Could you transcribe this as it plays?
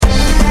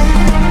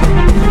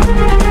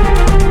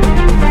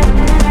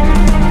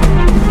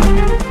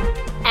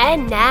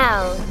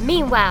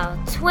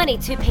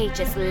22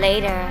 pages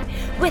later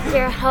with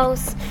your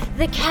hosts,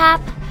 The Cap,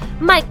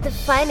 Mike the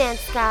Finance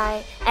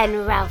Guy,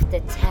 and Ralph the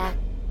Tech.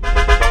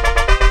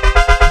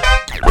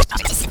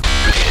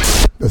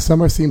 The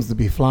summer seems to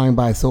be flying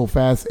by so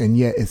fast, and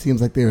yet it seems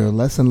like there are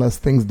less and less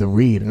things to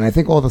read. And I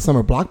think all the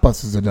summer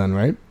blockbusters are done,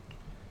 right?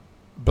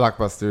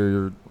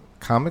 Blockbuster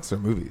comics or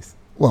movies?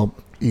 Well,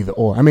 either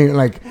or. I mean,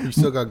 like... You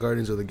still got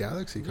Guardians of the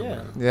Galaxy coming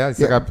out. Yeah, you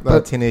still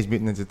got Teenage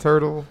Mutant Ninja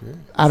Turtle. Yeah.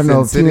 I don't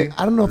know if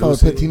I would put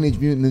City. Teenage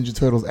Mutant Ninja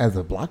Turtles as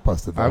a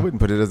blockbuster, though. I wouldn't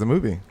put it as a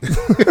movie.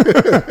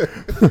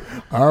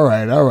 All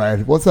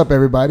right. What's up,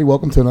 everybody?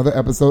 Welcome to another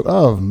episode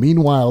of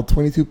Meanwhile,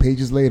 22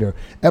 Pages Later,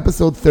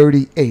 episode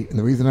 38. And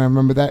the reason I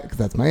remember that, because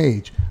that's my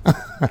age.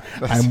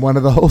 I'm one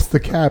of the hosts,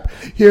 The Cap,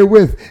 here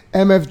with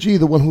MFG,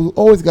 the one who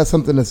always got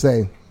something to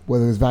say,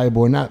 whether it's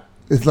valuable or not.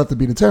 It's left to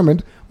be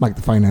determined. Mike,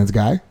 the Finance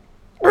Guy.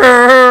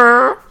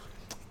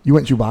 You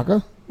went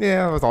Chewbacca?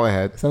 Yeah, that's all I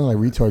had. It sounded like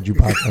retard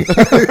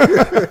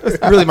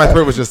Chewbacca. Really, my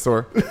throat was just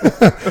sore.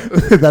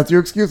 That's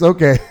your excuse?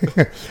 Okay.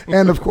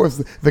 And, of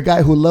course, the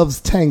guy who loves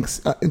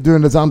tanks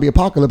during the zombie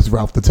apocalypse,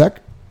 Ralph the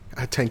Tech.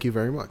 I thank you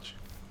very much.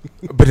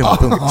 And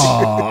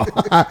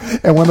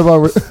one of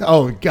our...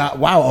 Oh, God.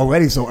 Wow,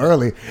 already so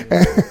early.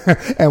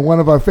 And one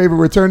of our favorite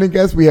returning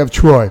guests, we have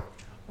Troy.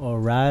 All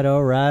right.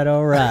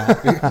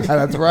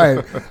 That's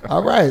right.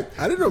 All right.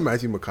 I didn't know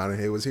Matthew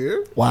McConaughey was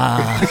here. Wow.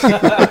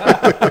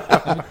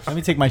 Let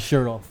me take my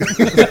shirt off.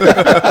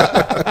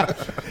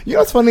 You know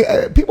what's funny?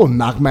 People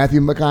knock Matthew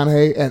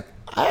McConaughey, and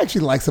I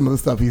actually like some of the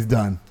stuff he's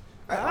done.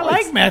 I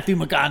like Matthew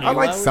McConaughey. I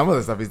like some of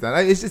the stuff he's done.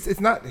 It's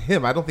not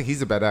him. I don't think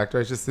he's a bad actor.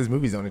 It's just his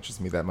movies don't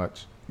interest me that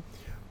much.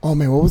 Oh,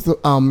 man, what was the...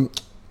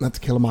 not To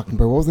Kill a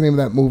Mockingbird. What was the name of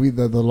that movie,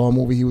 the law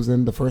movie he was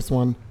in, the first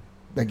one,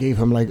 that gave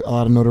him, like, a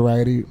lot of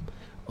notoriety?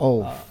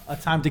 Oh. A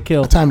Time to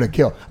Kill. A Time to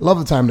Kill. Love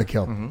The Time to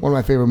Kill. Mm-hmm. One of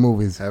my favorite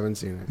movies. Haven't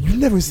seen it. You've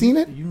never seen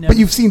it? You never- But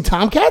you've seen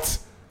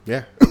Tomcats?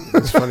 Yeah,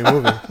 it's a funny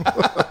movie.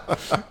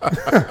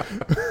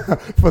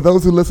 For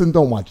those who listen,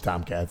 don't watch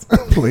Tomcats,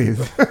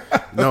 please.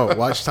 No,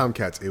 watch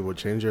Tomcats. It will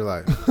change your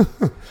life.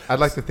 I'd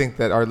like to think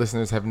that our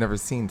listeners have never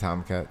seen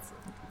Tomcats.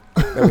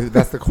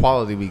 That's the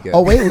quality we get.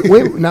 Oh,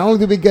 wait. Not only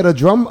did we get a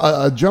drum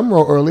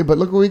roll early, but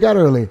look what we got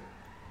early.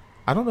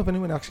 I don't know if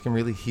anyone actually can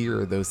really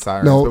hear those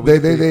sirens. No,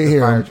 but they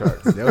hear fire them.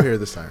 trucks. They'll hear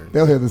the sirens.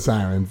 They'll hear the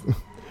sirens.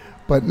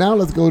 But now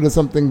let's go to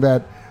something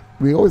that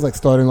we always like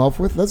starting off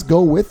with. Let's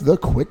go with the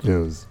quick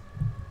news.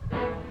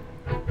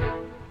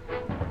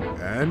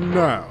 And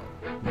now,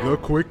 the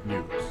quick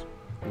news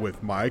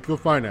with Mike the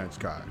Finance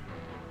Guy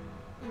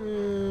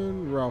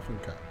and Ralph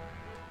and Cap.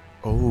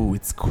 Oh,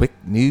 it's quick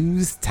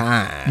news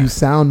time. You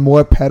sound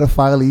more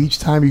pedophile each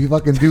time you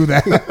fucking do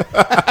that.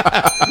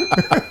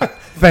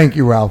 Thank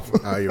you, Ralph.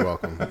 Oh, you're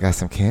welcome. I got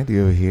some candy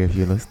over here if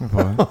you're listening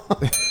for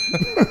it.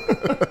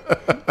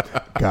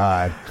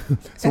 God.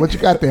 So what you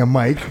got there,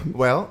 Mike?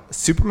 Well,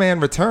 Superman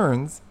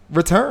returns.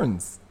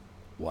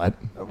 What?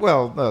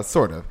 Well,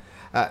 sort of.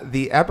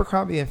 The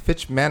Abercrombie &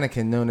 Fitch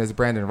mannequin known as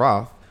Brandon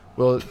Roth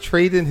will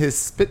trade in his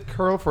spit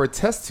curl for a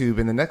test tube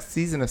in the next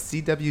season of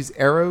CW's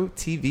Arrow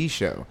TV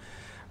show.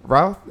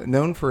 Roth,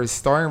 known for his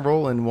starring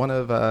role in one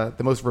of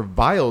the most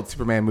reviled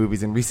Superman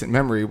movies in recent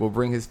memory, will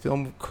bring his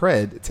film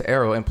cred to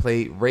Arrow and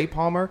play Ray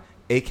Palmer,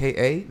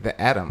 a.k.a.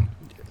 The Atom.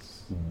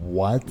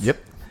 What? Yep.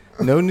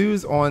 No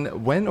news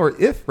on when or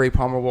if Ray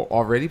Palmer will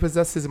already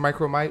possess his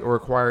micromite or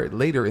acquire it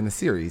later in the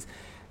series.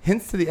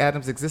 Hints to the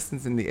Atom's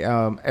existence in the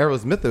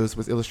Arrow's mythos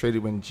was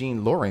illustrated when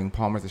Jean Loring,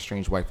 Palmer's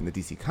estranged wife in the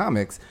DC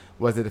Comics,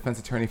 was the defense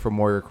attorney for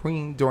Moira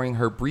Queen during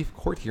her brief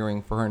court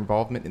hearing for her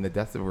involvement in the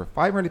deaths of over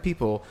 500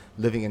 people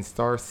living in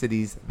Star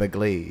City's The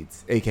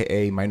Glades,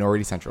 a.k.a.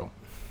 Minority Central.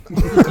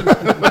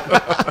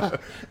 The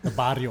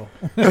barrio.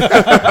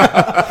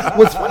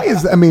 What's funny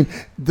is, I mean,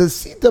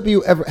 has the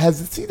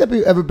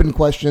CW ever been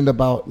questioned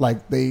about,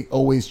 like, they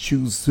always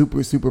choose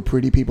super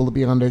pretty people to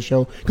be on their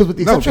show? Because with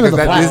the exception of the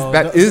Flash,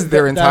 that is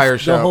their entire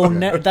show.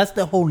 That's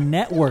the whole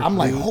network. I'm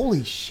like,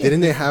 holy shit.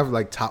 Didn't they have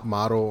like Top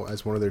Model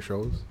as one of their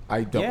shows?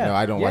 I don't know.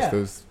 I don't watch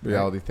those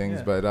reality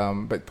things, but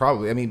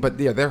probably. I mean, but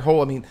yeah, their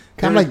whole. I mean,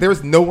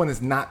 there's no one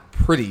is not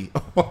pretty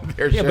on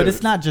their shows. Yeah, but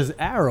it's not just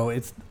Arrow.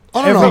 It's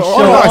no.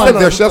 I said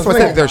their shows. That's what I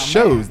said. Their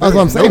shows. That's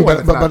what I'm saying.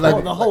 But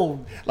like the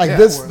whole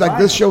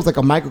this show's like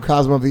a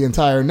microcosm of the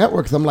entire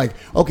network. So I'm like,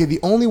 okay, the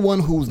only one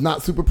who's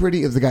not super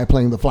pretty is the guy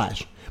playing the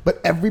Flash,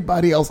 but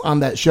everybody else on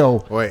that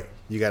show. Wait,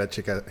 you got to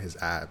check out his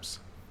abs.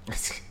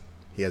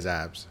 He has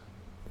abs.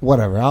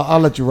 Whatever. I'll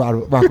let you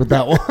rock with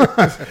that one.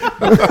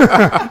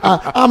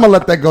 I'm gonna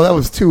let that go. That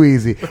was too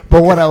easy.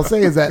 But what I'll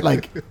say is that,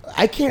 like,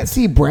 I can't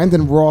see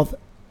Brandon Roth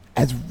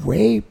as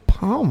Ray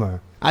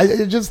Palmer.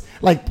 I just,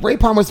 like, Ray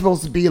Palmer's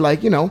supposed to be,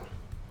 like, you know,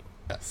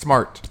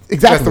 smart.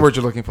 Exactly. That's the word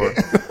you're looking for.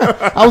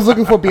 I was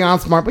looking for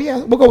beyond smart, but yeah,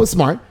 we'll go with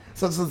smart.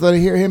 So to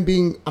hear him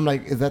being, I'm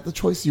like, is that the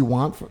choice you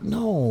want?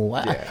 No.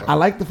 I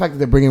like the fact that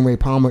they're bringing Ray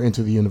Palmer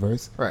into the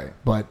universe. Right.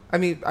 But I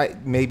mean,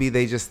 maybe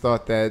they just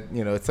thought that,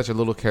 you know, it's such a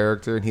little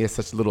character and he has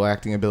such little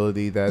acting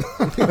ability that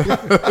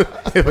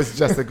it was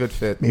just a good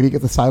fit. Maybe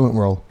get the silent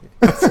role.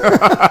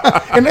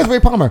 And there's Ray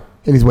Palmer,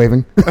 and he's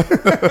waving.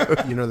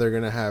 You know they're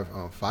gonna have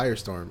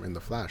Firestorm in the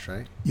Flash,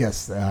 right?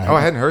 Yes. Oh,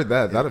 I hadn't heard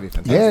that. That'll be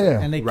fantastic. Yeah.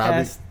 And they Robbie-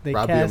 cast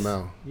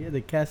Amell.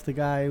 they cast the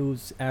guy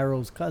who's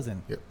Arrow's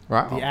cousin. Yep.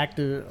 Wow. The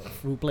actor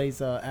who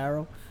plays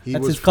Arrow. He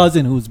That's was- his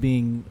cousin who's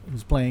playing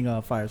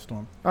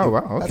Firestorm. Oh,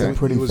 wow. That's Okay. a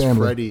pretty He was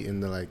family. Freddy in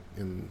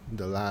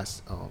the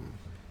last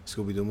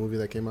Scooby Doo movie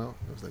that came out.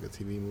 It was like a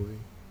TV movie.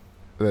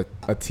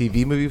 A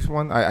TV movie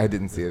one? I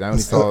didn't see it. I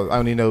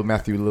only know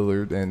Matthew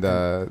Lillard and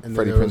And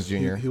Freddie then there Prinze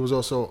Jr. He was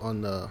also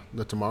on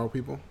the Tomorrow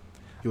People.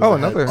 He was Oh,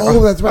 the head- another.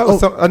 Oh, that's right. Oh.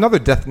 So another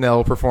death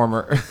knell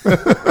performer.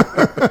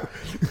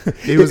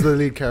 He was the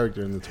lead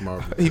character in the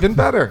Tomorrow People. Even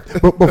better.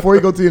 But before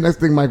you go to your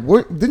next thing, Mike,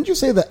 didn't you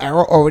say that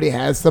Arrow already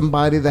has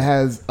somebody that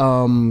has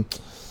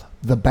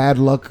the bad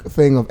luck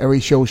thing of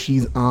every show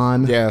she's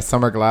on? Yeah,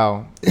 Summer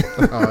Glau.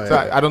 Oh, So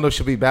yeah. I don't know if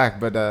she'll be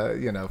back, but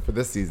for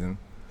this season.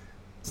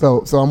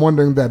 So I'm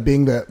wondering that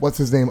being that what's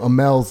his name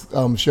Amel's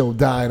show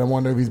died, I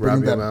wonder if he's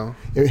bringing Robbie that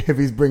Amell. if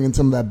he's bringing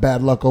some of that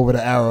bad luck over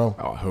to Arrow.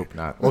 Oh, I hope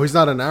not. Well, he's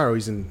not an Arrow.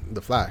 He's in the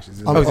Flash. He's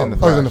in he's in the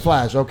Oh, he's in the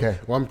Flash. Okay.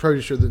 Well, I'm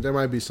pretty sure that there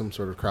might be some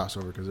sort of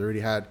crossover because they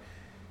already had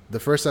the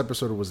first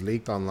episode was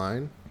leaked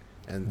online.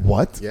 And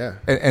What? Yeah.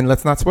 And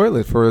let's not spoil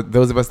it for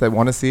those of us that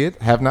want to see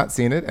it, have not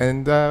seen it,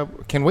 and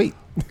can wait.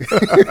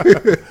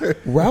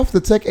 Ralph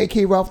the Tech,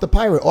 aka Ralph the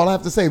Pirate. All I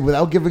have to say,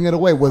 without giving it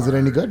away, was it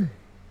any good?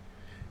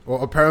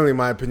 Well, apparently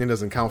my opinion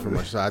doesn't count for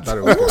much, so I thought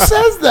it was Who good.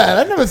 says that?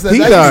 I never said He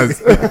that.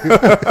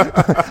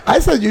 does. I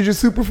said you're just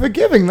super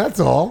forgiving. That's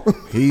all.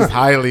 He's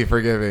highly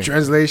forgiving.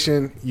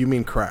 Translation, you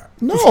mean crap.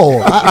 No,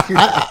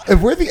 if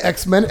we're the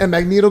X-Men and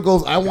Magneto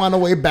goes, I want a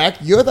way back,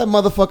 you're that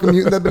motherfucking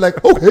mutant that'd be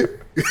like, okay,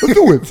 let's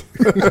do it.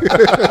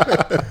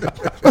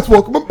 Let's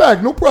welcome him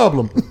back, no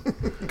problem.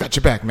 Got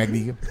your back,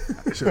 Magneto.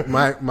 So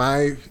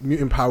my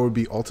mutant power would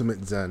be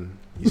ultimate Zen.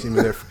 You see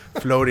me there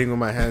floating with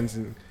my hands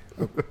and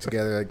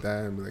together like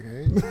that and be like,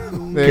 hey.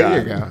 There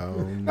you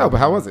go. No, but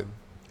how was it?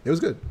 It was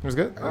good. It was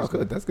good? Oh,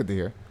 good. That's good to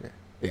hear.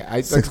 Yeah,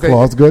 Six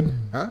Claws good?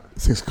 Huh?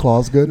 Six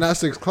Claws good? Not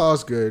Six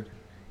Claws good.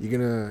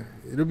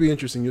 It'll be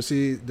interesting. You'll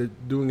see they're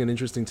doing an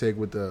interesting take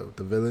with the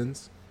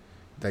villains.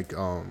 Like,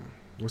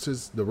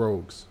 the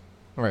Rogues.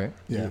 All right.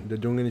 Yeah. They're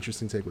doing an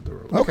interesting take with the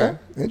Rogues. Okay,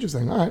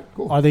 interesting. All right,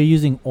 cool. Are they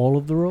using all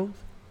of the rogues?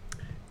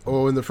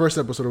 Oh, in the first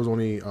episode, it was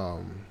only,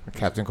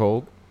 Captain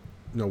Cold,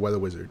 Weather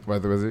Wizard.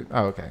 Weather Wizard.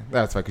 Oh, okay.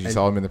 That's right, because you And-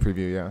 saw him in the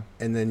preview, yeah.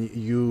 And then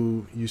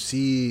you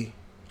see,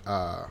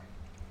 what's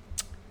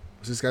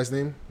this guy's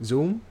name?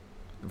 Zoom?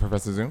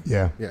 Professor Zoom?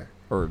 Yeah. Yeah.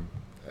 Or,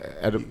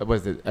 what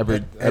is it?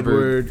 Edward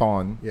Edward-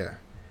 Fawn. Yeah.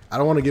 I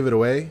don't want to give it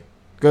away,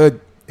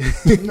 Good.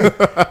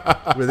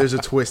 but there's a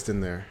twist in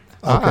there.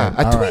 Okay, A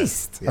all right.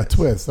 twist. A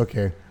twist,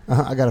 okay.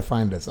 I got to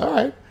find this. All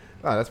right.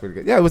 Oh, that's pretty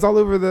good. Yeah, it was all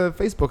over the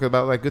Facebook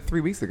about like good 3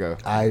 weeks ago.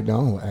 I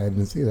know. I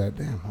didn't see that.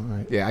 Damn, all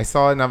right. Yeah, I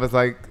saw it and I was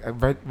like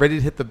ready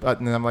to hit the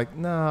button, and I'm like,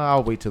 no,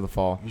 I'll wait till the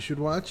fall. You should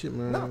watch it,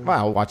 man. No, well,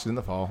 I'll watch it in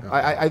the fall.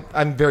 Okay.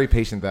 I'm very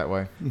patient that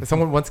way.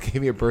 Someone once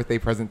gave me a birthday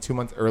present 2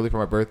 months early for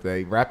my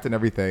birthday, wrapped in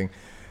everything,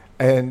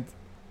 and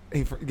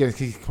he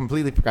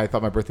completely forgot. I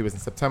thought my birthday was in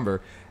September,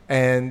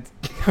 and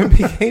when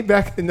he came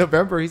back in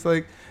November, he's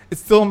like, it's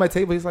still on my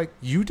table. He's like,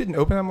 you didn't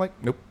open it? I'm like,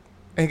 nope.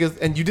 And he goes,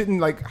 and you didn't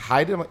like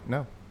hide it? I'm like,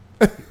 no.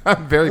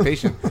 I'm very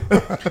patient.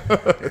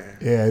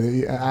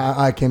 Yeah,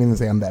 I can't even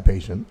say I'm that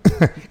patient.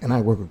 And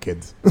I work with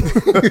kids.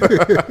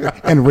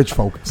 And rich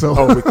folk. So,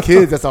 Oh, with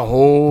kids, that's a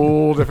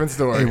whole different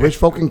story. hey, rich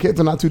folk and kids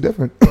are not too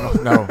different.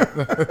 No.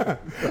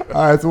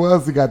 All right, so what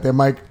else you got there,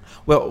 Mike?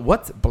 Well,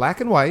 what's black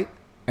and white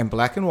and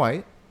black and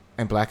white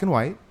and black and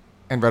white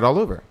and red all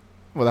over?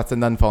 Well, that's a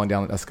nun falling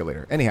down an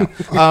escalator. Anyhow,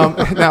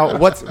 now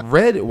what's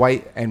red,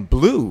 white, and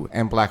blue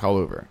and black all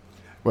over?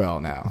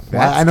 Well, now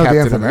that's I know the Captain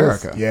answer to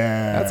this. America.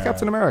 Yeah. That's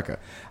Captain America.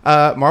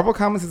 Marvel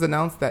Comics has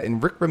announced that in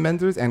Rick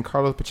Remender's and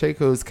Carlos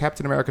Pacheco's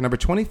Captain America number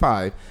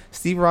 25,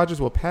 Steve Rogers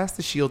will pass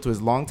the shield to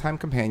his longtime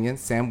companion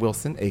Sam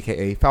Wilson,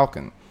 aka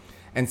Falcon.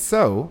 And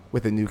so,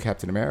 with the new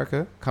Captain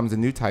America comes a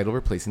new title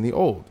replacing the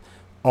old.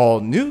 All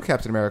new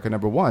Captain America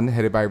number 1,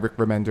 headed by Rick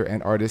Remender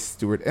and artist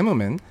Stuart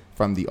Immonen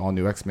from the all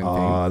new X-Men Oh,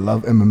 fame, I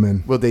love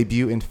Emmerman. will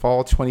debut in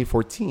fall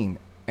 2014.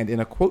 And in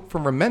a quote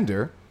from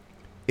Remender,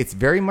 it's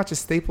very much a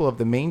staple of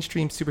the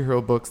mainstream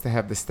superhero books to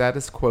have the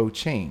status quo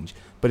change,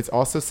 but it's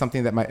also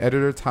something that my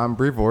editor Tom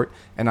Brevoort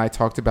and I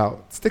talked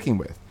about sticking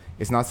with.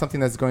 It's not something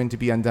that's going to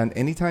be undone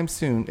anytime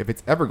soon, if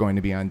it's ever going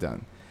to be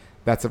undone.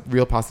 That's a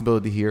real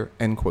possibility here,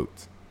 end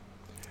quote.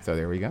 So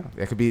there we go.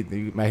 That could be,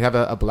 you might have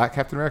a black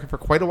Captain America for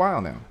quite a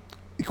while now.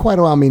 Quite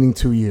a while, meaning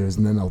 2 years,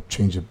 and then they'll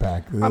change it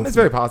back. It's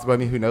very possible. I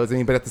mean, who knows? I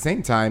mean, but at the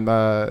same time,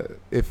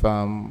 if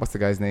what's the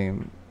guy's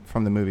name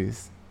from the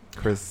movies?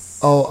 Chris.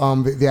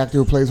 Oh, the actor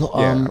who plays. What's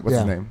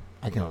his name?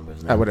 I can't remember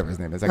his name. Whatever his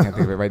name is, I can't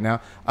think of it right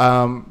now.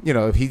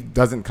 If he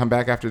doesn't come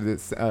back after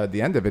this,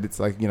 the end of it, it's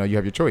like you have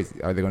your choice.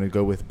 Are they going to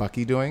go with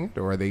Bucky doing it,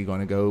 or are they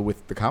going to go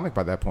with the comic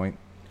by that point?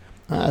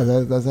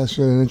 That's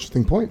actually an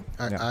interesting point.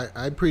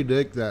 I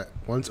predict that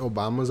once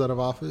Obama's out of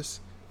office,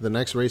 the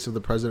next race of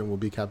the president will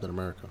be Captain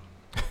America.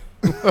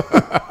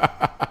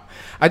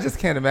 I just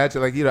can't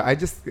imagine. Like, I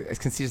just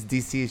can see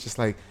DC is just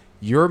like,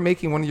 you're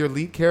making one of your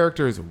lead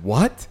characters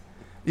what?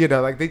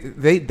 Like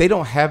they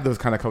don't have those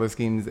kind of color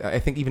schemes. I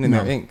think even in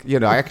their ink.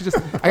 I could just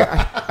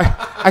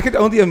I could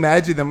only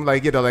imagine them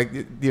like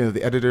the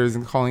editors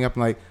and calling up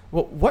and like,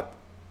 well,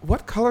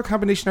 what color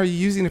combination are you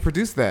using to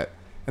produce that?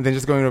 And then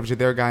just going over to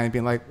their guy and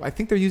being like, I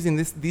think they're using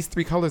these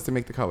 3 colors to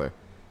make the color.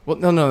 Well,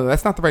 no,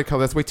 that's not the right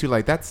color. That's way too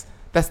light. That's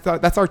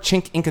our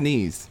chink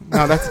inkanese.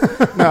 No,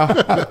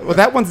 well,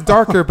 that one's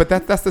darker, but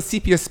that's the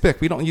sepia spick.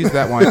 We don't use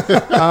that one.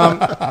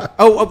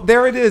 Oh,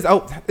 there it is.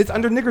 Oh, it's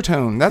under nigger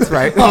tone. That's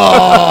right.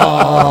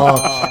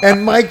 Oh,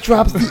 and Mike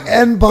drops the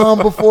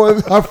N-bomb before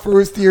our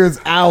first year is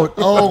out.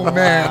 Oh,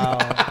 man.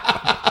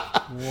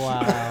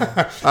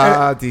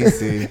 Wow.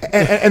 DC.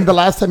 And the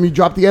last time you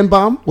dropped the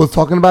N-bomb was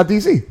talking about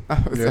DC.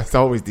 It's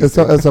always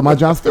DC. So my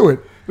John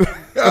Stewart.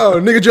 Oh,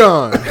 nigga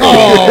John.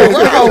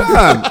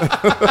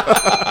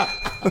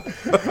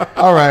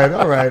 All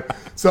right.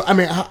 So, I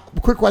mean,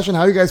 quick question.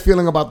 How are you guys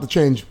feeling about the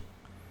change?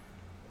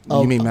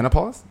 You mean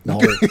menopause? No.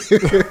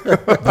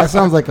 That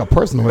sounds like a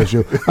personal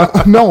issue.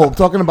 No, I'm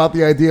talking about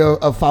the idea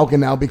of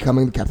Falcon now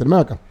becoming Captain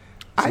America.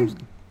 I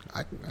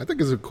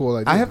think it's a cool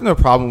idea. I have no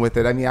problem with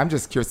it. I mean, I'm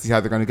just curious to see how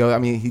they're going to go. I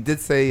mean, he did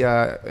say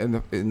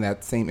in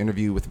that same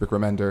interview with Rick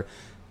Remender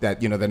that,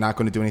 they're not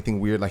going to do anything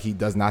weird. Like, he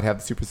does not have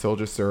the super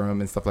soldier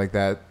serum and stuff like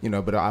that,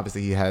 but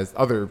obviously he has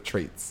other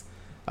traits.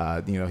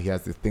 He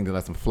has this thing that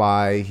lets him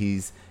fly.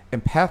 He's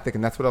empathic,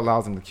 and that's what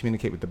allows him to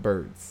communicate with the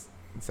birds.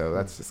 So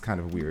that's just kind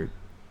of weird.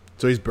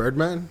 So he's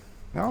Birdman?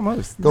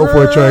 Almost. Go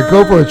for it,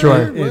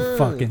 Troy. It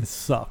fucking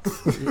sucks.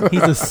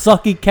 He's a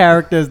sucky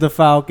character as the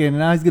Falcon, and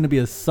now he's going to be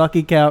a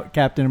sucky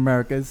Captain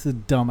America. It's a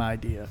dumb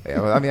idea.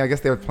 Yeah, well, I mean, I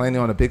guess they were planning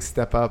on a big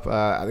step up.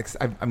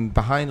 I'm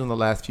behind on the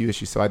last few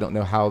issues, so I don't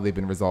know how they've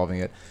been resolving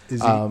it.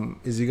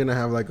 Is he going to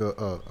have like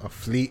a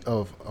fleet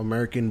of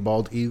American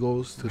bald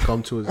eagles to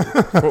come to his...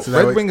 Well,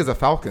 Red Wing is a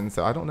Falcon,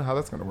 so I don't know how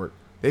that's going to work.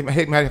 They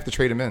might have to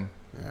trade him in.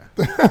 Yeah.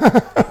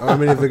 I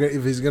mean,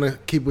 if he's gonna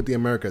keep with the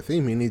America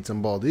theme, he needs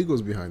some bald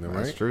eagles behind him,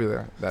 right? That's true.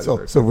 There.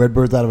 So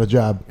Redbird's out of a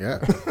job. Yeah.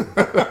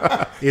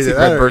 See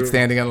Redbird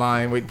standing in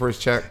line waiting for his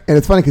check. And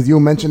it's funny because you were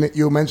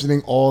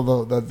mentioning all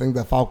the things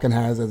that Falcon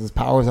has as his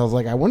powers. I was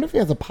like, I wonder if he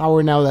has a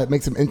power now that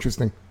makes him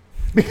interesting.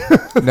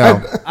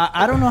 No,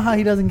 I don't know how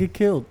he doesn't get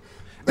killed.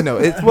 No,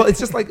 it's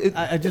just like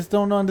I just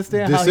don't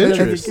understand how he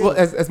doesn't get killed.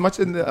 Well, as much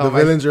in the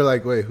villains are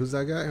like, wait, who's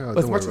that guy? Oh,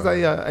 as much as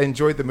I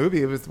enjoyed the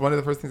movie, it was one of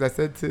the first things I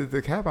said to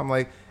the Cap. I'm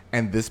like,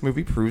 and this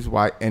movie proves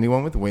why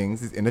anyone with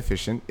wings is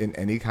inefficient in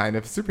any kind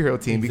of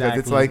superhero team, because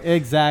it's like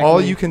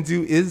all you can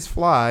do is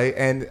fly,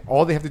 and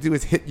all they have to do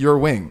is hit your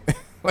wing.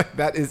 Like,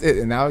 that is it,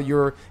 and now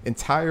your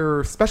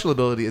entire special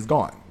ability is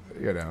gone.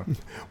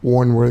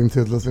 Warren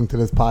Worthington's listening to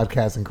this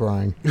podcast and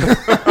crying.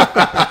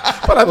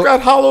 But I've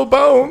got hollow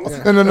bones.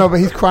 Yeah. No, but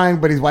he's crying,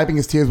 but he's wiping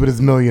his tears with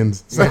his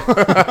millions. So.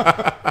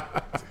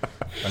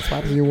 That's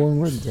why you're Warren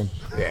Worthington.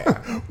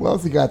 Yeah. What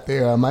else you got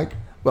there, Mike?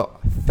 Well,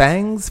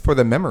 Thangs for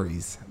the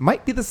Memories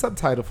might be the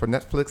subtitle for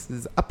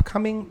Netflix's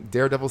upcoming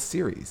Daredevil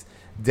series.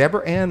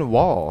 Deborah Ann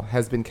Wall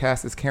has been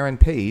cast as Karen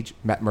Page,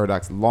 Matt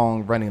Murdock's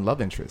long-running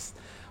love interest.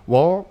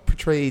 Wall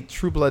portrayed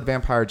True Blood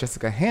vampire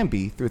Jessica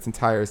Hamby through its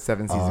entire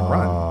 7-season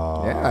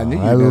run. Yeah, I knew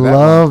you knew that. I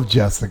love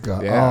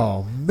Jessica. Yeah.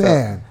 Oh,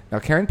 man. Now,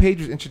 Karen Page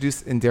was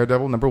introduced in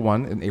Daredevil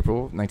 #1 in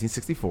April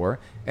 1964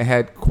 and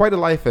had quite a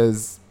life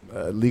as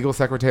legal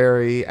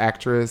secretary,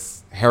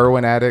 actress,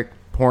 heroin addict,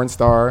 porn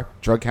star,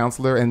 drug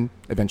counselor, and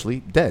eventually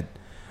dead.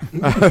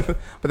 But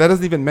that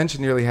doesn't even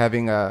mention nearly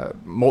having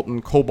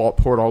molten cobalt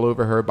poured all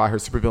over her by her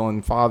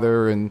supervillain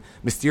father and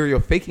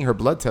Mysterio faking her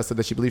blood test so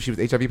that she believed she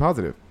was HIV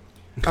positive.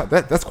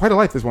 That's quite a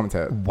life this woman's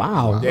had.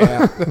 Wow.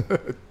 Yeah.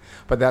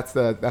 But that's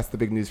the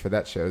big news for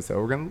that show. So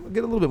we're gonna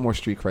get a little bit more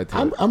street cred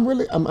to it.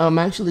 I'm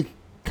actually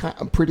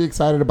pretty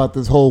excited about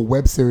this whole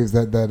web series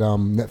that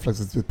Netflix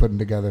is putting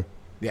together.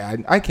 Yeah,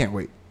 I can't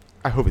wait.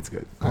 I hope it's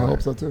good. I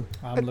hope so too.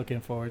 I'm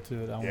looking forward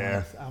to it.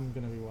 I'm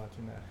going to be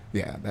watching that.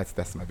 Yeah,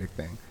 that's my big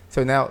thing.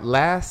 So now,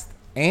 last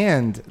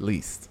and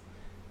least,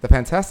 the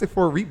Fantastic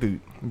Four reboot,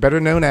 better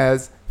known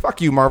as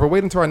 "Fuck you, Marvel,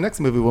 wait until our next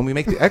movie when we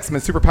make the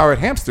X-Men superpowered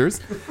hamsters,"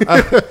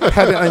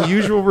 had an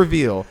unusual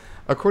reveal.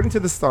 According to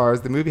the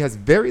stars, the movie has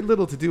very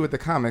little to do with the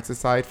comics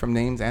aside from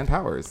names and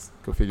powers.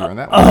 Go figure on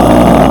that one. Can you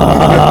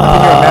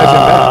imagine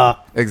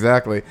that?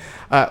 Exactly.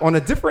 On a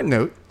different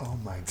note,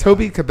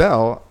 Toby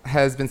Cabell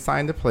has been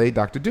signed to play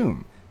Dr.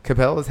 Doom.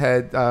 Cabell has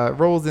had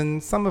roles in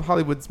some of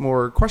Hollywood's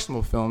more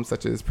questionable films,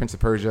 such as Prince of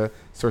Persia,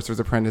 Sorcerer's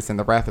Apprentice, and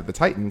The Wrath of the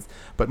Titans.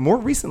 But more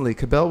recently,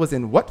 Cabell was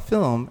in what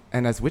film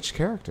and as which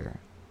character?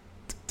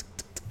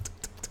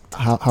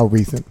 How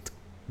recent?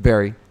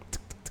 Very.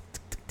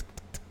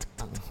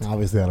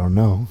 Obviously, I don't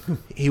know.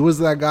 He was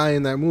that guy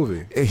in that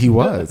movie. He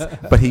was,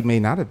 but he may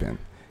not have been.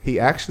 He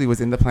actually was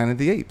in the Planet of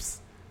the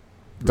Apes.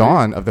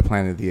 Dawn of the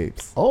Planet of the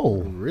Apes.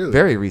 Oh, really?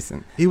 Very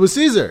recent. He was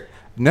Caesar.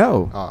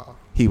 No,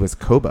 he was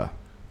Koba.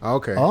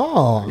 Okay.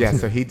 Oh, Yeah,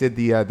 so he did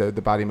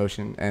the body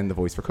motion and the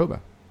voice for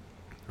Koba.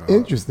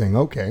 Interesting.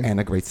 Okay. And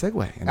a great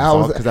segue. And I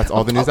was- because that's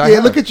all the news Oh, I yeah,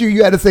 have. look at you.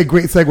 You had to say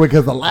great segue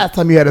because the last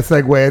time you had a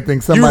segue, I think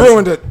You somebody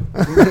ruined it.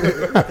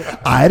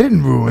 I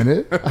didn't ruin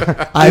it.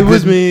 It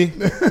was me.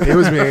 It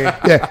was me.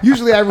 Yeah,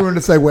 usually I ruined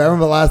the segue. I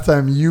remember the last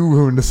time you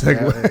ruined the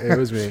segue. Yeah, it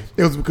was me.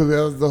 It was because it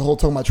was the whole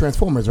talking about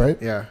Transformers, right?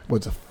 Yeah.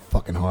 What's a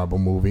fucking horrible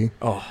movie.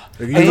 Oh,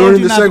 You I told ruined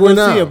you the not to segue go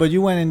now. see it, but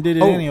you went and did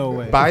it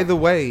anyway. by the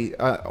way,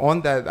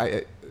 on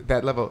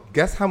that level,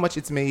 guess how much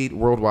it's made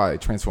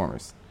worldwide?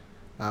 Transformers.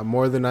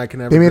 More than I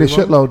can ever. They made a dream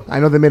of. shitload. I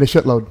know they made a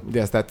shitload.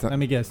 Yes, that's Let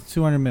me guess,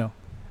 200 mil.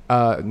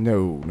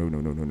 no.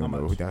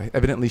 much?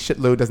 Evidently,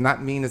 shitload does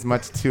not mean as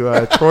much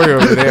to Troy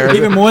over there.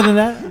 Even more than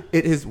that?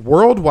 It is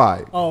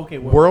worldwide. Oh, okay.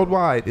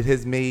 Worldwide, it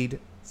has made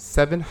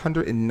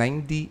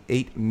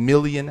 $798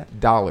 million.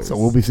 So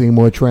we'll be seeing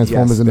more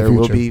Transformers in the there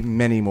future. will be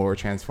many more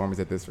Transformers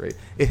at this rate.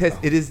 It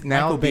is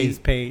now Michael Bay's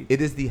paid.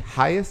 It is the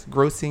highest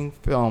grossing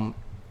film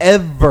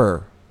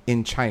ever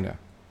in China,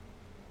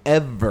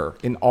 ever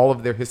in all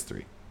of their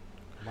history.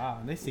 Wow,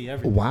 they see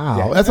everything. Wow,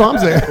 Yeah. that's what I'm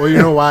saying. Well, you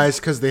know why? It's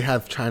because they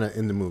have China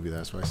in the movie.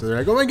 That's why. So they're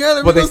like, oh my god.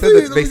 let Well, me they go said see that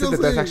it, let they me said go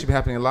that that's see it. actually been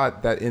happening a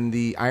lot. That in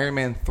the Iron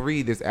Man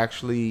 3, there's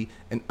actually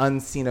an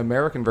unseen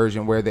American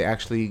version where they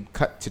actually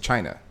cut to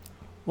China.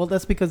 Well,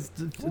 that's because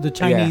the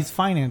Chinese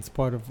finance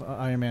part of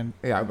Iron Man.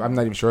 Yeah, I'm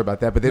not even sure about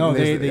that, but No,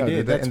 there's- they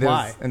did. That's and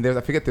there's- why. And there's,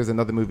 I forget, there's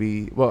another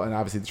movie. Well, and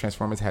obviously the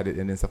Transformers had it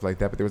in and stuff like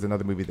that. But there was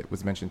another movie that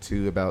was mentioned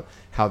too about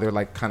how they're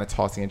like kind of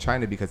tossing in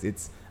China because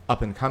it's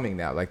up and coming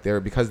now. Like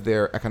because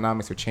their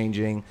economics are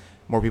changing.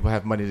 More people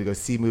have money to go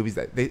see movies.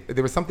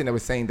 There was something that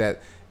was saying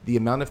that the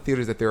amount of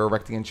theaters that they're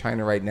erecting in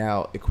China right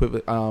now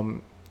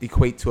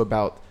equate to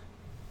about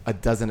a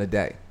dozen a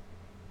day.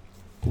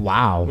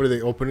 Wow. What are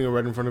they opening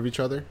right in front of each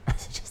other?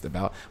 Just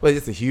about. Well,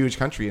 it's a huge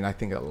country, and I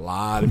think a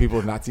lot of people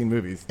have not seen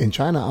movies. In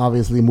China,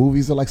 obviously,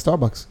 movies are like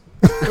Starbucks.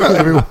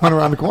 Everyone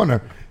around the corner.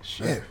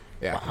 Shit.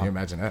 Yeah, can you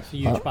imagine that? It's a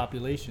huge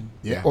population.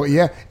 Yeah. Well,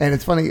 yeah, and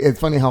it's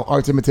funny how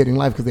art's imitating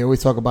life because they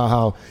always talk about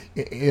how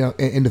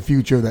in the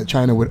future that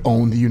China would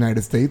own the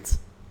United States.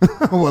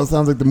 Well, it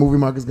sounds like the movie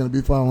market's going to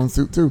be following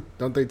suit too.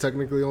 Don't they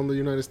technically own the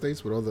United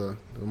States with all the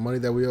money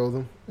that we owe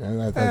them?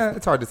 And that's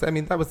It's hard to say. I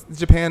mean, that was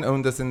Japan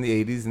owned us in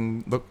the 80s,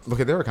 and look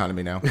at their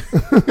economy now.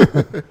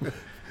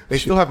 They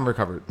still haven't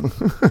recovered.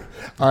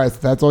 all right. So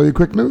that's all your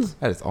quick news.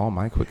 That is all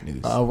my quick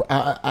news.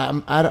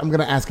 I'm going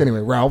to ask anyway.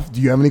 Ralph, do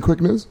you have any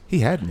quick news? He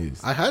had news.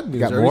 I had news.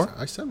 got I already- more?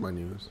 I said my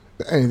news.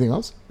 Anything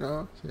else?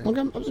 No. Yeah. Okay,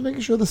 I'm just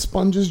making sure the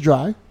sponge is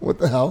dry. What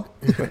the hell?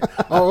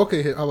 Oh,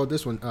 okay. How about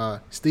this one?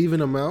 Stephen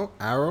Amell,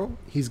 Arrow.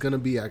 He's gonna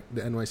be at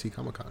the NYC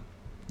Comic Con.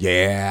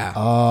 Yeah.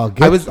 I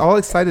I was all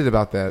excited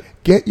about that.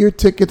 Get your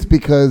tickets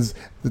because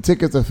the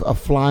tickets are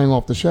flying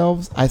off the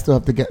shelves. I still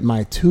have to get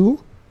my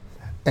 2.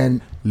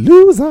 And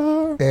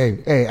Loser.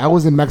 hey, I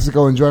was in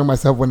Mexico enjoying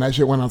myself when that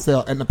shit went on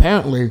sale. And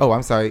apparently, Oh,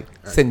 I'm sorry.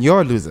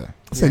 Senor Loser.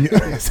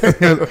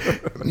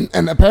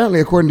 and apparently,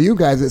 according to you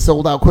guys, it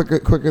sold out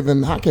quicker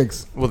than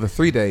hotcakes. Well, the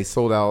 3-day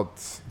sold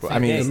out. I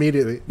mean, day.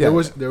 Immediately, Yeah.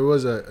 there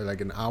was a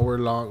like an hour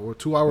long or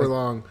 2 hour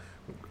long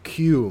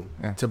queue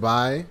Yeah. to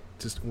buy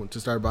to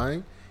start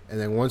buying, and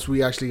then once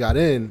we actually got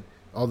in,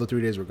 all the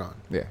 3 days were gone.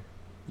 yeah.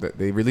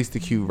 They released the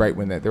queue right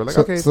when they were like,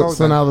 So, okay, it's so, all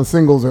so done. now the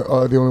singles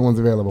are the only ones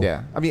available.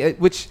 Yeah, I mean,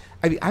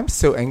 I'm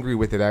so angry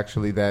with it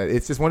actually that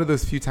it's just one of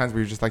those few times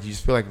where you're just like you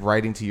just feel like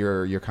writing to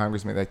your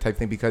congressman, that type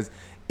thing, because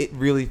it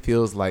really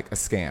feels like a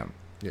scam.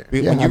 Yeah.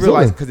 When Yeah, you absolutely.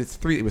 realize, because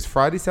it was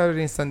Friday, Saturday,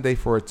 and Sunday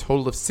for a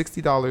total of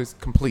 $60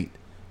 complete,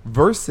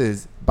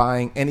 versus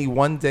buying any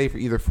one day for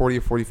either $40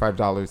 or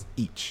 $45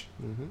 each.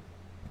 Mm-hmm.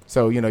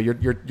 So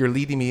you're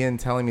leading me in,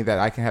 telling me that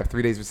I can have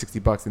 3 days for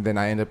 $60, and then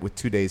I end up with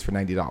 2 days for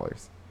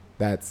 $90.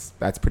 That's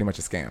pretty much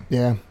a scam.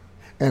 Yeah.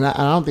 And I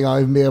don't think I'll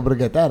even be able to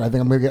get that. I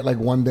think I'm going to get like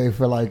one day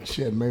for like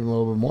shit, maybe a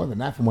little bit more than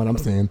that from what I'm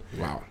seeing.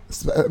 Wow.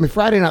 I mean,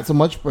 Friday not so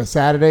much, but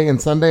Saturday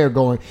and Sunday are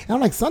going. And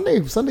I'm like,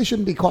 Sunday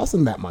shouldn't be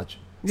costing that much.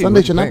 Yeah, Sunday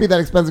wouldn't should not think. be that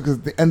expensive because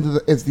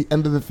it's the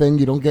end of the thing.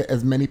 You don't get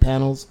as many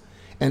panels,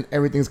 and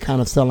everything's kind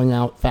of selling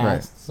out fast.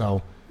 Right.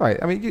 So Right.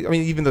 I mean,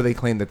 even though they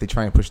claim that they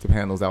try and push the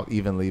panels out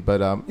evenly, but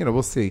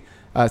we'll see.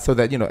 So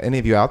that any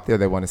of you out there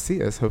that want to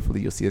see us,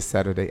 hopefully you'll see us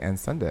Saturday and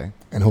Sunday.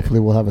 and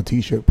hopefully we'll have a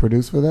T-shirt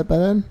produced for that by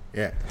then.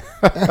 Yeah.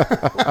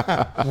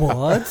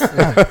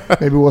 What?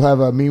 Maybe we'll have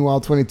a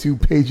Meanwhile 22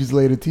 pages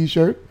later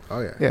T-shirt.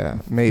 Oh yeah. Yeah,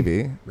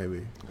 maybe.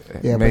 Maybe.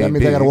 Yeah, but that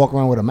means I got to walk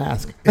around with a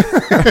mask. Hey,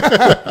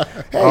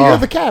 Oh. you're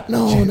the cap.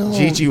 No.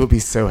 Gigi will be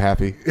so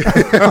happy.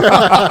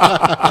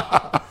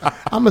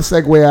 I'm going to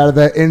segue out of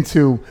that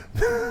into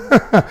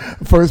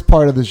first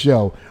part of the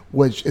show,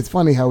 which it's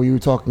funny how we were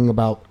talking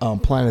about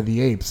Planet of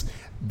the Apes.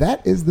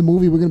 That is the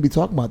movie we're going to be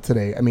talking about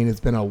today. I mean, it's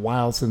been a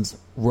while since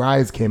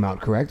Rise came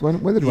out, correct?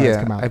 When did Rise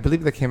Yeah, come out? I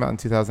believe that came out in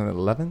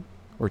 2011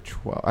 or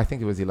 12. I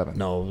think it was 11.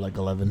 No, like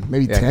 11,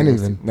 maybe Yeah, I 10 think it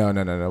was- even. No,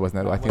 it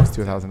wasn't that. I think it was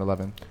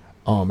 2011.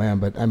 Oh, man.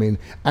 But, I mean,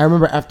 I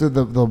remember after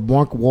the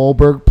Mark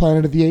Wahlberg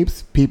Planet of the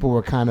Apes, people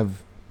were kind of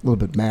a little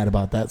bit mad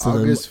about that. So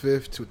then, August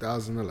 5th,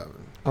 2011.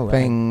 all right.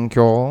 Thank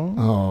you.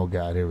 Oh,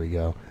 God, here we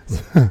go.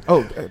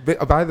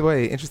 By the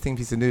way, interesting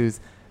piece of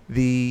news.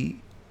 The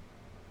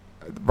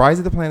Rise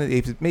of the Planet of the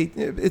Apes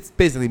it's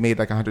basically made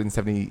like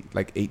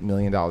 $178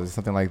 million or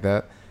something like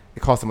that.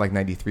 It cost them like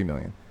 $93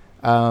 million.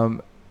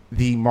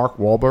 The Mark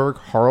Wahlberg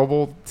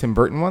horrible Tim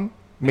Burton one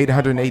made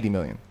 $180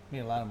 million. Made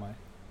a lot of money.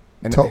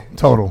 And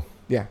Total.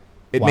 yeah,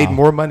 it Wow. made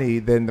more money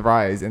than The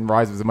Rise, and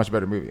Rise was a much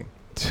better movie.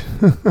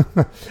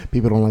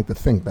 People don't like to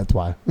think. That's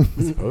why.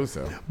 I suppose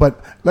so.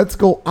 But let's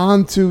go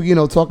on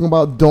to, talking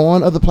about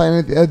Dawn of the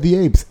Planet of the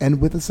Apes.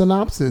 And with a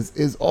synopsis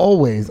is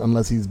always,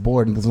 unless he's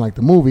bored and doesn't like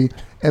the movie,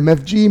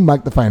 MFG,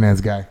 Mike the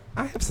Finance Guy.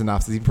 I have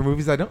synopses even for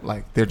movies I don't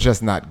like. They're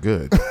just not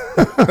good.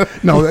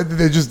 No,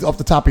 they're just off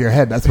the top of your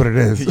head. That's what it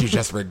is. You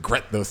just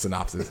regret those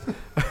synopses.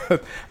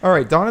 All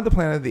right, Dawn of the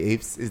Planet of the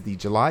Apes is the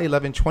July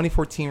 11,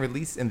 2014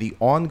 release in the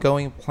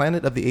ongoing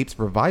Planet of the Apes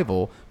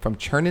revival from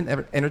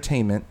Chernin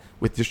Entertainment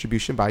with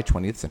distribution by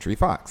 20th Century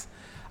Fox.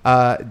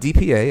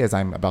 DPA, as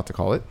I'm about to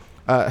call it,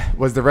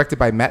 was directed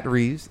by Matt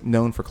Reeves,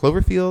 known for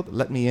Cloverfield,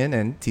 Let Me In,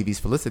 and TV's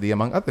Felicity,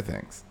 among other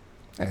things.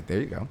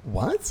 There you go.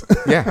 What?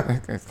 Yeah,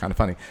 it's kind of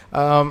funny.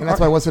 And that's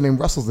why what's her name?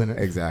 Russell's in it.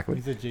 Exactly.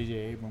 He's a J.J.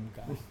 Abrams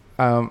guy.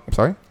 I'm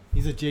sorry?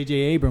 He's a J.J.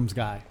 Abrams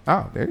guy.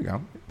 Oh, there you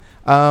go.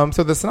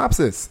 So the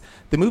synopsis.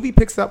 The movie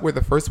picks up where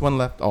the first one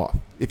left off.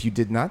 If you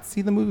did not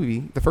see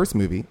the first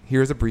movie,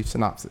 here's a brief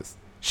synopsis.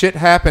 Shit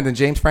happened, and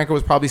James Franco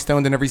was probably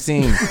stoned in every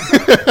scene.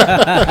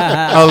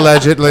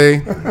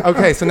 Allegedly.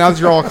 Okay, so now that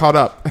you're all caught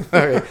up.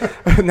 Okay.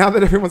 Now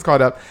that everyone's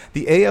caught up,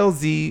 the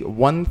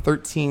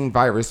ALZ-113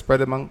 virus spread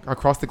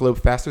across the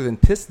globe faster than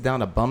piss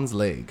down a bum's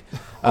leg.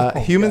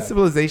 Human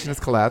civilization has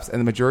collapsed,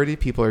 and the majority of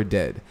people are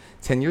dead.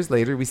 10 years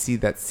later, we see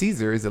that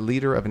Caesar is a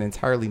leader of an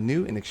entirely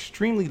new and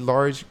extremely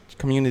large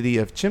community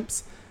of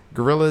chimps,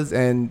 gorillas,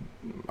 and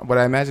what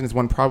I imagine is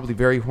one probably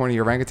very horny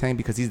orangutan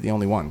because he's the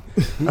only one.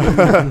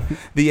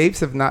 The apes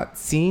have not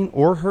seen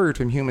or heard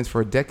from humans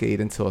for a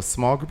decade until a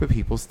small group of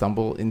people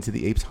stumble into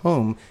the apes'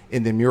 home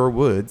in the Muir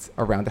Woods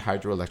around a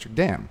hydroelectric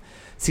dam.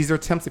 Caesar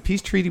attempts a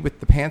peace treaty with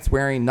the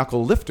pants-wearing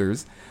knuckle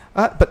lifters,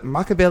 but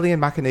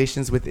Machiavellian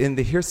machinations within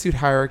the hirsute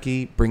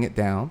hierarchy bring it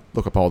down.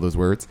 Look up all those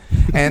words.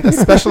 And a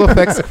special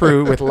effects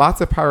crew with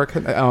lots of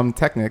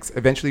pyrotechnics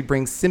eventually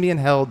brings simian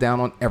hell down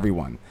on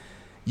everyone.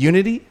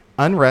 Unity,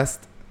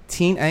 unrest,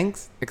 teen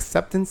angst,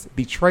 acceptance,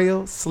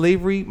 betrayal,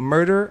 slavery,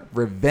 murder,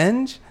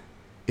 revenge.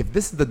 If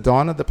this is the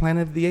dawn of the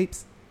Planet of the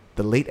Apes,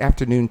 the late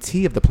afternoon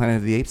tea of the Planet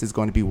of the Apes is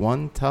going to be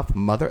one tough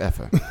mother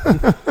effer.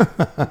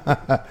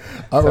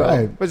 All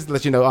right. But just to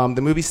let you know,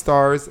 the movie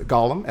stars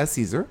Gollum as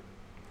Caesar,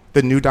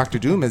 the new Doctor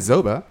Doom as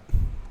Zoba,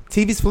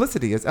 TV's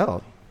Felicity as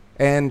Elle,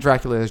 and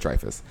Dracula as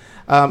Dreyfus.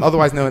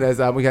 Otherwise known as,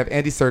 we have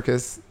Andy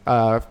Serkis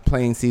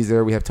playing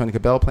Caesar. We have Tony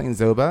Cabell playing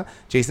Zoba.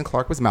 Jason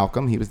Clarke was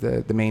Malcolm. He was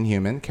the main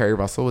human. Kerry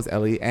Russell was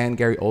Ellie. And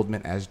Gary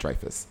Oldman as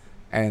Dreyfus.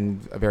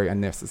 And a very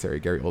unnecessary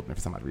Gary Oldman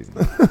for some odd reason.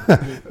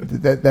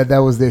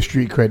 that was their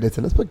street cred. They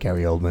said, let's put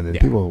Gary Oldman in.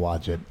 Yeah. People will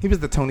watch it. He was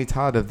the Tony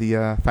Todd of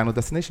the Final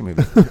Destination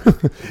movie.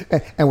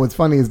 And what's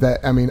funny is that,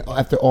 I mean,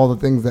 after all the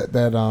things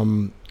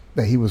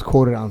that he was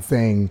quoted on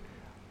saying,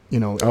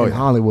 in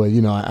Hollywood,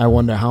 I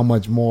wonder how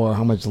much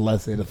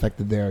less it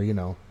affected their,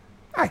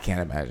 I can't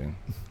imagine.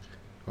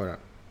 Hold on.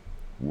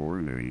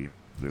 Warning,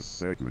 this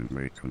segment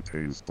may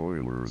contain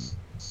spoilers,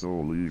 so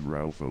leave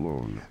Ralph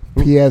alone.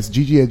 P.S.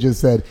 Gigi had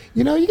just said,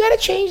 you got to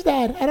change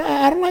that.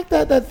 I don't like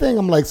that thing.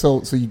 I'm like,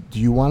 do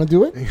you want to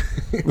do it?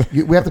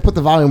 We have to put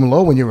the volume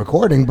low when you're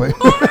recording, but...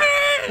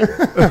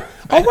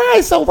 All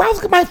right, so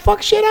Ralph's might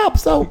fuck shit up,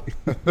 so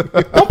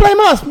don't blame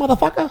us,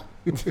 motherfucker.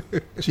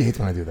 She hates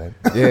when I do that.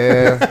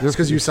 Yeah. Just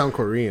because you sound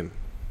Korean,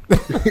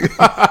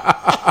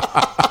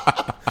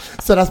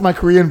 So that's my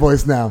Korean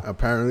voice now.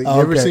 apparently. Oh,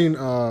 You ever okay. seen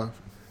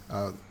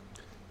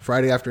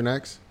Friday After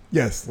Next?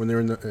 Yes. When they're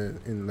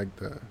in like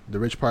the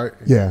rich part,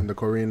 Yeah. and the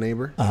Korean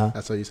neighbor. Uh-huh.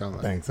 That's how you sound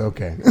like. Thanks.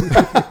 Okay.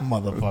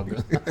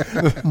 Motherfucker.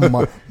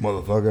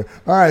 Motherfucker.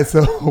 All right.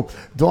 So,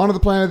 Dawn of the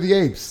Planet of the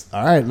Apes.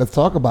 All right. Let's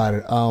talk about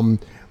it.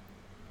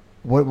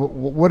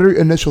 What are your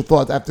initial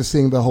thoughts after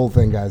seeing the whole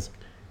thing, guys?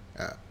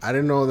 I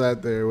didn't know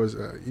that there was.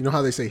 You know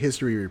how they say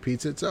history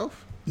repeats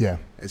itself? Yeah.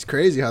 It's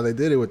crazy how they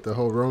did it with the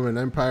whole Roman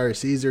Empire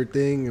Caesar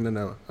thing, and then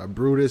a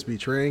Brutus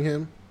betraying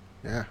him.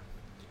 Yeah.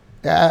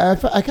 Yeah.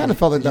 I kind of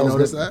felt like Did that you was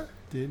notice good. that?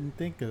 Didn't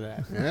think of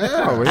that.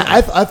 Yeah. Oh, yeah.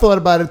 I thought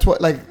about it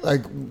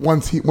like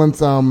once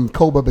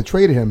Koba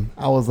betrayed him,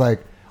 I was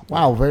like,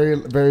 wow, very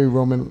very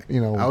Roman.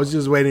 I was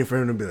just waiting for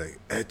him to be like,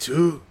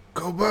 "Etu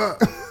Koba."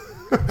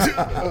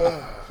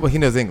 Well, he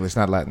knows English,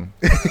 not Latin.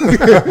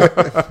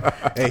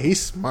 Hey,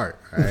 he's smart.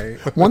 All right.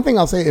 One thing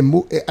I'll say,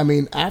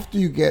 after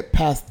you get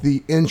past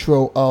the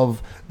intro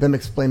of them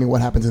explaining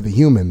what happened to the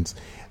humans,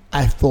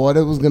 I thought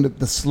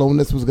the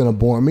slowness was gonna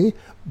bore me,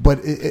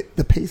 but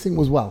the pacing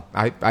was well.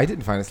 I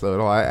didn't find it slow at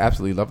all. I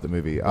absolutely loved the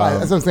movie.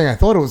 That's what I'm saying. I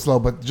thought it was slow,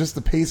 but just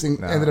the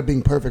pacing ended up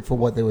being perfect for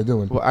what they were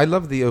doing. Well, I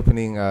love the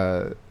opening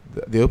the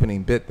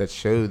opening bit that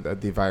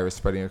showed the virus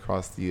spreading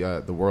across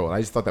the world.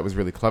 I just thought that was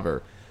really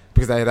clever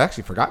because I had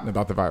actually forgotten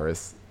about the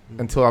virus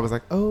until I was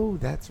like, oh,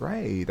 that's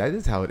right. That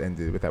is how it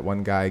ended with that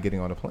one guy getting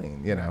on a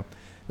plane. It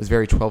was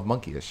very 12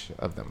 Monkey-ish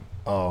of them.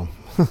 Oh,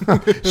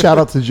 shout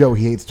out to Joe.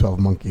 He hates 12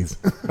 Monkeys.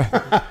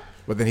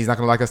 But then he's not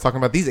going to like us talking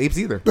about these apes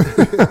either.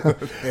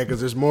 Yeah, because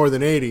there's more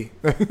than 80.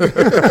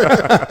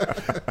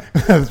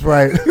 That's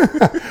right.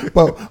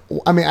 But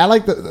I mean, I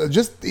like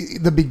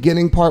the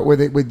beginning part where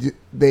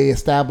they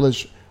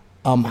establish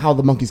how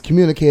the monkeys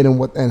communicate and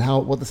what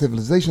the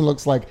civilization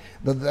looks like.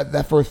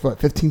 That first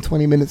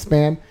 15-20 minute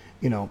span.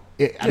 You know,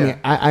 I mean,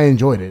 I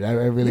enjoyed it. I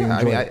really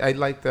enjoyed it.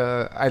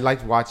 I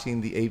liked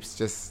watching the apes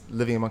just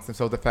living amongst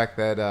themselves. The fact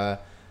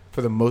that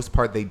for the most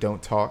part they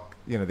don't talk.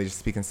 You know, they just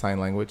speak in sign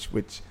language,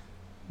 which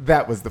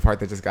that was the part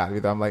that just got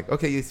me. I'm like,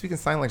 okay, you speak in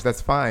sign language,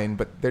 that's fine,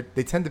 but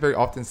they tend to very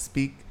often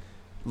speak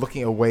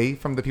looking away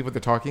from the people they're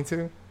talking to.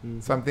 Mm-hmm.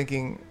 So I'm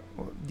thinking,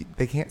 well,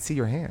 they can't see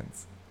your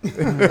hands.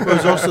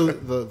 There's also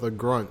the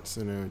grunts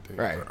and everything.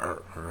 Right.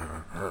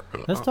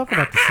 Let's talk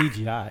about the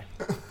CGI.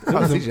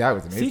 CGI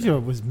was amazing.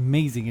 CGI was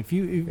amazing. If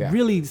you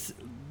really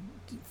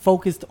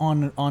focused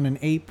on an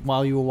ape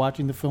while you were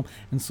watching the film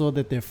and saw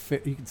that you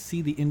could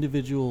see the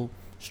individual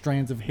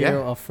strands of hair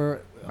or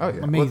fur. Oh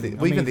yeah, amazing.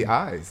 Well, even the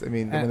eyes. I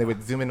mean, when they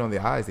would zoom in on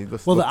the eyes, they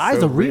look. Well, the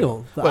eyes so are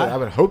real. I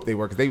would hope they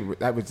were, because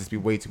that would just be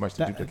way too much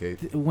to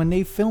duplicate. When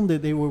they filmed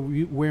it, they were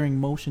wearing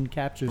motion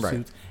capture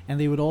suits, and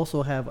they would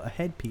also have a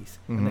headpiece.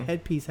 Mm-hmm. And the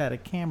headpiece had a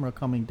camera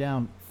coming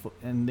down,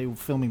 and they were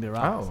filming their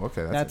eyes. Oh,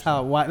 okay. That's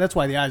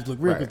why the eyes look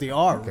real, because they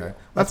are real.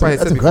 That's why I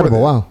said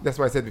incredible. Wow. That's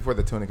why I said before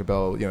that Tony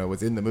Cabell,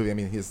 was in the movie. I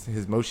mean,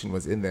 his motion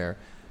was in there.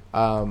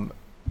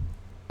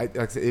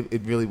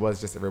 It really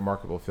was just a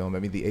remarkable film. I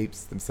mean, the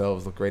apes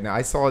themselves look great. Now,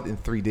 I saw it in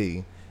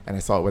 3D, and I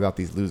saw it without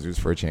these losers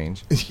for a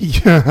change.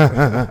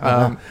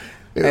 Well,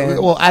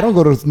 I don't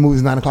go to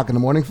movies 9 o'clock in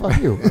the morning.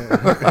 Fuck you.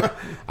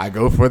 I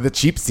go for the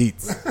cheap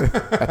seats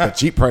at the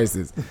cheap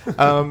prices.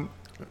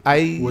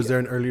 Was there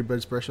an early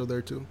bird special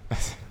there too?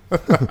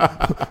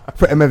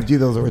 For MFG,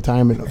 those are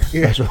retirement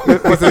special.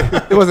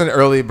 It wasn't an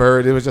early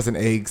bird. It was just an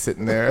egg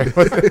sitting there.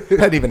 It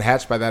hadn't even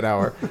hatched by that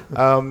hour.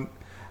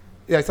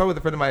 Yeah, I saw it with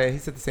a friend of mine. He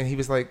said the same. He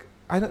was like,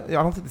 I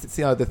don't think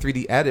the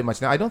 3D added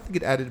much. Now, I don't think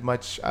it added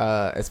much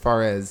as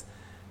far as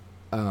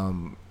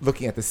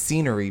looking at the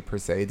scenery per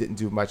se. It didn't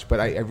do much,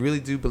 but I really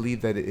do believe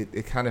that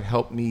it kind of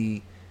helped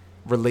me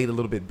relate a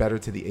little bit better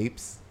to the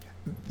apes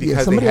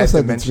because they had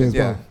dimension.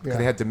 Yeah, because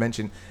they had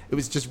dimension. It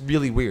was just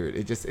really weird.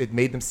 It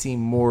made them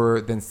seem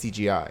more than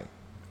CGI.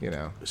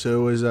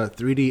 So it was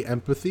 3D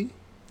empathy.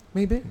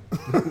 Maybe.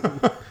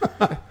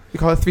 We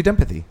call it 3D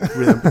empathy.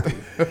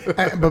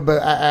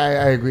 But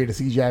I agree. The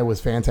CGI was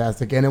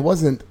fantastic, and it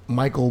wasn't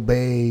Michael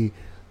Bay,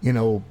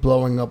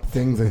 blowing up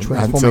things and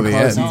transforming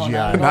cars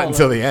CGI. Not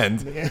until the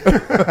end.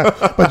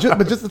 But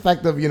just the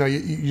fact of you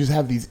just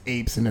have these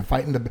apes and they're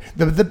fighting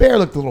the bear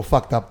looked a little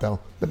fucked up though.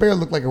 The bear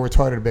looked like a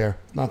retarded bear.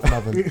 Not for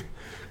nothing.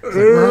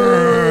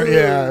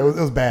 Yeah, it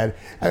was bad.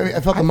 I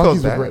felt the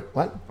monkeys were great.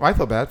 What? I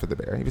felt bad for the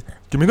bear. He was,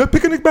 give me that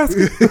picnic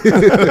basket.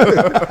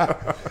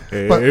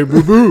 Hey,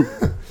 boo boo.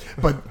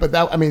 But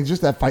that, I mean,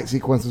 just that fight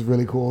sequence was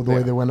really cool. The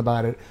way they went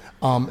about it.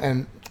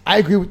 And I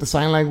agree with the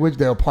sign language.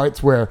 There are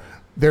parts where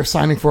they're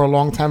signing for a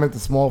long time at the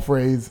small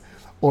phrase,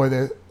 or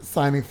they're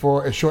signing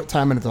for a short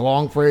time and it's a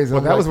long phrase. Well,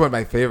 that was one of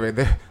my favorite.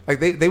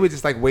 They would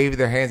just wave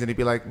their hands and he'd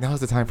be like, "Now's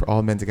the time for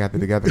all men to gather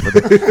together."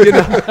 And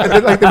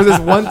then, there was this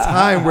one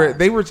time where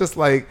they were just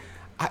like,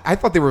 I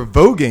thought they were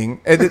voguing,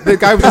 and the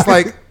guy was just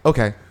like,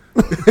 "Okay."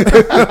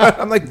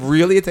 I'm like,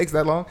 really? It takes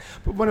that long?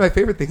 But one of my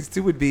favorite things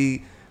too would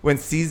be when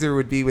Caesar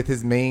would be with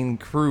his main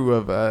crew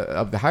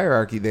of the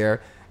hierarchy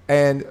there,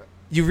 and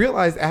you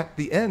realize at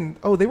the end,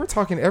 they were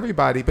talking to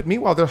everybody, but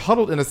meanwhile they're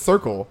huddled in a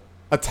circle,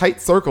 a tight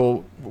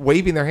circle,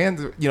 waving their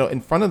hands, in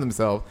front of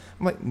themselves.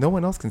 I'm like, no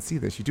one else can see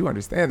this. You do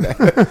understand that?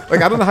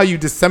 I don't know how you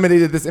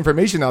disseminated this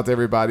information out to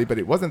everybody, but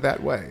it wasn't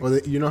that way. Well,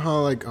 you know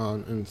how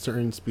in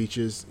certain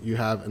speeches you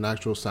have an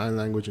actual sign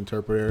language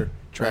interpreter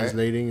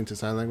translating into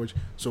sign language.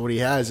 So what he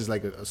has is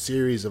a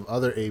series of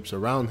other apes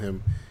around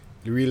him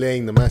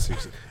relaying the message,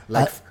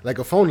 like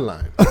a phone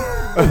line.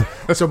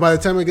 So by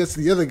the time it gets to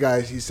the other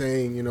guys, he's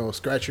saying,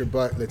 scratch your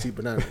butt, let's eat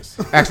bananas.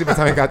 Actually, by the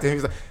time it got to him,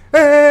 he was like,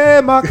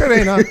 "Hey,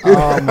 Macarena."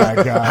 Oh my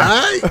god.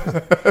 Hi.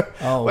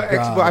 Oh god.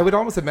 Actually, I would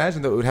almost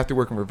imagine that it would have to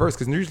work in reverse,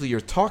 because usually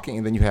you're talking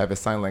and then you have a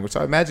sign language.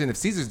 So I imagine if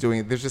Caesar's doing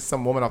it, there's just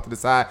some woman off to the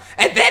side,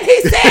 and then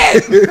he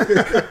said,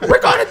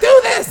 "We're going to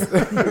do this."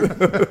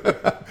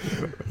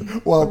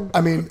 Well,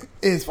 I mean,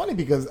 it's funny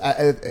because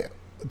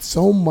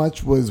so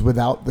much was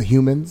without the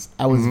humans.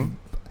 I was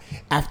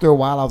after a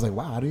while, I was like,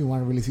 "Wow, I don't even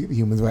want to really see the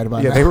humans right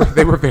about now." Yeah,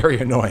 they were very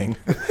annoying.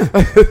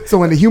 So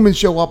when the humans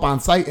show up on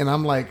site, and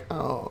I'm like,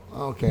 "Oh,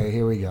 okay,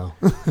 here we go."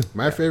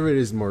 My favorite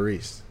is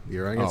Maurice, the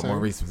orangutan.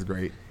 Maurice was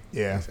great.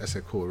 Yeah, that's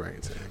a cool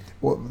orangutan.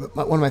 Well,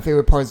 one of my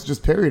favorite parts,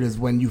 just period, is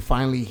when you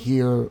finally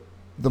hear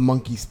the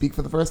monkey speak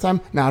for the first time.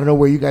 Now I don't know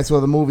where you guys saw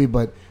the movie,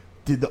 but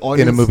did the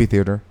audience in a movie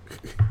theater?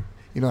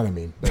 You know what I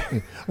mean?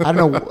 I don't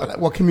know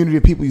what community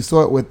of people you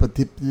saw it with, but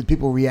did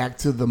people react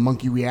to the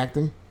monkey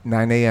reacting?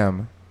 9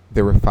 a.m.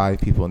 There were 5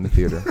 people in the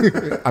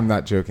theater. I'm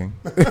not joking.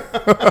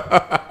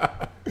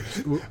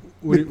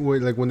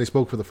 When they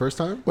spoke for the first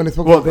time? When they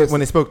spoke, when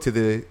they spoke to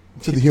the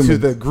humans. to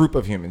the group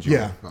of humans.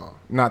 Yeah,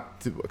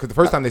 not because the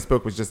first time they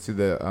spoke was just to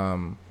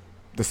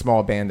the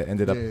small band that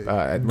ended up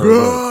at Murray.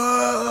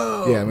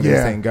 go. Yeah, when he was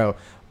saying go.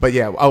 But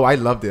yeah, I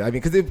loved it. I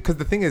mean, because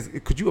the thing is,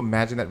 could you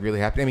imagine that really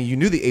happening? I mean, you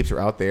knew the apes were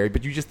out there,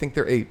 but you just think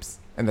they're apes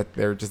and that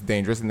they're just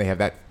dangerous and they have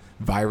that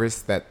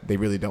virus that they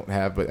really don't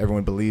have, but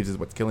everyone believes is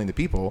what's killing the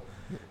people.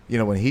 You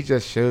know, when he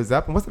just shows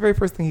up, and what's the very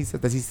first thing he says?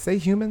 Does he say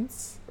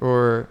humans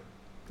or?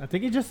 I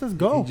think he just says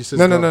go. He just says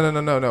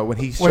No. When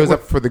he shows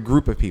up for the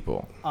group of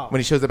people, when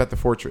he shows up at the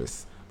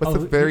fortress, what's the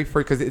very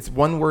first? Because it's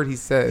one word he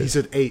says. He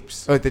said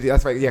apes. Oh,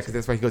 that's right. Yeah, because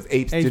that's why he goes.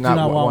 Apes do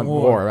not want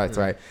war. That's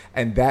right.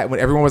 And that when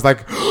everyone was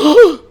like,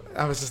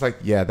 I was just like,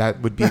 yeah,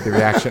 that would be the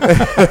reaction.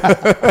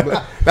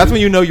 That's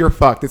when you know you're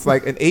fucked. It's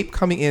like an ape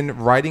coming in,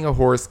 riding a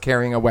horse,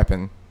 carrying a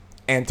weapon,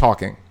 and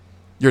talking.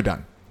 You're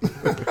done.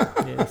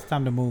 Yeah, it's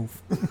time to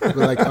move. But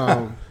like,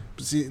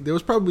 see, there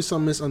was probably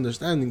some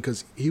misunderstanding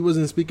because he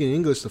wasn't speaking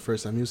English the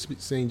first time. He was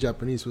saying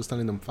Japanese. He was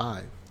telling them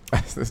 5.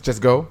 Let's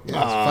just go.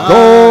 Yeah,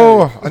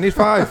 Go! I need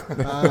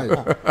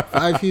 5.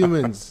 5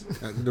 humans.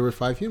 There were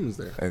 5 humans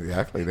there.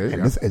 Exactly. There you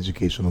And go. this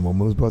educational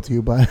moment was brought to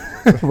you by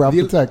Ralph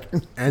the Tech.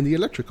 And the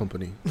electric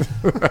company.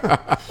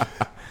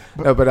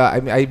 No, but I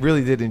mean, I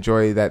really did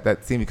enjoy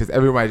that scene because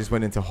everybody just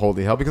went into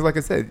holy hell. Because, like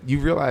I said, you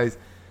realize,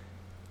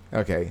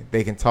 okay,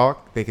 they can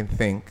talk, they can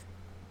think,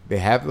 they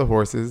have the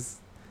horses.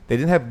 They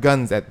didn't have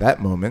guns at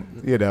that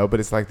moment, you know, but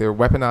it's like they're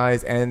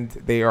weaponized and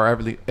they are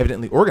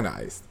evidently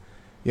organized,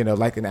 you know,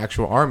 like an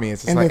actual army.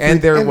 It's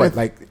just they're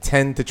like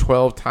 10 to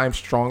 12 times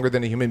stronger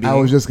than a human being. I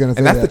was just going to say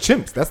and that's that.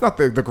 the chimps. That's not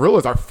the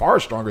gorillas are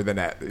far stronger than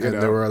that. You And know?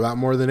 there were a lot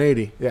more than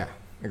 80. Yeah,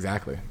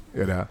 exactly.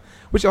 You know,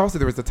 which also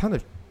there was a ton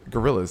of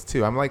gorillas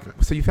too. I'm like,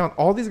 so you found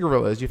all these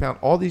gorillas, you found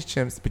all these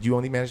chimps, but you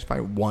only managed to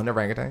find one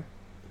orangutan.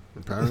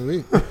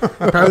 Apparently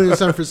in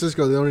San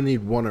Francisco, they only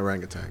need one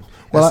orangutan.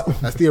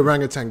 That's the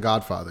orangutan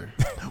godfather.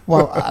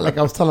 Well, like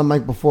I was telling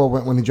Mike before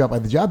when he dropped by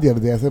the job the other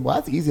day, I said, well,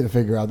 that's easy to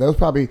figure out. There was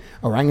probably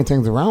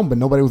orangutans around, but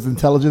nobody was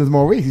intelligent as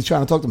Maurice. He's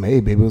trying to talk to me. Hey,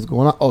 baby, what's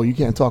going on? Oh, you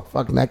can't talk.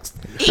 Fuck, next.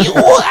 He's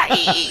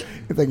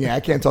like, yeah, I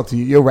can't talk to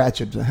you. You're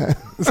ratchet.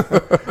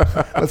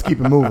 Let's keep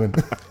it moving.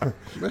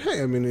 But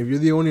hey, I mean, if you're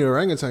the only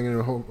orangutan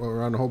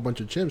around a whole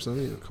bunch of chimps, I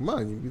mean, come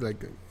on, you'd be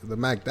like the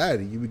Mac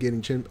Daddy. You'd be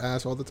getting chimp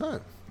ass all the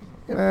time.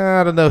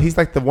 I don't know. He's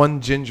like the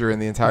one ginger in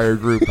the entire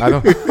group. I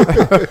don't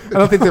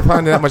think they're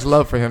finding that much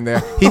love for him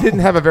there. He didn't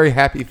have a very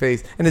happy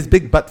face, and his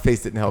big butt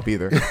face didn't help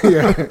either.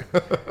 Yeah.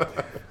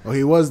 Well,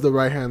 he was the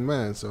right hand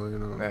man, so you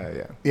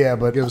know. Yeah,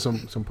 but give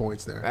some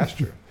points there. That's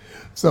true.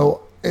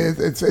 So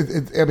it's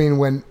I mean,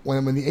 when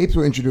the apes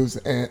were introduced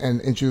and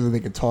introduced and they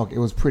could talk, it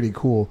was pretty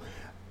cool.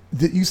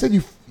 You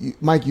said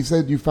Mike, you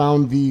said you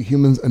found the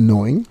humans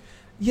annoying.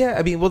 Yeah,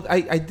 I mean, well,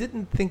 I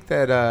didn't think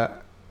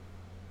that.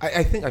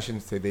 I think I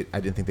shouldn't say I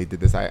didn't think they did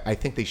this. I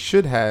think they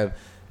should have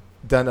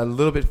done a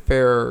little bit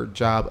fairer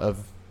job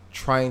of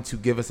trying to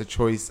give us a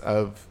choice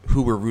of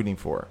who we're rooting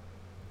for.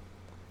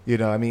 You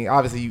know, I mean,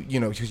 obviously, you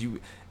know, because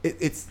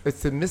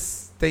it's a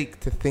mistake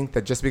to think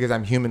that just because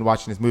I'm human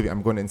watching this movie,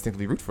 I'm going to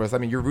instinctively root for us. I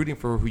mean, you're rooting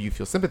for who you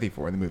feel sympathy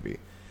for in the movie,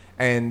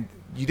 and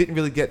you didn't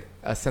really get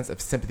a sense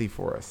of sympathy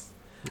for us.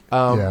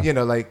 You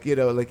know, like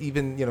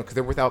even because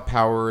they're without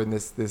power in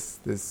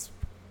this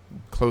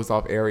closed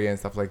off area and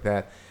stuff like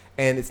that.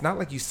 And it's not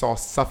like you saw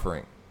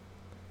suffering,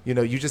 you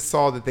know. You just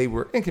saw that they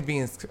were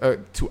inconvenienced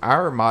to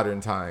our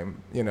modern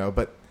time, you know,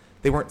 but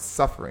they weren't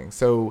suffering.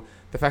 So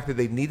the fact that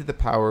they needed the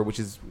power, which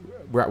is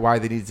why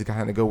they needed to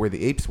kind of go where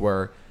the apes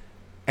were,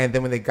 and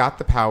then when they got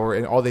the power,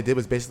 and all they did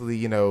was basically,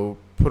 you know,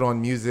 put on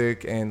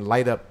music and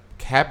light up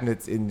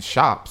cabinets in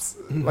shops,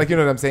 like, you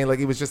know what I'm saying? Like,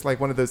 it was just like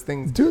one of those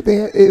things. Dude,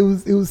 it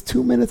was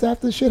 2 minutes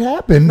after shit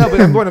happened. No,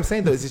 but what I'm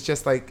saying though is it's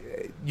just like,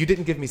 you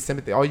didn't give me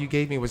sympathy. All you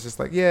gave me was just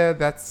like, yeah,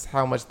 that's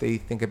how much they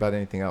think about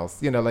anything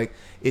else. You know, like,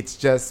 it's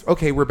just,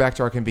 okay, we're back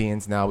to our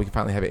convenience now. We can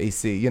finally have an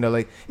AC. You know,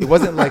 like, it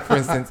wasn't like, for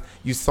instance,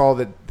 you saw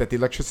that the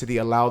electricity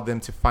allowed them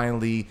to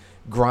finally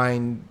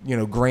grind, you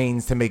know,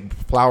 grains to make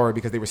flour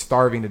because they were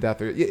starving to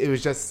death. Or it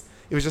was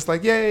just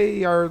like,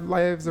 yay, our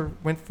lives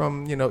went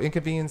from, you know,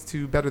 inconvenience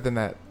to better than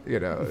that, you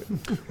know.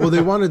 Well,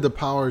 they wanted the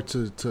power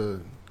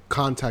to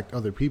contact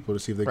other people to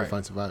see if they could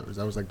find survivors.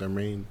 That was like their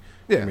main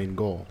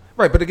goal.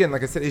 Right, but again,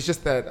 like I said, it's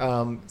just that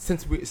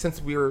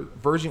since we're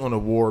verging on a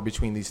war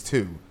between these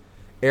two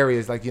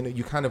areas, like, you know,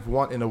 you kind of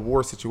want in a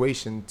war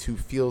situation to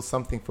feel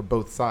something for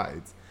both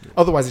sides. Yeah.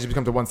 Otherwise, it just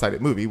becomes a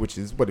one-sided movie, which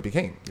is what it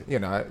became.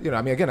 Yeah. You know.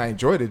 I mean, again, I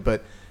enjoyed it,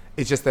 but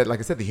it's just that, like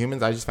I said, the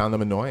humans, I just found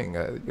them annoying.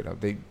 You know,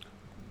 they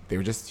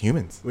were just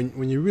humans.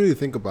 When you really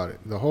think about it,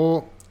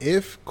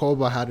 if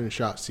Koba hadn't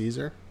shot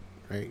Caesar,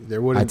 right,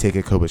 there wouldn't. I take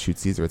it Koba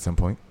shoots Caesar at some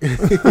point.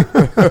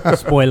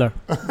 Spoiler.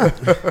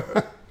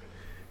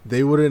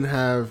 They wouldn't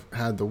have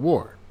had the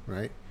war,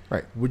 right?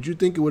 Right. Would you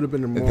think it would have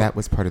been a more... That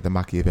was part of the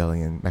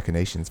Machiavellian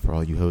machinations for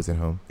all you hoes at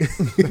home.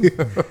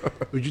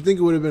 Would you think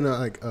it would have been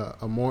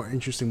a more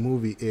interesting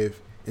movie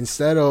if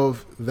instead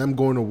of them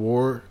going to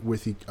war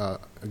with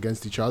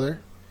against each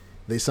other,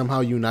 they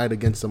somehow unite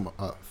against some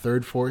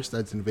third force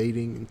that's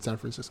invading in San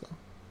Francisco?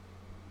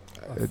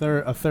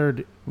 A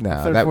third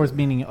that- force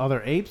meaning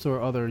other apes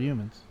or other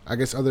humans? I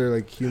guess other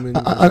like humans.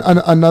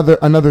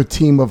 Another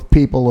team of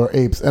people or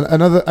apes, and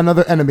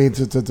another enemy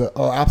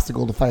or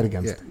obstacle to fight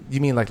against. Yeah.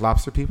 You mean like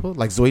lobster people,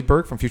 like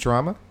Zoidberg from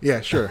Futurama?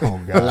 Yeah, sure. Oh,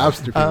 God. The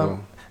lobster people.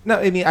 No,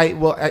 I mean,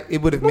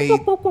 it would have made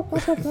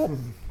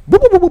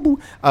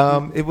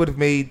it would have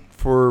made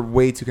for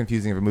way too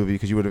confusing of a movie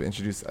because you would have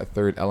introduced a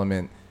third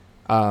element,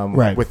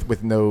 Right.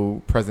 with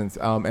no presence,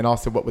 and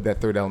also what would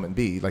that third element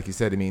be? Like you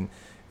said, I mean,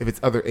 if it's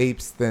other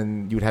apes,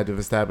 then you would have to have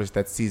established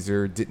that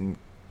Caesar didn't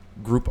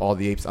group all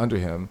the apes under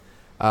him.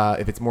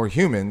 If it's more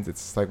humans,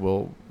 it's like,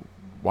 well,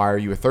 why are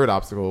you a third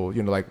obstacle?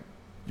 You know, like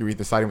you're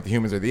either siding with the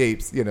humans or the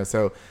apes. You know,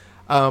 so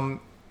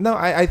no,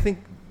 I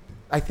think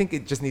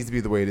it just needs to be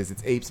the way it is.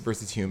 It's apes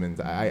versus humans.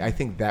 I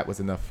think that was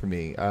enough for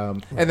me.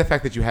 And the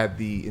fact that you had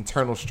the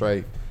internal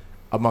strife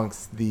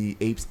amongst the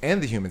apes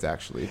and the humans,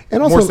 actually,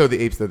 And also, more so the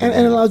apes than the and it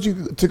humans. allows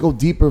you to go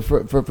deeper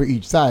for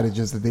each side. It's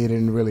just that they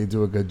didn't really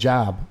do a good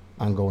job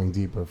on going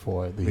deeper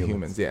for the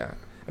humans. Yeah.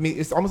 I mean,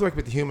 it's almost like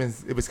with the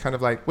humans, it was kind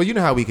of like, well, you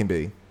know how we can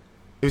be.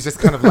 It was just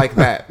kind of like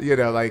that, you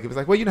know, like it was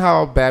like, well, you know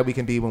how bad we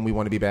can be when we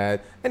want to be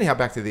bad. Anyhow,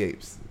 back to the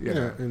apes. You Yeah,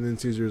 know? and then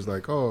Caesar's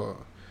like, "Oh,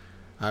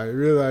 I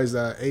realize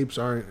that apes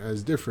aren't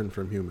as different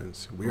from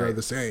humans. We are Right.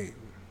 the same."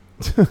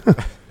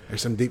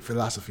 There's some deep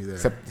philosophy there.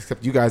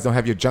 Except you guys don't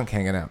have your junk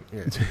hanging out.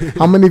 Yeah.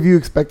 How many of you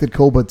expected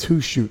Koba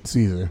to shoot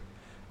Caesar?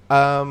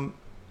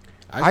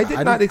 I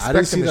did not expect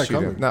didn't see him to that shoot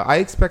him. coming. No, I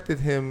expected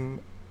him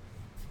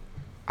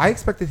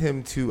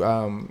to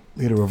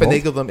Lead a revolt?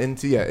 finagle them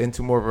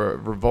into more of a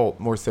revolt,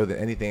 more so than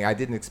anything. I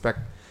didn't expect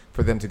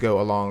for them to go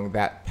along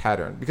that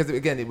pattern because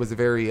again, it was a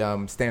very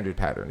standard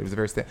pattern. It was a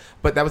very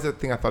but that was the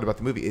thing I thought about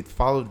the movie. It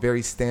followed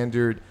very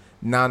standard,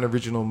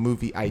 non-original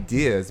movie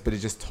ideas, but it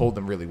just told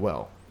them really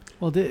well.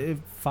 Well, it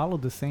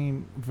followed the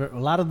same. A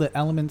lot of the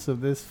elements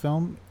of this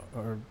film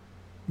are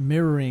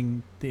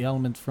mirroring the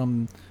elements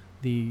from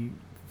the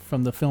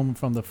film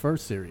from the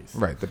first series.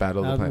 Right, the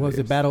Battle of the Planet Was of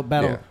it the Apes.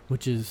 battle, Yeah.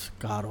 which is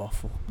god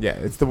awful. Yeah,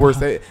 it's the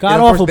worst. God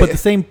awful, but the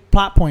same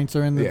plot points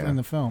are in the Yeah. in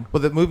the film.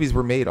 Well, the movies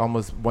were made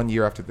almost 1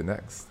 year after the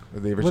next.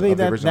 The original, Were they of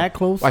the that, original. that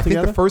close Well, I think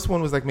together? the first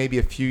one was like maybe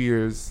a few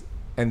years,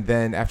 and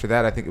then after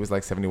that, I think it was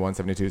like 71,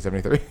 72,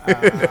 73.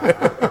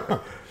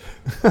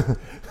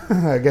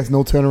 I guess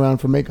no turnaround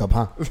for makeup,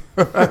 huh?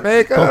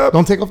 Makeup.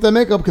 Don't take off that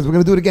makeup because we're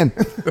gonna do it again.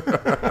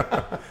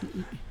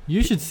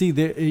 You should see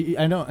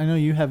I know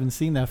you haven't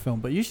seen that film,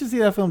 but you should see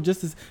that film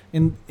just as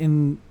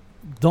in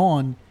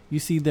Dawn. You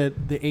see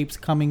that the apes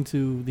coming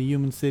to the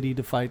human city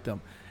to fight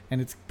them, and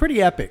it's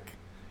pretty epic.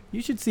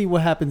 You should see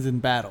what happens in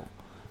Battle,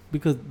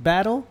 because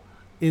Battle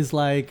is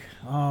like,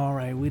 all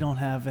right, we don't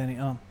have any.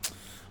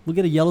 We'll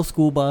get a yellow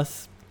school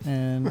bus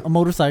and a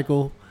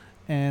motorcycle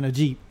and a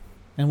Jeep,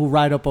 and we'll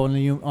ride up on the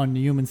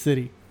human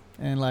city,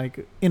 and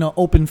like in an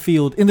open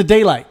field in the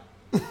daylight.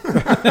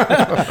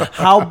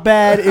 How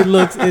bad it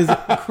looks is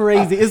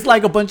crazy. It's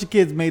like a bunch of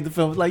kids made the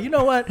film. It's like, you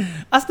know what?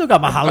 I still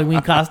got my Halloween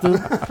costume.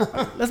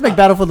 Let's make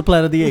Battle for the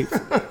Planet of the Apes.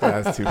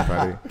 That's too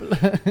funny.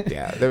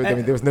 Yeah,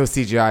 there was no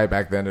CGI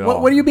back then at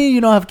all. What do you mean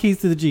you don't have keys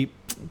to the Jeep?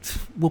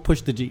 We'll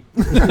push the Jeep.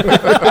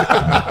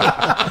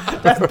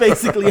 That's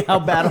basically how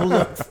Battle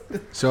looks.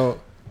 So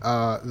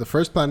the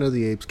first Planet of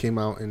the Apes came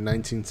out in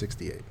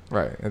 1968.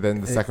 Right, and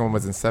then the second one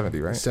was in 70,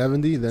 right?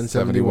 70, then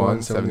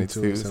 71, 71,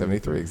 72,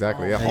 73,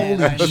 exactly. Yeah. Holy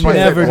That's shit. why I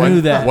said Never one-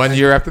 knew that. 1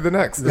 year after the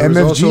next. There was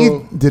MFG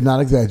also- did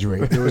not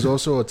exaggerate. There was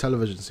also a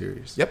television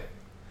series. Yep.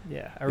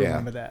 Yeah, I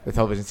remember that. The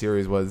television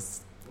series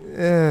was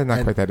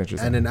not quite that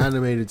interesting. And an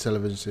animated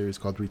television series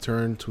called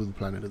Return to the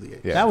Planet of the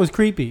Apes. Yeah. That was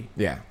creepy.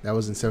 Yeah. That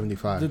was in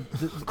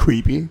 75.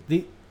 Creepy.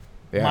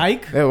 Yeah.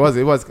 Mike? It was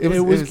It was a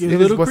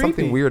little something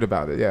creepy. weird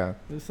about it. Yeah.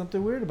 There's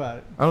something weird about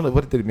it. I don't know.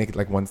 What did it make it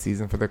like one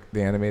season for the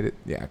animated?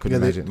 Yeah, I couldn't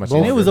imagine much. And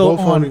longer. it was both,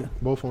 on-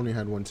 both only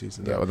had one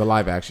season. yeah, well, the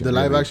live action. The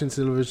live really. action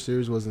television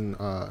series was in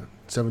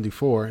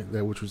 74,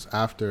 which was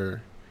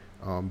after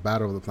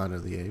Battle of the Planet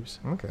of the Apes.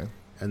 Okay.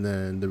 And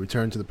then the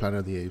Return to the Planet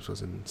of the Apes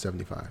was in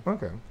 75.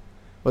 Okay.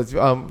 What's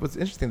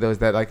interesting though is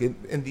that like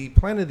in the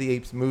Planet of the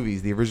Apes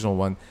movies, the original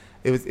one,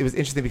 it was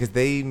interesting because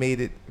they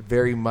made it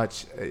very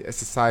much a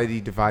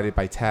society divided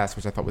by tasks,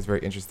 which I thought was very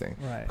interesting.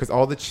 Right. Because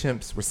all the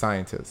chimps were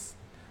scientists,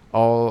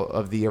 all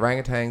of the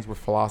orangutans were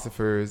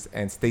philosophers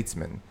and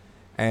statesmen,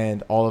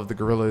 and all of the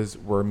gorillas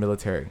were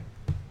military.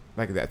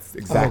 Like that's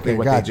exactly Okay,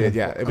 what gotcha. they did.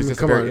 Yeah, it was mean, just a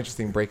come very on.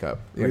 interesting breakup.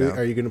 You Really? know?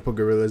 Are you going to put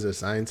gorillas as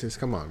scientists?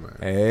 Come on, man.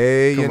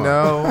 Hey, Come you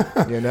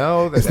on.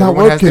 know, that It's not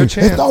everyone has their working. It's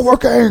chance. not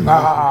working.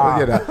 Ah.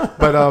 You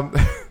know,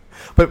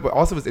 but what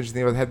also was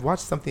interesting, I had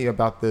watched something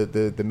about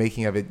the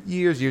making of it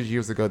years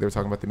ago. They were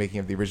talking about the making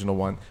of the original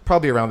one,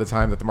 probably around the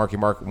time that the Marky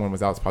Mark one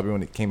was out. It's probably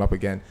when it came up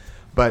again.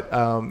 But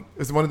it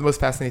was one of the most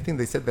fascinating things.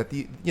 They said that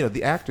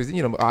the actors,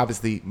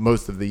 obviously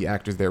most of the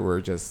actors there were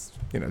just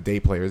day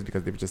players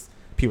because they were just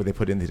people they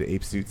put into the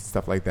ape suits and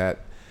stuff like that.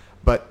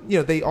 But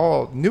they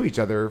all knew each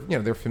other.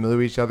 They're familiar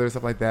with each other,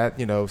 stuff like that.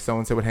 So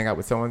and so would hang out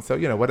with so and so.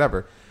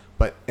 Whatever.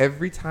 But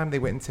every time they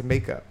went into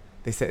makeup,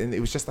 they said, and it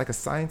was just like a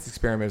science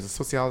experiment. It was a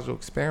sociological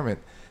experiment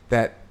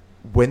that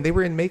when they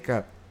were in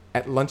makeup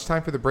at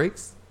lunchtime for the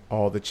breaks,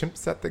 all the chimps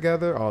sat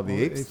together, all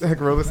the apes,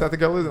 gorillas sat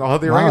together, and all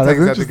the Wow,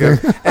 orangutans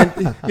that's sat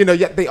together. And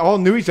yet they all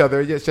knew each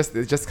other. It's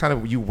just kind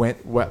of, you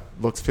went what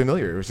looks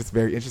familiar. It was just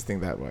very interesting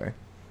that way.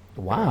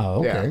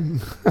 Wow. Okay.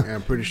 Yeah,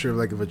 I'm pretty sure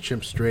like if a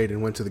chimp strayed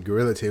and went to the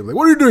gorilla table, like,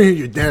 what are you doing here,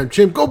 you damn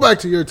chimp? Go back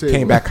to your table.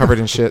 Came back covered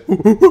in shit.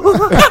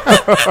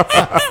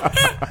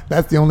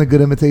 That's the only good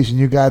imitation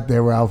you got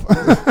there, Ralph.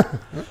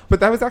 But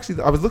that was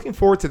actually, I was looking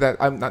forward to that.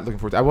 I'm not looking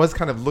forward to, I was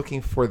kind of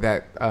looking for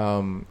that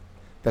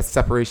that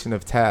separation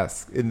of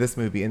tasks in this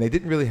movie, and they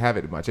didn't really have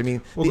it much. I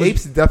mean, the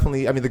apes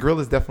definitely, I mean, the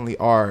gorillas definitely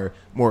are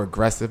more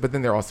aggressive, but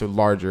then they're also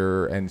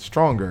larger and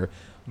stronger.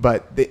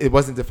 But it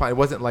wasn't defined. It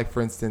wasn't like,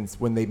 for instance,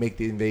 when they make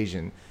the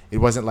invasion, it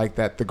wasn't like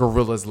that the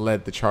gorillas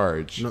led the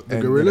charge. No, the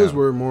gorillas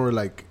were more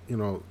like,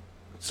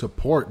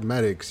 support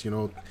medics,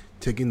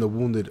 taking the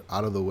wounded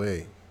out of the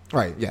way.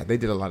 Right, yeah, they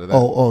did a lot of that.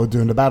 Oh,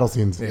 during the battle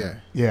scenes.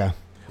 Yeah.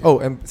 Oh,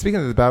 and speaking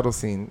of the battle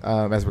scene,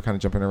 as we're kind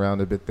of jumping around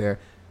a bit there,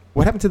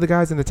 what happened to the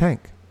guys in the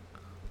tank?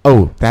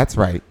 Oh, that's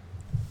right.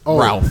 Oh,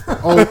 Ralph.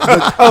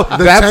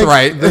 That's tank,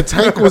 right. The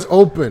tank was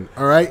open,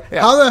 all right?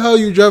 Yeah. How the hell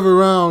you drive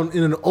around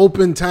in an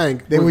open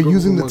tank? They were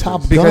using the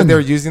top Because gun. they were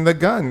using the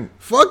gun.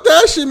 Fuck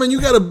that shit, man. You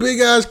got a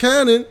big-ass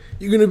cannon.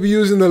 You're going to be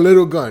using the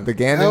little gun. The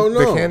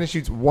cannon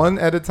shoots one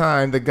at a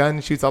time. The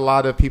gun shoots a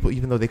lot of people,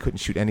 even though they couldn't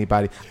shoot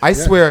anybody. I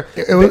swear.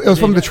 It was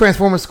from the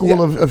Transformer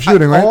school of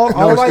shooting, right?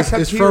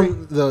 It's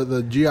from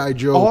the G.I.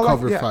 Joe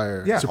cover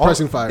fire,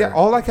 suppressing fire. Yeah,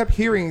 all I kept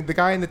hearing, the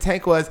guy in the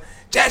tank was,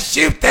 just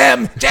shoot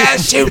them!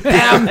 Just shoot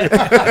them!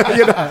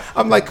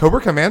 I'm like,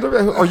 Cobra Commander,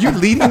 are you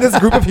leading this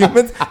group of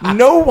humans?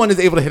 No one is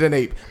able to hit an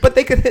ape, but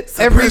they could hit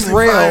every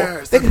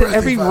rail. They could hit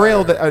every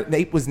rail that an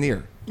ape was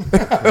near.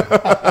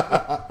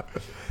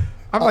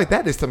 I'm like,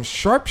 that is some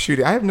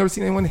sharpshooting. I have never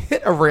seen anyone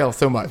hit a rail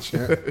so much.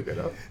 Yeah.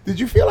 Did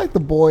you feel like the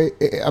boy,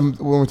 when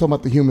we're talking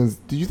about the humans,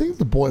 did you think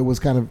the boy was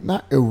kind of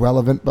not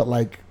irrelevant, but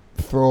like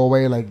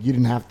throwaway? Like you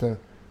didn't have to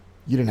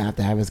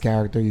have his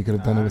character. You could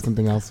have done it with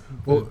something else.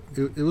 Well,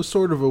 it was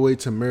sort of a way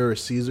to mirror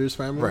Caesar's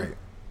family, right?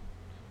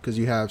 Because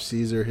you have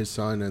Caesar, his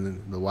son, and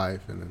then the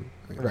wife, and then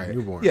right.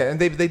 newborn. Yeah, and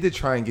they did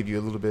try and give you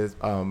a little bit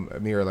a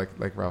mirror,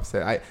 like Ralph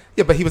said.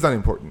 But he was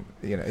unimportant.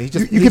 He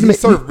just he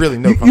served really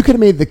no function. You could have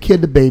made the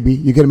kid the baby.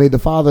 You could have made the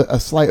father a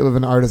slight of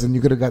an artist, and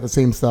you could have got the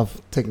same stuff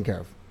taken care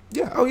of.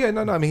 Yeah. Oh, yeah.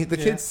 No. I mean, the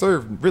kids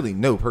served really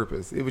no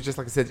purpose. It was just,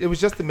 like I said, it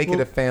was just to make it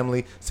a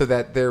family, so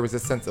that there was a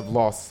sense of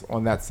loss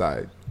on that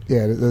side.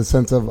 Yeah, the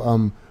sense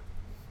of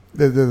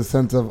there's a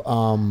sense of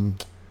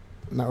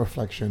not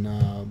reflection.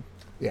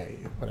 Yeah,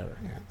 whatever.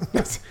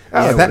 Yeah.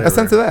 A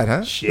sense of that,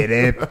 huh? Shit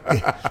it.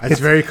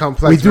 It's very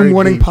complex. We do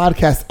morning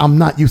podcasts. I'm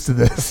not used to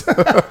this.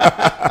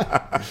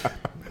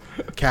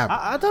 Cap.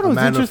 I thought it was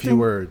man interesting. Of few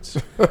words.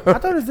 I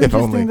thought it was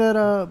interesting only.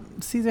 that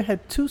Caesar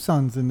had two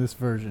sons in this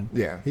version.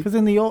 Yeah. Because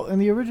in the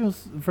original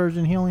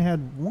version, he only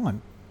had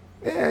one.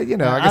 Yeah, I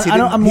guess he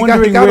got a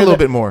wondering little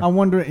bit more. I'm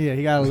wondering. Yeah,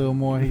 he got a little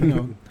more.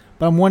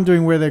 But I'm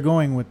wondering where they're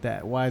going with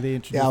that. Why they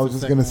introduced. Yeah, I was the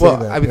just second gonna say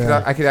one.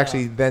 that. I could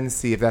actually then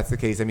see if that's the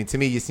case. I mean, to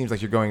me, it seems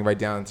like you're going right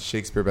down to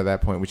Shakespeare by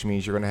that point, which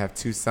means you're going to have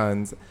two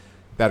sons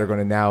that are going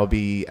to now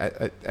be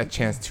a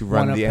chance to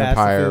run One the a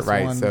empire, pacifist,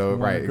 right? one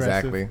Right, aggressive.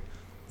 exactly.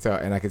 So,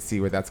 and I could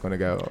see where that's going to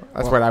go.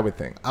 That's what I would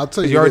think. I'll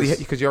tell you you already this.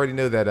 because you already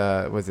know that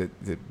is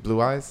it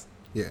Blue Eyes?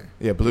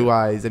 Yeah, Blue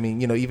Eyes. I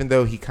mean, even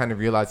though he kind of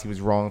realized he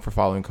was wrong for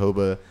following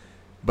Koba,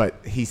 but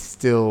he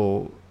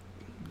still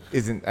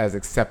isn't as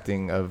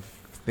accepting of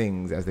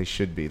things as they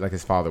should be, like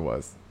his father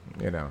was.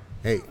 Hey,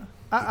 he's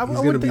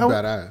gonna be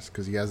badass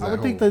because he has that. I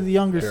would think that the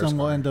younger son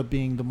will scar. end up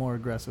being the more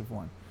aggressive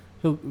one.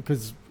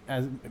 Because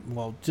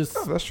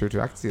that's true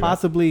too. I can see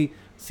possibly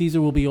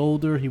Caesar will be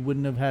older. He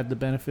wouldn't have had the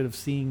benefit of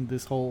seeing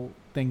this whole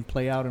thing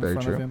play out in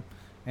front of him,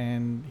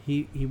 and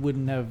he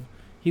wouldn't have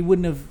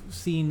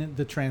seen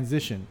the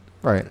transition.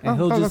 Right, and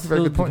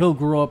he'll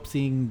grow up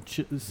seeing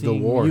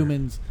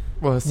humans.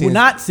 Well,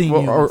 not seeing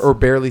humans. or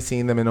barely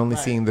seeing them, and only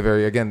seeing the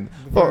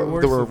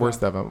the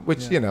worst of them.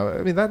 Which Yeah.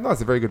 I mean,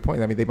 that's a very good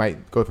point. I mean, they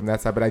might go from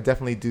that side, but I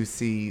definitely do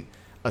see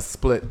a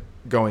split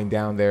going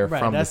down there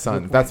from the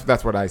son.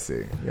 That's what I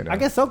see. I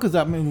guess so, because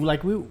I mean,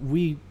 like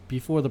we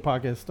before the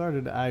podcast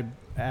started, I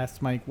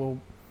asked Mike, well,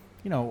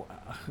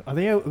 are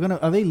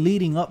they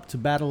leading up to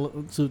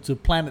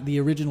the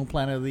original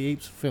Planet of the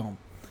Apes film?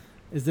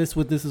 Is this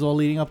what this is all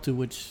leading up to?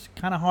 Which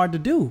kind of hard to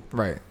do,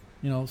 right?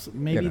 So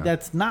maybe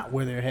that's not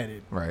where they're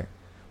headed, right?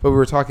 But we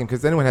were talking,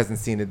 because anyone hasn't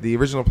seen it. The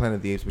original Planet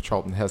of the Apes with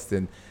Charlton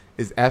Heston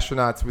is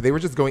astronauts. They were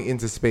just going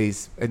into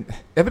space, and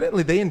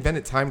evidently they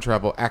invented time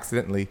travel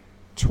accidentally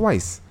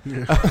twice,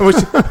 which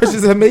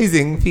is an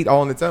amazing feat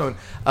all on its own.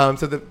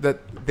 So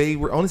that they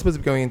were only supposed to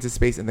be going into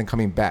space and then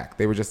coming back.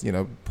 They were just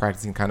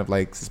practicing kind of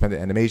like suspended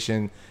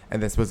animation,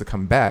 and then supposed to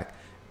come back.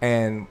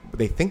 And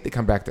they think they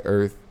come back to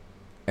Earth,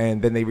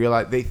 and then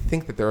they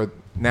think that they're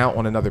now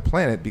on another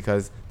planet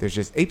because there's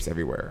just apes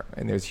everywhere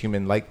and there's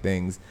human-like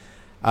things,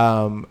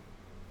 coming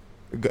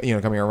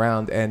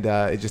around. And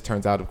it just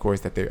turns out, of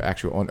course, that they're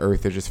actually on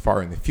Earth. They're just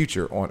far in the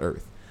future on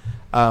Earth.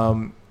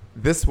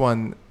 This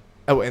one.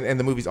 Oh, and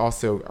the movies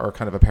also are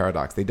kind of a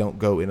paradox. They don't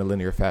go in a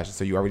linear fashion.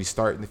 So you already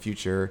start in the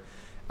future,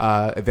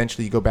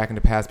 Eventually, you go back in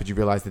the past, but you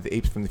realize that the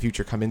apes from the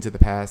future come into the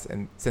past,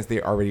 and since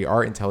they already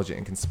are intelligent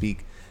and can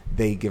speak,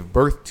 they give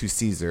birth to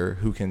Caesar,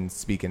 who can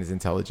speak and is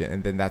intelligent,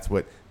 and then that's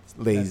what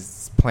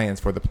lays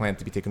plans for the planet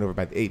to be taken over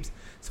by the apes.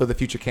 So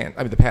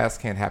the past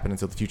can't happen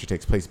until the future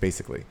takes place,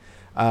 basically.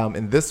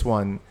 In this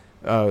one,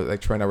 like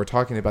Troy and I were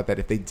talking about that,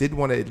 if they did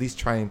want to at least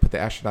try and put the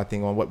astronaut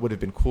thing on, what would have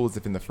been cool is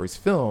if in the first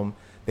film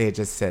they had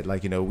just said,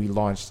 like, we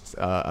launched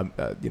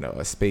a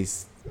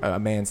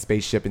manned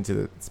spaceship into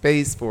the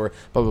space for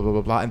blah blah blah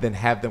blah blah, and then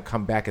have them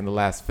come back in the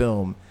last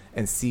film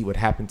and see what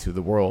happened to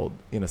the world,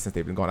 since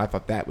they've been gone. I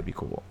thought that would be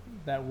cool.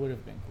 That would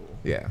have been cool.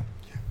 Yeah.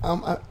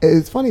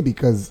 It's funny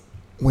because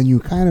when you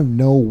kind of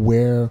know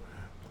where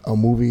a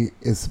movie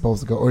is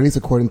supposed to go, or at least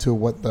according to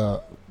what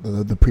the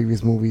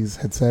previous movies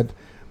had said,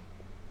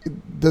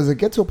 does it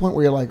get to a point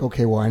where you're like,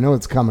 okay, well, I know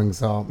it's coming,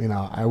 so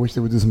I wish they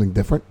would do something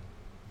different?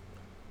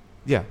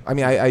 Yeah, I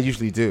mean, I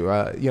usually do.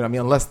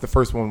 Unless the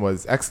first one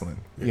was excellent,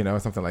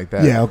 something like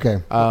that. Yeah,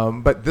 okay.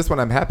 But this one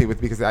I'm happy with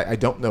because I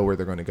don't know where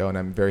they're going to go, and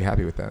I'm very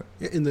happy with that.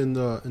 Yeah, and then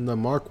in the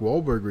Mark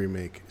Wahlberg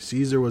remake,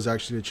 Caesar was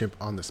actually a chimp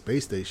on the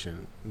space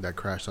station that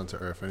crashed onto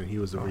Earth, and he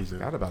was the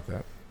reason. I forgot about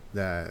that.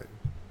 That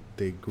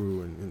they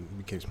grew and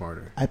became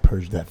smarter. I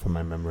purged that from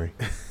my memory.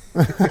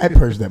 I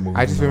purged that movie.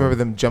 I just remember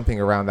them jumping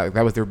around.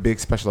 That was their big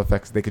special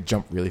effects. They could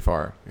jump really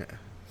far. Yeah.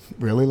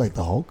 Really? Like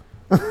the Hulk?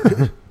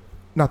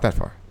 Not that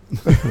far.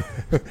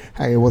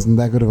 Hey, it wasn't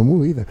that good of a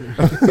movie either.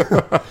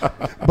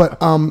 But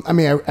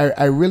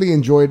I really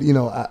enjoyed.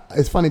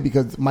 It's funny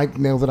because Mike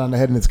nails it on the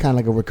head, and it's kind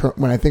of like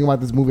when I think about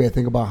this movie, I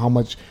think about how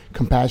much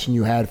compassion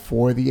you had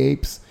for the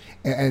apes,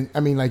 and I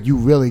mean, like, you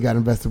really got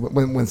invested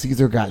when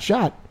Caesar got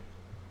shot.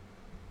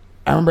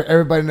 I remember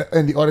everybody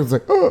in the audience was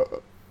like,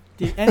 "Oh."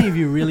 Did any of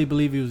you really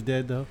believe he was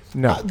dead, though?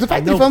 No. The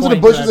fact No he fell into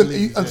the point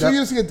bushes until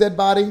you see a dead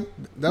body,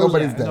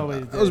 nobody's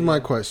dead. That was my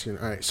question.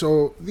 All right,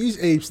 so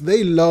these apes,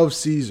 they love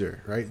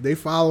Caesar, right? They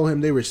follow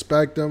him, they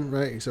respect him,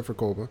 right? Except for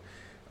Koba.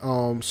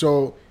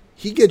 So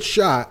he gets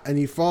shot and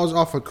he falls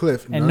off a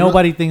cliff, and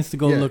nobody thinks to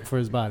go look for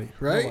his body,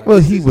 right? Nobody. Well,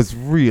 he was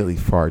really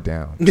far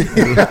down.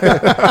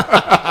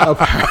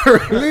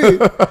 Apparently,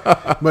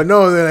 but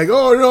no, they're like,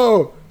 "Oh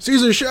no,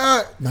 Caesar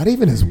shot." Not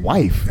even his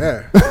wife.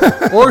 Yeah,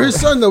 or his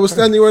son that was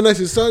standing right next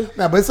to his son.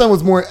 Nah, but his son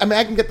was more. I mean,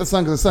 I can get the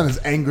son because the son is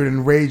angered and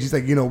enraged. He's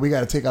like, we got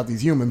to take out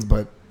these humans,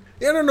 but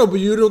Yeah, no, but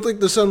you don't think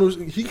the son was?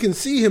 He can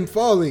see him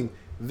falling.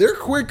 They're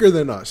quicker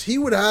than us. He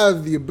would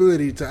have the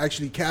ability to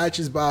actually catch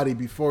his body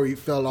before he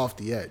fell off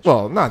the edge.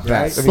 Well, not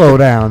that. Right? slow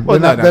down. Well,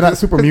 they're not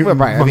super mutant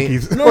right,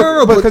 monkeys.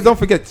 No, because don't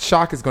forget,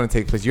 shock is going to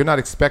take place. You're not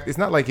it's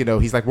not like,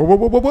 he's like,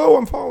 whoa,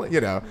 I'm falling,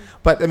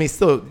 But, I mean,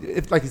 still,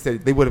 like you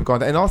said, they would have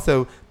gone down. And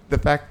also, the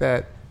fact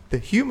that the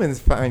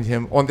humans find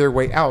him on their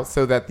way out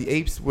so that the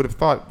apes would have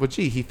thought, well,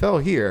 gee, he fell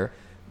here.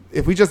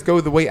 If we just go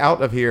the way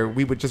out of here,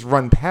 we would just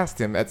run past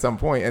him at some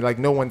point, and, like,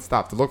 no one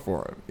stopped to look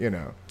for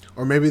him,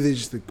 Or maybe they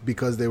just,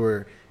 because they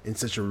were in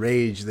such a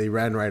rage, they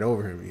ran right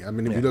over him. I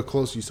mean, if you look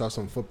close, you saw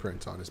some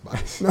footprints on his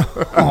body.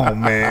 Oh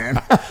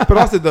man! But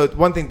also, the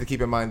one thing to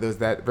keep in mind, though, is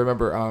that,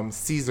 remember,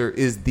 Caesar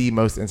is the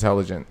most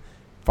intelligent,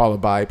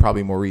 followed by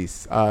probably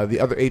Maurice. The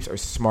other apes are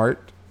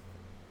smart,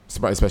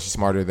 especially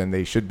smarter than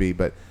they should be,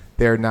 but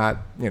they're not,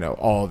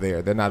 all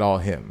there. They're not all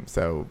him.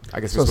 So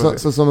I guess So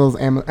some of those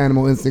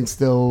animal instincts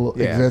still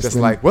exist. Just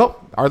like, well,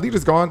 our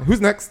leader's gone.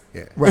 Who's next?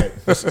 Yeah, right.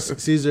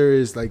 Caesar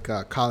is like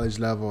college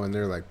level, and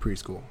they're like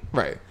preschool.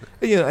 Right.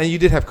 And you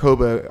did have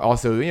Koba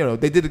also.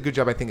 They did a good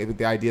job, I think, with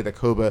the idea that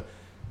Koba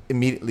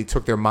immediately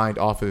took their mind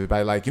off of it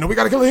by like, we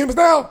got to kill the humans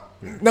now.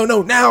 No,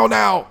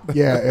 now.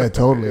 Yeah,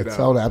 totally.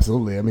 Totally,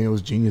 absolutely. I mean, it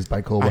was genius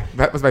by Koba.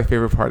 That was my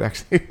favorite part,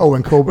 actually. Oh,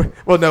 and Koba.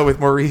 Well, no, with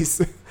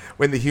Maurice.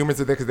 When the humans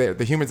are there, because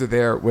the humans are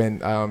there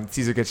when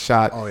Caesar gets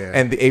shot,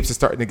 and the apes are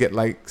starting to get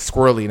like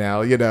squirrely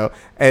now,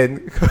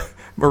 and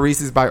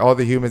Maurice is by all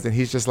the humans, and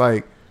he's just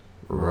like,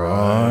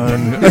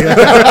 run. Yeah,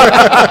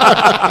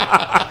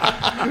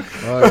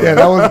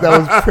 that was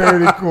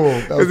pretty cool.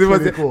 That was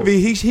pretty cool. I mean,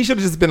 he should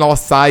have just been all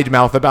side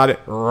mouth about it.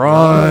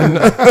 Run.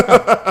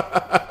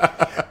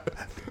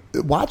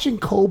 Watching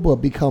Koba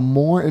become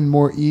more and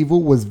more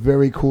evil was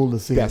very cool to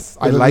see. Yes,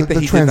 I like that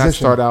he did not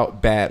start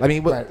out bad. I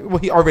mean, well,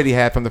 he already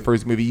had from the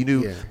first movie. You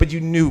knew, but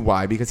you knew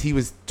why, because he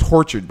was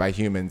tortured by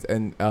humans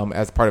and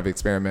as part of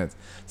experiments.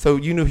 So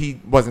you knew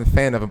he wasn't a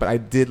fan of him. But I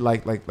did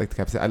like the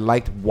captain said, I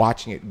liked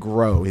watching it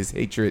grow. His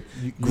hatred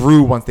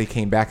grew once they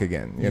came back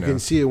again. You can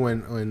see it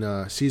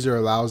when Caesar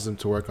allows them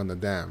to work on the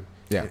dam.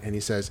 Yeah, and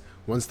he says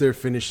once they're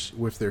finished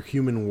with their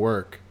human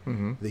work,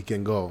 they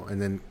can go.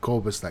 And then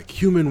Koba's like,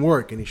 human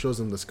work, and he shows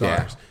them the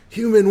scars. Yeah.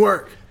 Human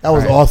work. That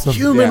was awesome.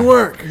 Human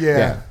work.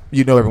 Yeah.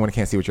 Everyone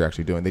can't see what you're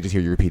actually doing. They just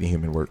hear you repeating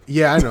human work.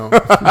 Yeah, I know.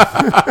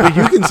 But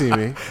you can see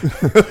me.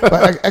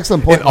 But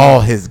excellent point. In all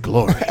his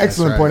glory.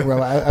 Excellent point,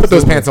 Ro. Put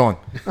those pants on.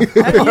 And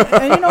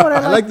you know what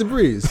I like the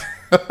breeze.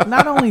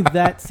 Not only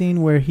that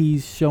scene where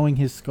he's showing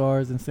his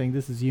scars and saying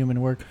this is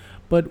human work,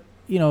 but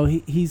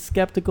he's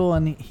skeptical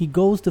and he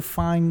goes to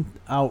find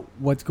out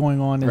what's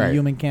going on in the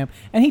human camp,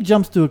 and he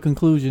jumps to a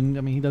conclusion.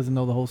 I mean, he doesn't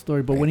know the whole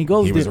story, but when he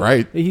goes, he was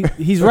right.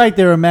 He's right.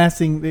 They're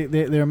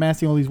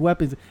amassing all these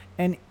weapons,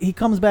 and he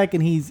comes back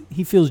and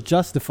he feels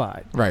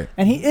justified, Right.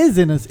 And he is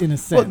in a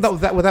sense. Well, no,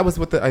 that was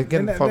what the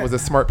again And that- thought was a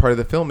smart part of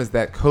the film, is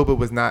that Koba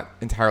was not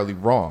entirely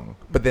wrong,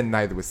 but then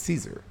neither was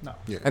Caesar. No.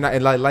 Yeah. And I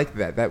like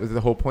that. That was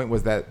the whole point,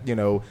 was that, you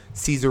know,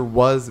 Caesar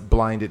was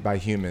blinded by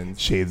humans,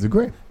 Shades of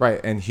Grey. right?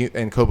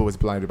 And Koba was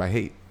blinded by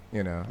hate.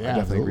 You know, I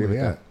definitely agree with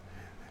that.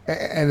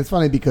 And it's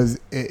funny because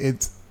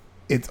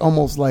it's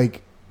almost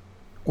like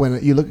when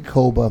you look at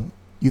Koba,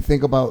 you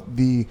think about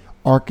the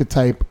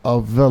archetype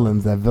of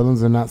villains, that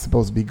villains are not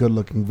supposed to be good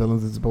looking,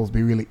 villains are supposed to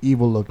be really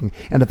evil looking,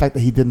 and the fact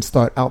that he didn't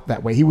start out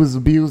that way. He was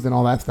abused and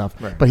all that stuff,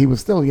 Right. but he was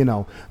still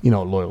loyal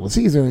to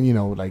Caesar, and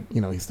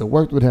he still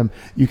worked with him.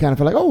 You kind of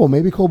feel like, oh well,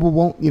 maybe Koba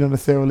won't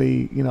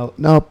necessarily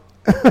nope.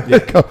 Yeah.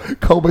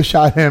 Koba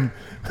shot him,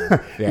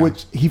 Yeah.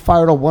 which he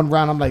fired off one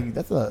round. I'm like,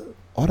 that's an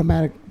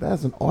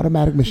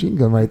automatic machine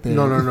gun right there.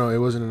 No. It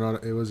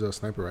wasn't it was a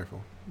sniper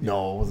rifle.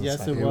 No, it was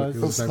Yes, it was.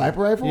 It was a sniper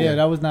rifle? Yeah,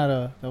 that was not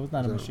a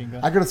machine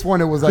gun. I could have sworn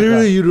it was like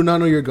Clearly, you do not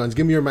know your guns.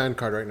 Give me your man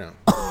card right now.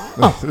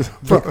 I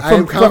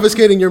am from,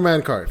 confiscating your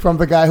man card. from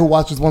the guy who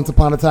watches Once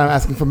Upon a Time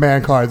asking for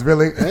man cards.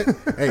 Really?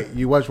 Hey,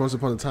 you watch Once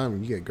Upon a Time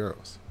and you get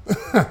girls.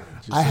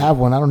 I have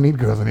one. I don't need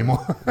girls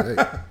anymore. Hey,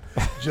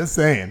 Just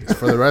saying.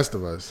 for the rest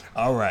of us.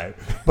 All right,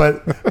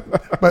 but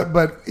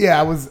yeah,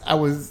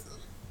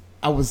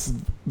 I was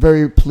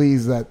very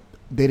pleased that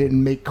they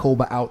didn't make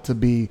Koba out to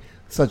be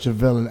such a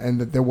villain, and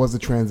that there was a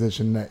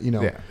transition that you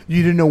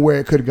didn't know where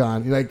it could have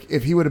gone. Like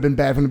if he would have been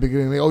bad from the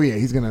beginning, like, oh yeah,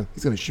 he's gonna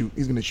shoot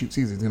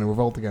Caesar, he's gonna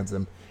revolt against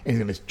him, and he's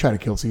gonna try to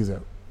kill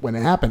Caesar. When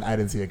it happened, I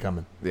didn't see it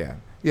coming. Yeah.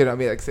 You know, I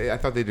mean, like I say, I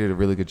thought they did a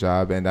really good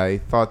job, and I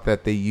thought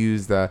that they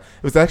used. It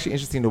was actually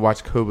interesting to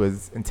watch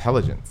Koba's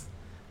intelligence,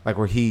 like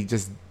where he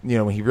just,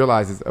 when he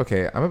realizes,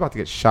 okay, I'm about to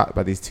get shot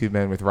by these two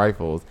men with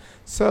rifles,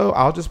 so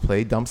I'll just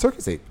play dumb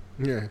circus ape.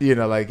 Yeah. It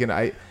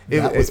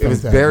was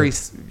fantastic.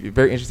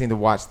 very interesting to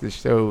watch this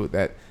show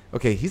that,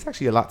 okay, he's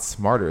actually a lot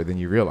smarter than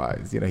you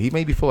realize. He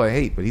may be full of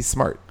hate, but he's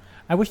smart.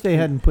 I wish they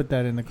hadn't put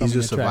that in the coming He's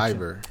a attraction.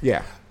 survivor.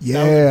 Yeah.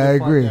 Yeah, That was the I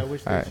part agree. that I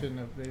wish they Alright. shouldn't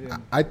have. They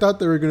didn't. I thought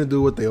they were gonna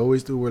do what they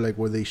always do, where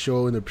they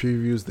show in the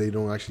previews, they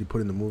don't actually put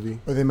in the movie.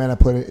 But they might have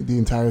put the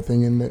entire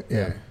thing in there.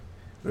 Yeah.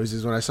 It was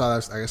just when I saw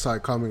that, I saw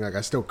it coming. Like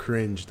I still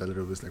cringed a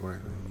little bit. Like when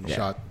he Yeah.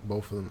 shot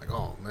both of them. Like,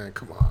 oh man,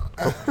 come on.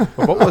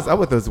 But what was up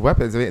with those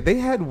weapons? I mean, they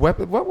had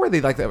weapons. What were they,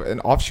 like an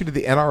offshoot of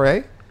the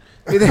NRA?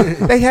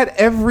 They had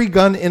every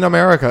gun in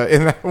America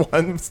in that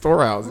one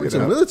storehouse. It's a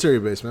military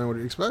base, man. What do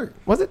you expect?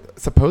 Was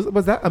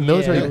that a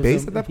military it was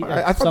base a- at that point?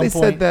 at I thought they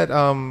some said point.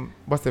 that.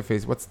 What's their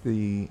face?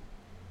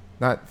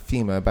 Not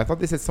FEMA, but I thought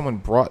they said someone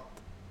brought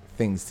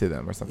things to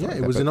them or something. Yeah, like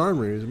it that, was but- an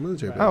armory. It was a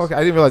military base. Oh, okay. I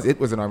didn't realize it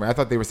was an armory. I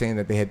thought they were saying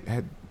that they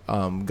had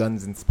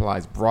guns and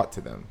supplies brought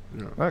to them.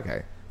 No.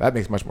 Okay, that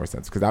makes much more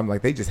sense because I'm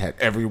like, they just had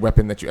every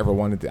weapon that you ever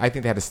wanted. I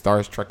think they had a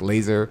Star Trek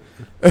laser.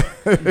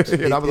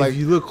 And I'm like, if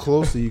you look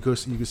closely, you could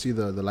see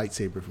the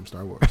lightsaber from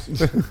Star Wars.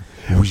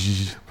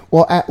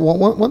 Well,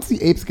 once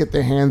the apes get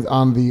their hands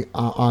on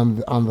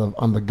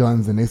the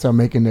guns and they start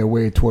making their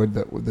way toward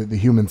the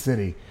human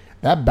city,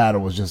 that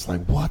battle was just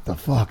like, what the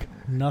fuck?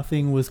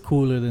 Nothing was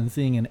cooler than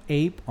seeing an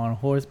ape on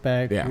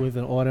horseback Yeah. with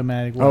an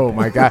automatic weapon. oh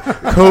my god,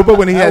 Koba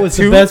when he That had was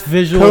the two. best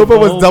visual Koba of the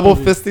was whole double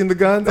movie. fisting the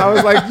guns. I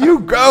was like, you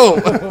go.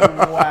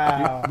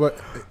 Wow. But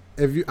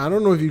I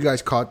don't know if you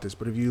guys caught this,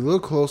 but if you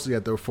look closely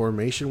at their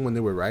formation when they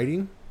were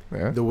riding,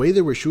 Yeah. the way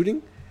they were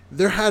shooting,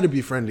 there had to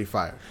be friendly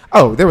fire.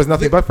 Oh, there was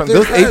nothing but from there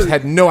those had- apes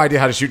had no idea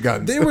how to shoot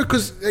guns. They were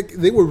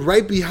they were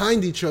right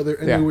behind each other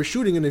and Yeah. they were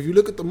shooting. And if you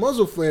look at the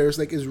muzzle flares,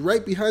 it's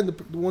right behind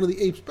one of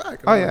the apes'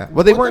 back. Oh I'm yeah. like,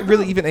 Well, they what weren't the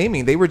really hell? even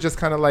aiming. They were just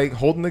kind of like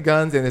holding the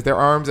guns, and as their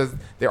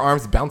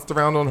arms bounced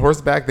around on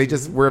horseback, they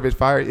just were a bit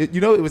fired. It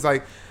was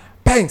like,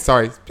 bang,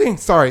 sorry, bang,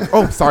 sorry,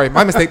 oh, sorry,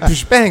 my mistake,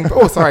 push, bang,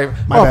 oh, sorry,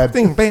 My oh, bad.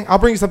 Ding, bang, I'll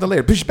bring you something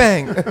later, push,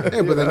 bang.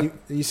 Yeah, but then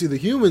you see the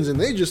humans and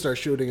they just start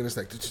shooting and it's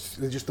like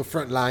just the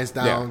front lines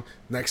down,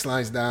 next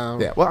lines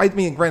down. Yeah. Well, I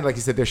mean, granted, like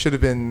you said, there should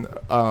have been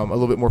a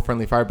little bit more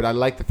friendly fire, but I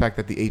like the fact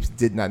that the apes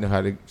did not know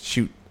how to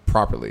shoot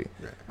properly.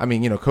 Yeah. I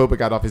mean, Koba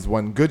got off his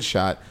one good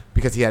shot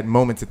because he had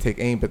moments to take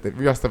aim, but the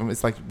rest of them,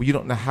 it's like, you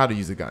don't know how to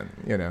use a gun,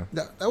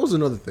 That was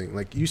another thing.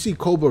 Like you see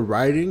Koba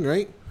riding,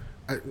 right?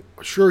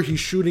 Sure, he's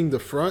shooting the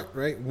front,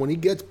 right? When he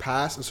gets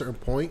past a certain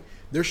point,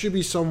 there should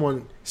be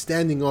someone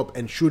standing up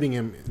and shooting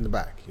him in the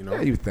back. Yeah,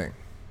 you would think.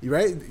 You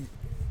right?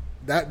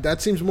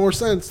 That seems more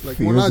sense. Like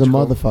more Fear's a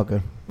logical.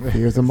 motherfucker.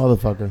 Fear's a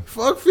motherfucker.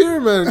 Fuck fear,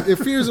 man. If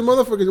fear is a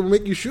motherfucker, it will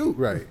make you shoot,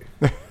 right?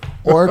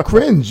 Or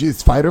cringe.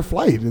 It's fight or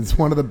flight. It's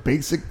one of the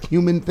basic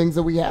human things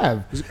that we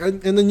have.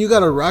 And then you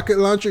got a rocket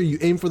launcher. You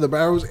aim for the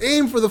barrels.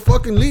 Aim for the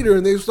fucking leader,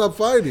 and they stop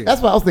fighting. That's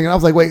what I was thinking. I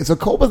was like, wait, so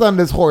Koba's on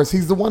this horse.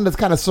 He's the one that's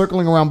kind of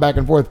circling around back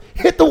and forth.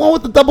 Hit the one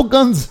with the double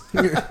guns.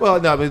 Well,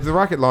 no, but the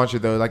rocket launcher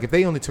though, like if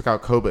they only took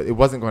out Koba, it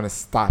wasn't going to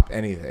stop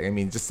anything. I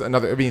mean,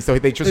 so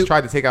they just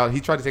tried to take out. He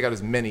tried to take out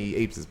as many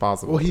apes as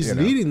possible. Well, he's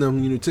leading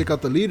them. Take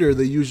out the leader.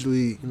 They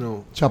usually,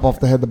 Chop off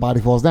the head, the body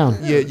falls down.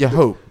 Yeah, you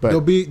hope, but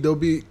they'll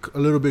be a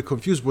little bit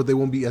confused, but they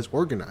won't be as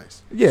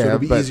organized. Yeah, so it'll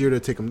be but- easier to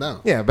take them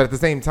down. yeah, but at the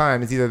same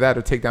time, it's either that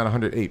or take down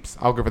 100 apes.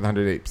 I'll go for the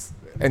 100 apes.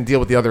 and deal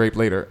with the other ape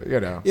later.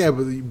 Yeah,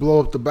 but you blow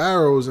up the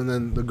barrels, and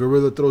then the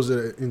gorilla throws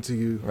it into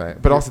you. Right,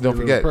 but also don't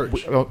your forget,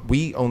 little perch.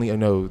 we only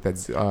know that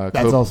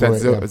also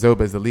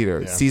Zoba is the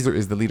leader. Yeah. Caesar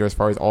is the leader as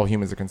far as all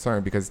humans are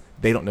concerned because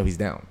they don't know he's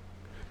down.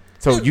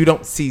 So you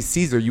don't see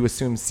Caesar. You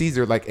assume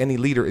Caesar, like any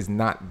leader, is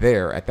not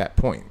there at that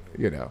point.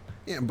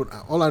 Yeah, but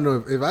all I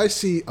know, if I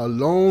see a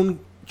lone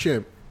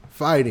chimp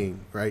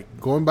fighting, right,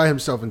 going by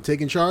himself and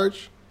taking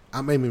charge,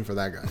 I'm aiming for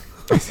that guy.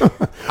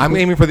 I'm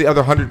aiming for the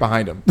other 100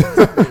 behind him.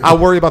 I'll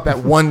worry about that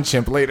one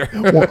chimp later.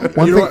 You know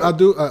what I'll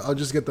do? I'll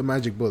just get the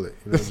magic bullet.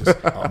 Just,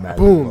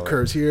 boom, bullet.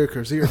 curves here,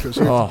 curves here, curves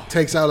here. Oh.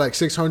 Takes out like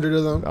 600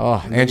 of them. Oh,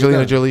 and then Angelina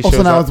you're done. Jolie Also,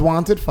 shows now up. it's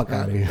wanted. Fuck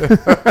out of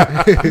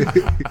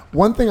here.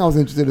 One thing I was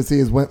interested to see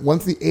is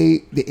once the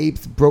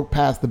apes broke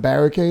past the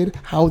barricade,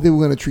 how they were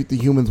going to treat the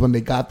humans when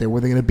they got there.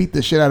 Were they going to beat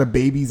the shit out of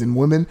babies and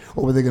women,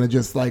 or were they going to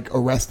just like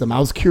arrest them? I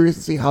was curious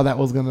to see how that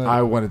was going to.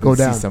 I wanted go to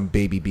down. see some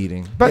baby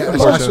beating. But Yeah,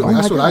 Oh that's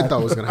my what I God.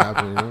 thought was going to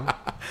happen.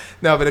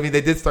 no, but I mean,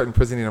 they did start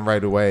imprisoning them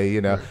right away,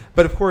 Right.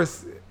 But of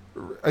course,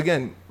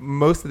 again,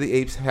 most of the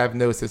apes have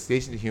no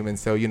association to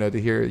humans. So,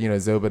 to hear,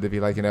 Zoba to be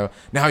like,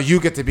 now you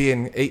get to be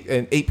in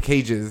ape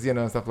cages,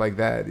 stuff like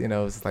that.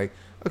 It's like,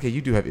 okay,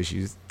 you do have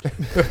issues.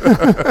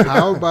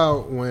 How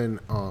about when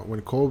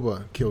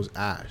Koba kills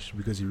Ash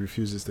because he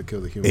refuses to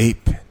kill the human?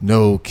 Ape,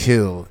 no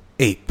kill,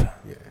 ape.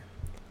 Yeah.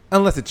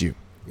 Unless it's you.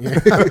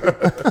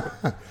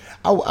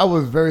 I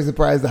was very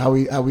surprised at how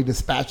we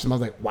dispatched him. I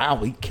was like, wow,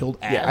 he killed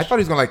Ash. Yeah, I thought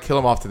he was going to kill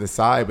him off to the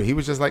side, but he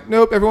was just like,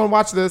 nope, everyone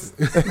watch this.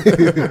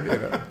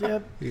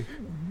 Yep.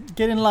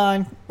 Get in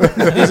line.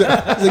 He's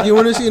like, you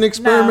want to see an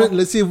experiment? No.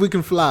 Let's see if we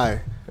can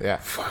fly. Yeah.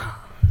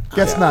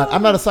 Guess not.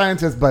 I'm not a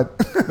scientist, but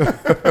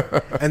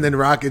And then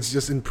Rocket's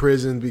just in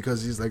prison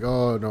because he's like,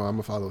 oh, no, I'm going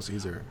to follow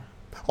Caesar.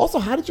 also,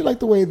 how did you like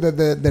the way that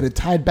it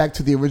tied back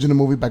to the original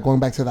movie by going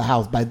back to the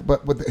house,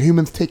 but with the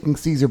humans taking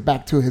Caesar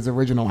back to his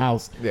original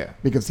house? Yeah.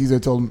 Because Caesar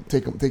told him,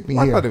 take me Well,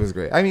 I here. thought it was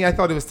great. I mean, I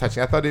thought it was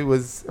touching. I thought it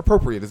was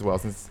appropriate as well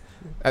since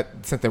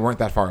they weren't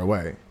that far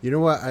away. You know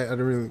what? I don't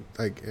really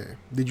like.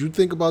 Did you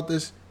think about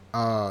this?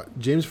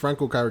 James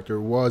Franco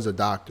character was a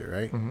doctor,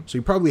 right? Mm-hmm. So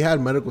he probably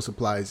had medical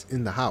supplies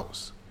in the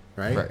house,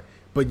 right? Right.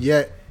 But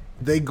yet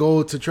they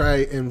go to try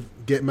and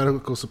get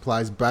medical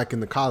supplies back in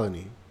the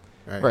colony,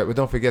 right? Right, but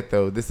don't forget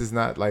though, this is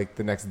not like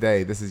the next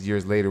day. This is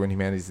years later when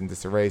humanity's in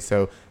disarray.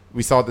 So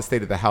we saw the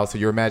state of the house. So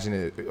you're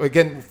imagining it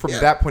again from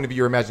that point of view.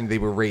 You're imagining they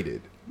were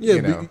raided.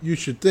 Yeah, but you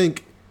should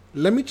think.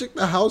 Let me check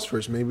the house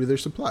first. Maybe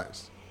there's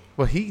supplies.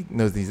 Well, he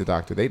knows he's a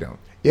doctor. They don't.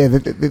 Yeah, they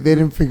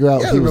didn't figure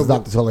out Yeah, he was no, a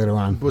doctor till later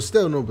on. But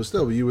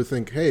still, you would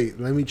think, hey,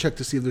 let me check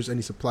to see if there's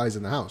any supplies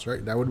in the house,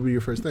 right? That would be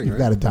your first thing, You've right?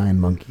 got a dying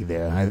monkey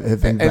there. I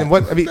think And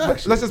what I mean,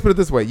 let's just put it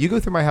this way: you go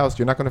through my house,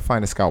 you're not going to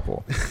find a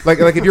scalpel. like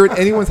if you're at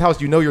anyone's house,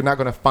 you're not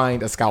going to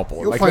find a scalpel.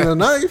 You'll like find that- a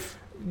knife.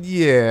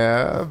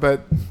 Yeah,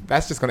 but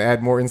that's just going to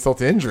add more insult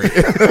to injury.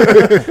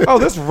 Oh,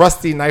 this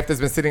rusty knife that's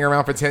been sitting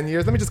around for 10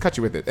 years, let me just cut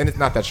you with it. And it's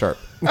not that sharp.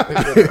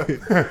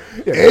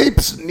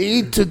 apes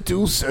need to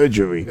do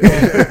surgery.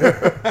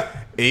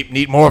 Ape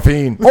need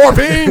morphine.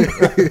 Morphine!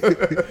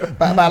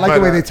 But I like the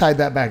way they tied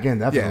that back in,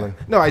 definitely.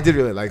 Yeah. No, I did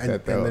really like And,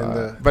 that, though. and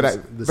then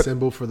but the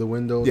symbol for the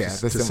window yeah,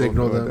 to the symbol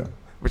signal for the them. window,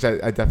 which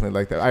I definitely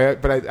like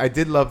that. But I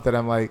did love that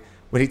I'm like,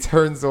 when he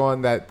turns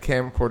on that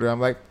camcorder, I'm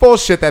like,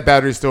 bullshit, that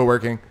battery's still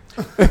working.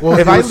 Well,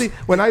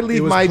 When I leave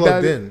it was my plugged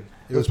battery, in.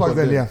 It was plugged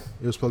in, yeah.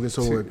 It was plugged in.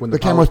 So like when The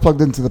camera was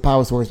plugged into the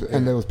power source,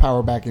 and there was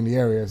power back in the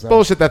area. So.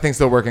 bullshit, that thing's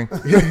still working.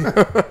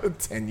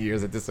 10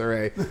 years of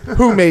disarray.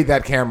 Who made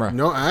that camera?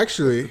 No,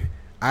 actually,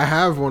 I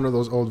have one of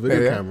those old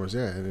video Yeah. cameras.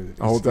 Yeah, and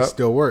Holds it up?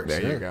 still works.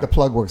 There you yeah. go. The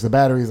plug works. The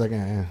battery's like,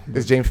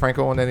 Is James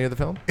Franco on any of the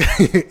film?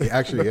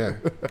 Actually, yeah,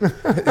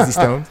 Is he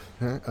stoned?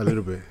 a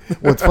little bit.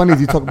 What's funny is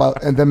you talk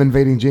about and them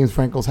invading James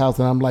Franco's house,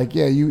 and I'm like,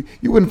 yeah, you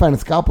wouldn't find a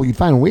scalpel, you'd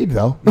find weed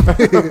though,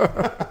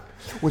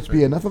 which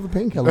be enough of a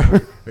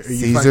painkiller.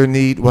 Caesar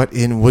need what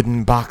in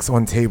wooden box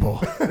on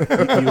table.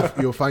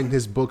 You'll find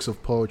his books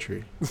of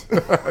poetry.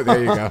 There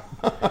you go.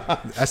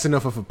 That's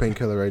enough of a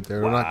painkiller right there.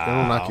 It'll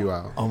knock you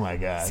out. Oh my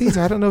god!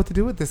 Caesar, I don't know what to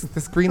do with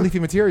this green leafy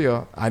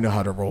material. I know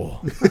how to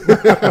roll.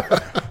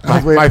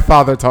 waiting- my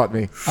father taught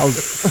me. I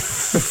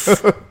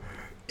was,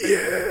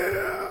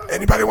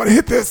 Anybody want to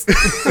hit this?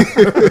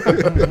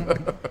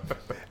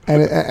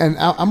 and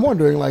I'm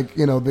wondering, like,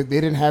 they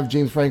didn't have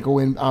James Franco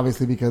in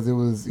obviously because it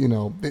was,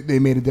 they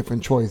made a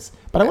different choice.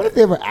 But I wonder if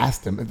they ever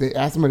asked him. If they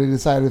asked him, or they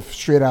decided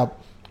straight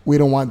up, we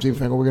don't want James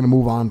Franco. We're going to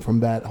move on from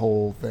that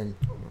whole thing.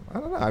 I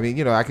don't know. I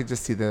mean, I could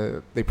just see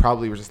they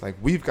probably were just like,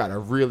 we've got a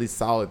really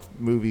solid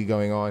movie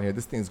going on here.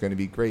 This thing's going to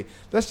be great.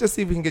 Let's just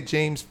see if we can get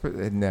James.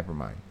 Never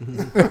mind.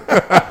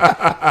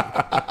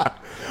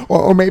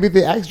 Or maybe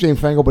they asked James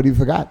Franco, but he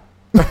forgot.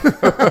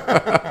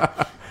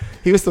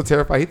 He was still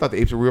terrified. He thought the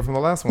apes were real from the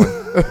last one.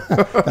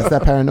 That's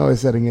that paranoia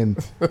setting in.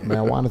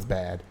 Marijuana's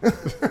bad.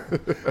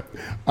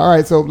 All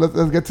right, so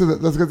let's get to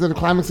the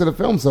climax of the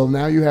film. So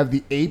now you have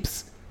the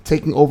apes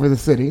taking over the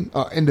city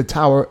in the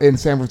tower in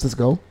San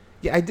Francisco.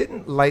 Yeah, I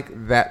didn't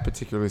like that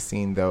particular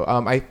scene, though.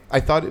 I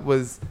thought it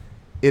was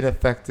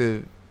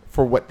ineffective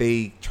for what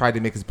they tried to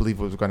make us believe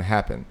was going to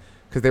happen.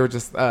 because they were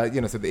just so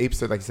the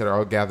apes are, like you said, are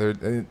all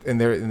gathered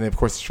and they're of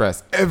course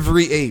stressed.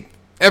 Every ape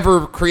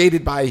ever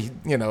created by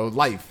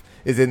life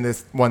is in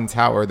this one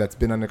tower that's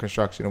been under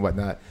construction and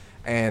whatnot,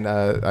 and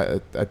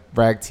a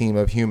rag team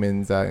of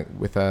humans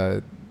with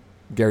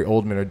Gary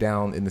Oldman are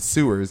down in the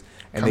sewers.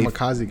 And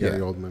Kamikaze Gary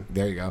Oldman.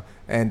 There you go.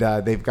 And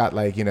they've got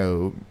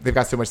they've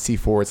got so much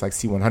C4, it's like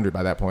C100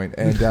 by that point.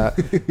 And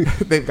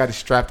they've got it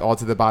strapped all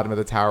to the bottom of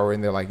the tower.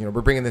 And they're like,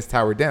 we're bringing this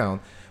tower down.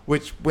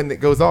 Which, when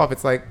it goes off,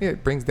 it's like,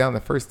 it brings down the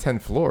first 10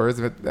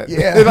 floors. But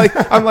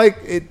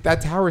that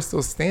tower is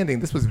still standing.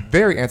 This was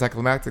very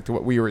anticlimactic to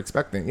what we were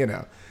expecting,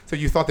 So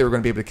you thought they were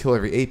going to be able to kill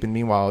every ape. And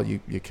meanwhile,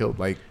 you killed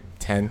like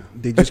 10.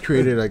 They just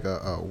created like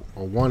a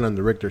 1 on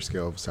the Richter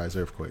scale of size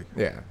earthquake.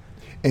 Yeah.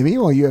 And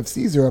meanwhile, you have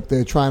Caesar up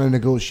there trying to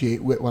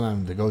negotiate with,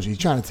 he's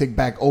trying to take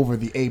back over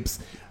the apes.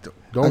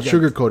 Don't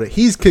sugarcoat it.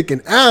 He's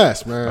kicking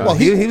ass, man. Well,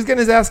 he was getting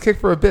his ass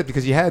kicked for a bit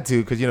because you had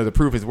to, because the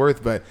proof is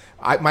worth. But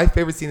my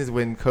favorite scene is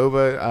when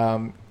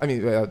Koba.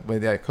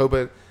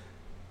 Koba.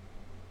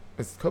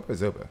 Is Koba or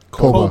Zoba?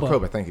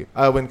 Koba. Thank you.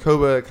 When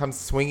Koba comes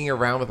swinging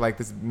around with like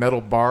this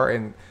metal bar,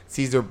 and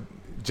Caesar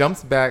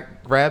jumps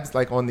back, grabs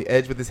like on the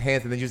edge with his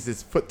hands, and then uses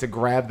his foot to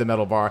grab the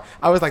metal bar.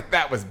 I was like,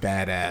 that was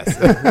badass.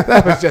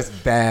 That was just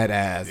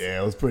badass.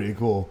 Yeah, it was pretty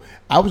cool.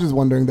 I was just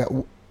wondering that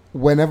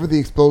whenever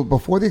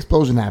before the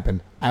explosion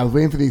happened, I was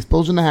waiting for the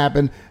explosion to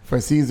happen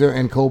for Caesar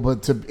and Koba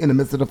to, in the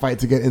midst of the fight,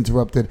 to get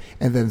interrupted,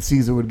 and then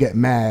Caesar would get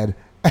mad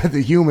at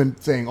the human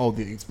saying, "Oh,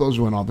 the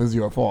explosion went off. This is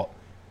your fault."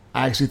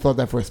 I actually thought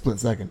that for a split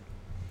second.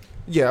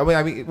 Yeah,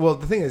 well,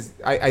 the thing is,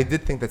 I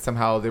did think that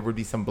somehow there would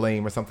be some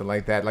blame or something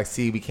like that. Like,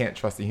 see, we can't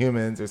trust the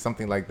humans or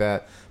something like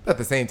that. But at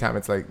the same time,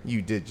 it's like,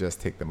 you did just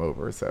take them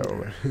over. So,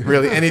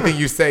 really, anything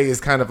you say is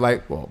kind of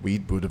like, well, we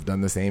would have done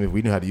the same if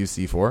we knew how to use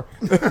C4. For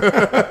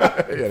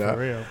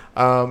real.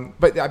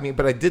 But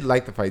I did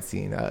like the fight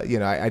scene.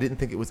 I didn't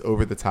think it was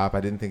over the top.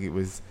 I didn't think it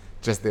was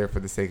just there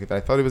for the sake of it. I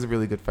thought it was a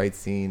really good fight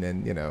scene.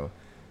 And,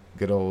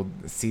 good old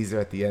Caesar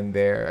at the end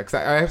there. 'Cause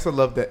I also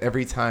love that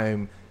every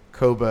time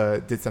Koba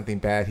did something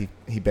bad,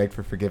 he begged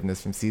for forgiveness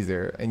from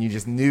Caesar, and you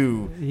just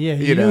knew. Yeah,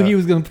 he knew he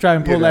was going to try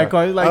and pull that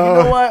card. He's like,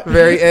 you know what?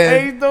 Very end.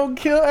 Apes don't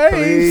kill apes.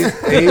 Please,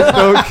 apes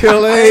don't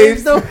kill apes.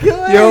 Apes don't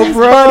kill apes. Yo,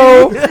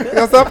 bro,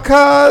 what's up,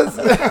 cuz?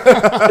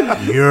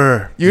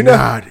 You're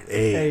not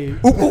a.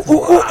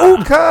 Ooh,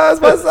 cuz,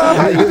 what's up?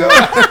 How you doing?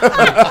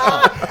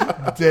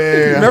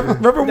 Damn.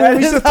 Remember when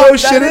we used to throw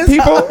shit at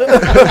people?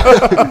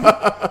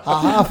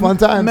 Haha, fun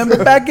times.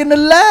 Remember back in the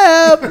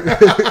lab?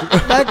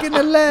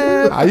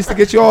 I used to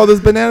get you all those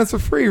bananas for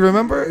free,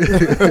 remember?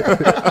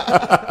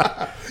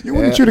 You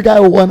wouldn't shoot a guy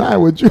with one eye,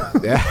 would you?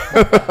 Yeah.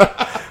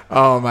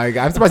 Oh, my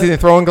God. I'm surprised he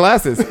didn't throw in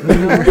glasses. You would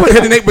have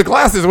hit an ape with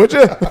glasses, would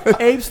you?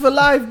 Apes for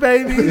life,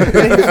 baby.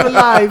 Apes for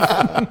life.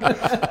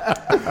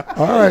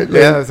 All right.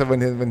 Yeah, so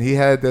when he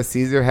had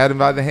Caesar had him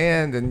by the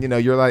hand, and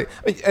you're like,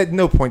 at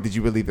no point did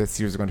you believe that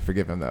Caesar was going to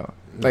forgive him, though.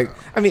 Like,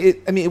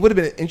 it would have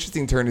been an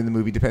interesting turn in the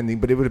movie, depending,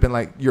 but it would have been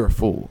like, you're a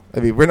fool.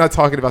 We're not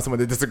talking about someone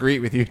that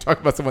disagreed with you. We're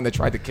talking about someone that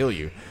tried to kill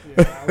you.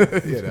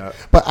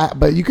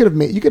 But you could have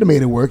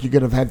made it work. You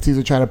could have had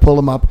Caesar try to pull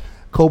him up.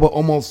 Koba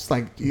almost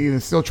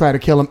still try to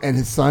kill him, and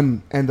his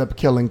son end up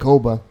killing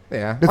Koba.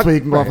 Yeah, this way he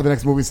can go off for the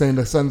next movie saying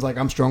the son's like,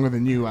 I'm stronger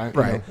than you.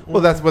 Right.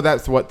 Well, that's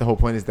what the whole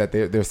point is, that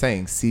they're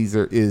saying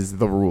Caesar is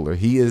the ruler.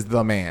 He is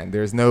the man.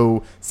 There's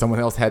no someone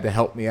else had to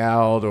help me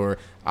out, or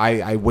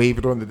I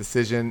wavered on the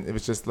decision. It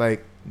was just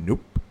like,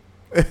 nope,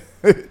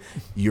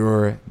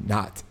 you're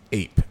not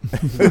ape.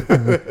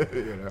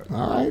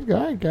 All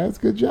right, guys,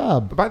 good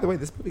job. But by the way,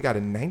 this movie got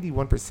a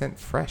 91%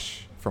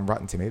 fresh from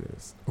Rotten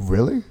Tomatoes.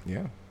 Really?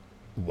 Yeah.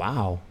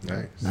 Wow.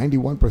 Nice.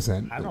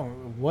 91%. I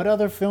don't. What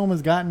other film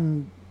has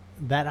gotten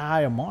that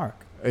high a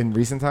mark? In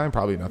recent time,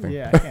 probably nothing.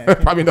 Yeah, I can't.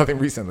 Probably nothing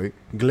recently.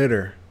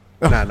 Glitter.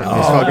 Nah,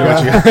 just talking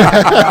about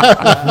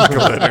you.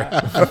 Glitter.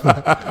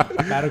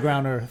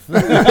 Battleground Earth.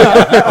 Oh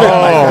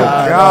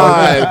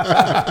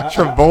God.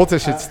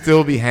 Travolta should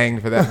still be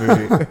hanged for that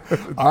movie.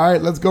 All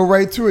right, let's go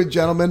right to it,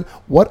 gentlemen.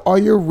 What are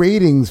your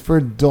ratings for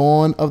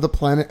Dawn of the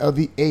Planet of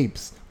the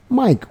Apes?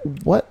 Mike,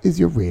 what is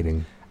your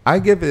rating? I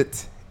give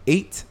it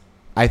 8.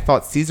 I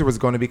thought Caesar was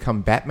going to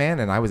become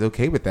Batman, and I was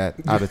okay with that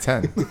out of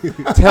 10.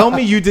 Tell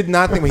me you did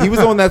not think, when he was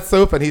on that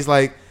sofa and he's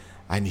like,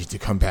 I need to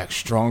come back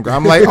stronger.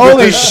 I'm like,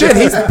 holy shit,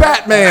 he's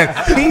Batman.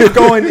 He's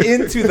going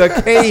into the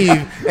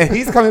cave, and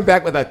he's coming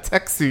back with a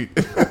tech suit.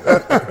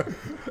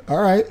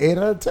 All right, 8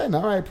 out of 10.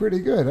 All right, pretty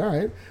good. All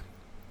right.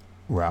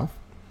 Ralph?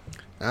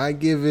 I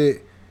give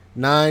it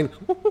 9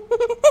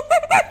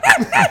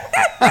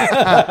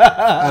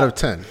 out of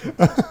 10.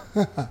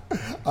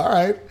 All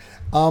right.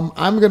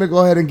 I'm going to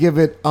go ahead and give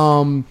it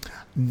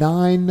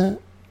 9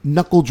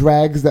 knuckle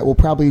drags that will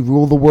probably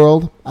rule the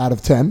world out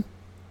of 10.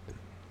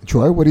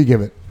 Troy, what do you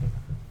give it?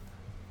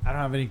 I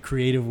don't have any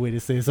creative way to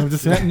say it, so I'm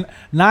just 9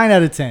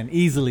 out of 10,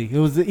 easily. It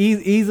was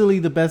easily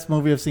the best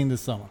movie I've seen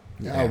this summer.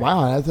 Oh,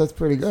 wow, that's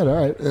pretty good. All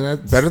right. And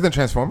that's better than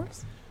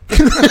Transformers?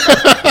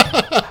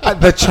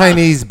 The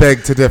Chinese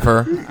beg to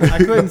differ. I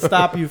couldn't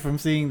stop you from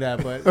seeing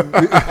that, but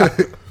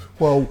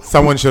Well,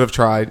 Someone should have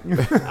tried.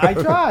 I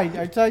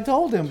tried. I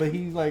told him, but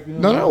he like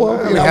no.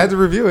 Well, We had to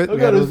review it. I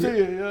gotta see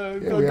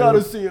it. Yeah, I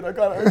gotta see it. I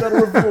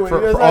gotta review it.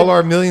 For all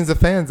our millions of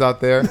fans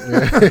out there,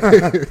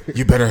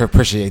 you better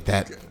appreciate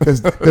that. there's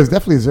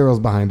definitely zeros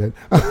behind it.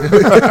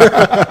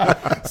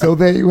 So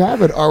there you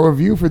have it. Our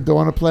review for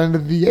Dawn of Planet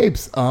of the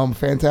Apes.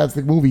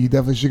 Fantastic movie. You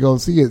definitely should go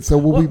see it. So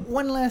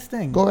One last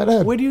thing. Go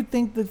ahead. Where do you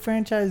think the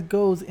franchise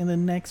goes in the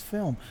next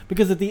film?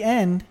 Because at the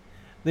end,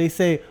 they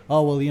say,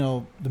 "Oh well,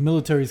 the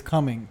military's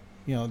coming.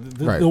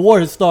 The war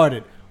has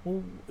started."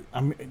 Well,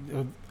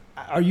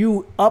 are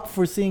you up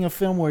for seeing a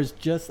film where it's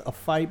just a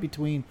fight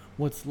between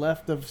what's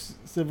left of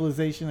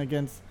civilization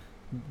against,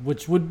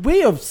 which would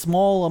be a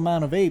small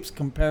amount of apes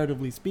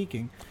comparatively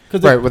speaking?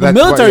 Because the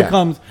military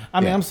comes.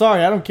 I'm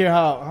sorry, I don't care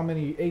how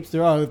many apes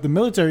there are. If the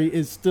military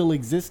is still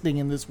existing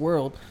in this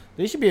world,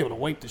 they should be able to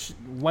wipe the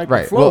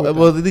floor.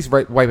 Well, at least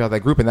wipe out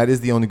that group, and that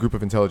is the only group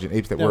of intelligent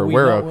apes that we're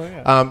aware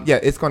of.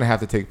 It's going to have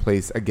to take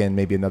place again,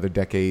 maybe another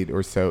decade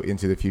or so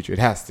into the future. It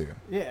has to.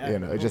 Yeah.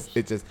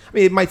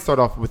 It might start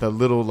off with a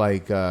little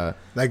like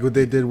what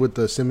they did with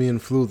the simian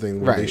flu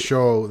thing, where they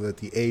show that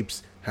the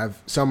apes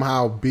have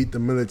somehow beat the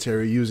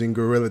military using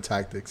guerrilla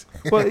tactics.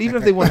 Well, even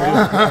if they want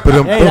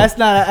to, hey, that's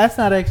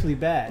not actually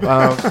bad.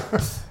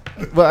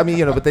 Well, I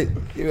mean, but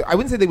I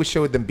wouldn't say they would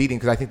show them beating,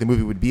 because I think the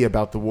movie would be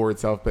about the war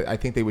itself. But I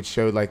think they would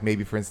show, like,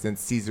 maybe, for instance,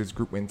 Caesar's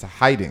group went into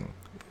hiding,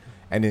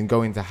 and then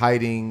going to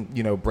hiding,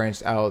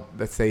 branched out.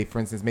 Let's say, for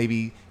instance,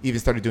 maybe even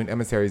started doing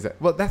emissaries.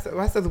 Well, that's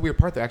the weird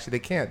part, though. Actually, they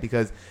can't,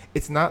 because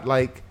it's not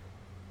like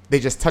they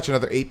just touch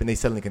another ape and they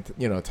suddenly can,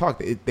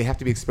 talk. They have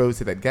to be exposed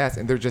to that gas,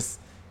 and there just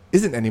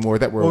isn't anymore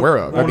that we're aware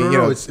of.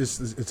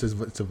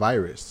 It's a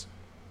virus.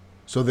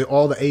 So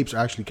all the apes are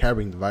actually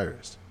carrying the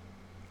virus.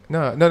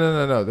 No.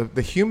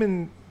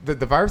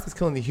 The virus that's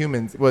killing the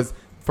humans was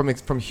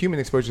from human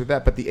exposure to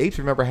that. But the apes,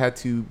 remember, had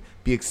to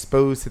be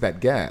exposed to that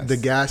gas. The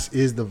gas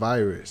is the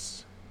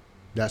virus.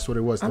 That's what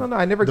it was. I don't know.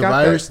 I never the got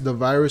virus. that. The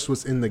virus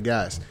was in the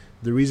gas.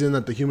 The reason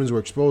that the humans were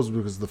exposed was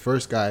because the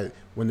first guy,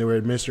 when they were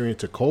administering it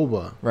to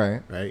Koba,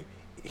 right,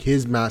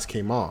 his mask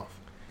came off.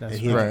 That's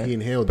he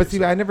inhaled it. But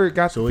see, I never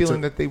got the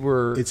feeling that they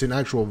were... It's an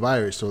actual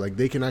virus, so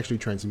they can actually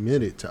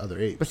transmit it to other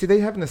apes. But see, they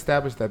haven't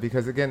established that,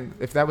 because, again,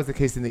 if that was the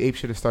case, then the apes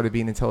should have started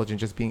being intelligent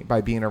just by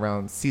being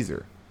around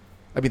Caesar.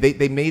 I mean,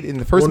 they made in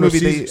the first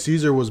movie...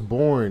 Caesar was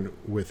born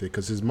with it,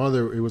 because his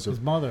mother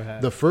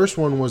had... The first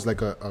one was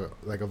like a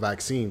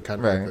vaccine,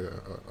 kind of like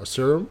a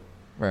serum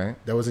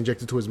that was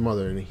injected to his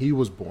mother, and he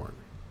was born.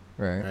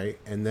 Right?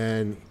 And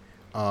then...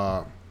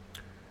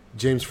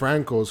 James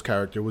Franco's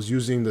character was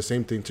using the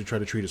same thing to try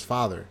to treat his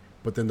father,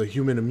 but then the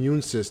human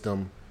immune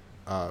system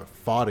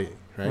fought it,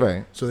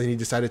 right? So then he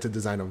decided to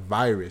design a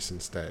virus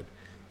instead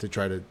to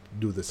try to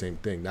do the same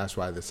thing. That's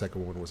why the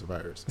second one was a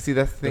virus. See,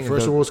 that's the thing. The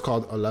first one was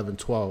called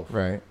 1112,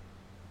 right?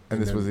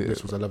 And this was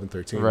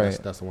 1113, right?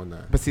 That's the one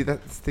that. But see,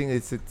 that's the thing.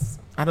 It's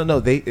I don't know.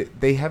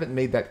 They haven't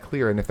made that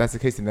clear, and if that's the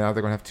case, then now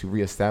they're going to have to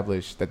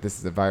reestablish that this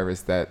is a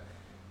virus that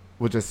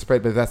will just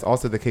spread. But if that's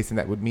also the case, and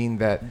that would mean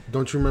that...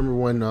 Don't you remember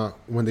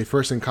when they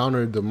first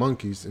encountered the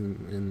monkeys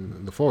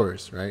in the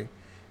forest, right?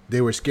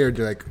 They were scared.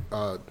 They're like,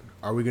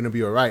 are we going to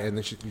be all right? And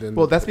then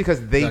well, that's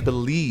because they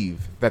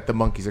believe that the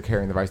monkeys are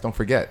carrying the virus. Don't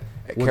forget.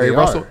 Well, Carrie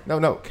Russell...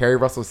 No. Carrie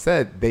Russell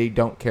said they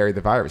don't carry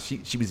the virus.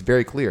 She was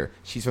very clear.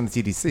 She's from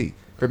the CDC.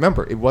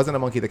 Remember, it wasn't a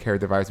monkey that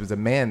carried the virus. It was a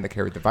man that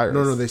carried the virus.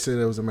 No, they said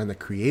it was a man that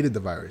created the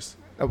virus.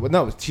 Well,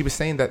 no, she was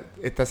saying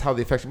that that's how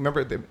the infection...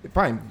 Remember,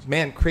 fine,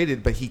 man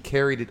created, but he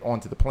carried it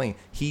onto the plane.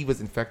 He was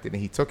infected,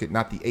 and he took it,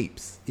 not the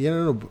apes. Yeah,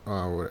 no,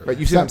 whatever. But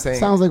you see what I'm saying?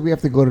 Sounds like we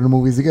have to go to the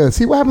movies together.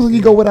 See what happens when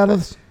you go without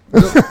us?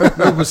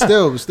 No, but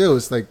still,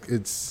 it's like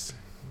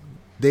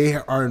they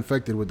are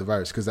infected with the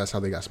virus because that's how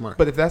they got smart.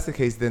 But if that's the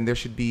case, then there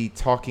should be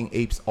talking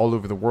apes all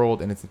over the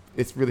world, and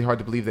it's really hard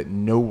to believe that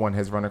no one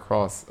has run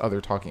across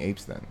other talking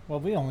apes then. Well,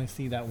 we only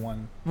see that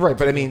one. Right,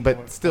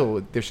 but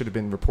still, there should have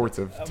been reports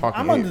of talking apes.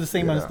 I'm under the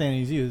same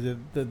understanding as you.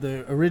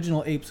 The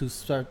original apes who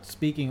start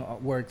speaking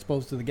were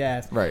exposed to the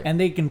gas, right? And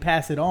they can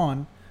pass it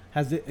on.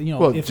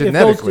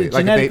 Genetically,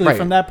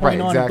 from that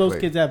point on,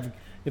 exactly.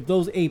 if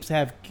those apes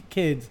have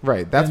kids,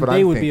 right? That's what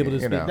they I'm would thinking, be able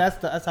to speak.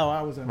 That's how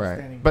I was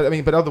understanding.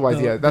 Right. But otherwise,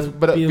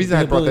 the reason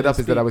I brought that up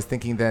is that I was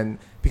thinking then,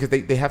 because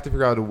they have to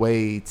figure out a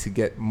way to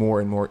get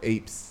more and more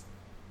apes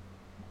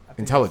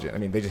intelligent. I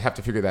mean, they just have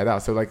to figure that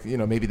out. So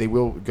maybe they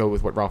will go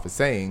with what Ralph is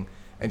saying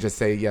and just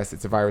say, yes,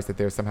 it's a virus that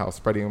they're somehow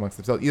spreading amongst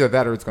themselves. Either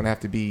that, or it's going to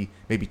have to be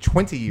maybe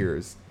 20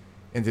 years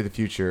into the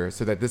future,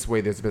 so that this way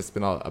there's just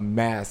been a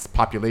mass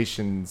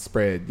population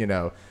spread.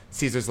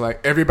 Caesar's like,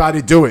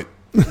 everybody do it.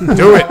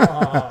 Do it.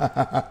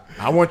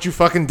 I want you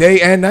fucking day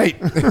and night.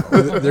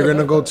 They're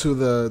gonna go to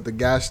the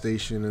gas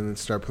station and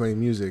start playing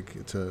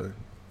music to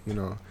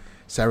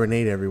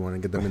serenade everyone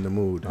and get them in the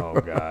mood.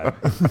 Oh God.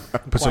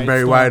 Put some Quiet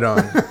Barry Storm. White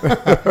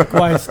on.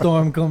 Quiet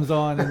Storm comes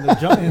on in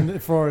the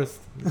forest.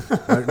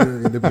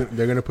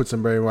 They're gonna put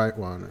some Barry White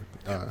on.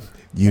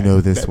 You know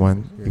this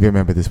one. You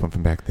remember this one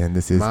from back then.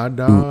 This is My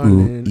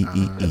darling.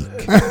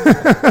 eek.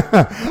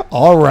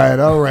 All right.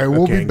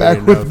 We'll be Can't back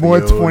get with enough more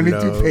of your 22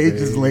 love,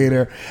 pages baby.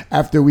 later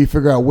after we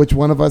figure out which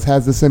one of us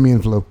has the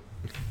simian flu.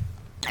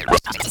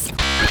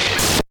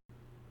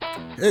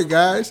 Hey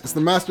guys, it's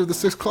the Master of the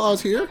Six Claws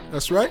here.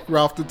 That's right,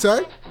 Ralph the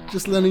Tech.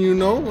 Just letting you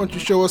know, why don't you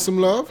show us some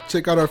love?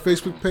 Check out our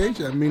Facebook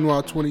page at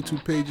Meanwhile 22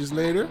 Pages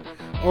Later,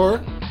 or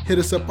hit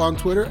us up on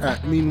Twitter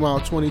at Meanwhile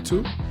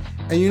 22.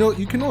 And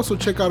you can also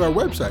check out our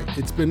website.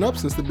 It's been up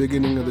since the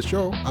beginning of the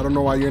show. I don't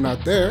know why you're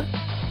not there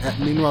at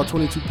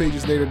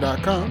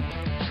meanwhile22pageslater.com.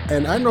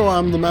 And I know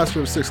I'm the Master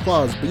of Six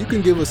Claws, but you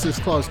can give us Six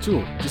Claws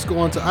too. Just go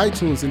onto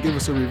iTunes and give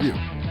us a review.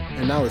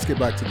 And now let's get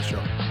back to the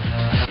show.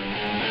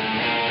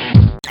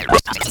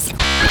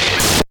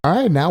 All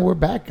right, now we're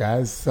back,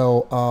 guys.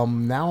 So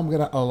now I'm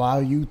going to allow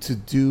you to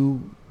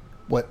do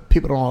what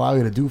people don't allow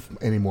you to do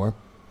anymore,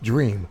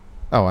 dream.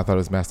 Oh, I thought it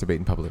was masturbate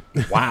in public.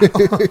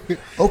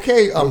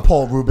 Okay,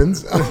 Paul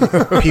Rubens.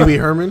 Pee Wee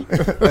Herman.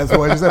 That's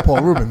what I just said,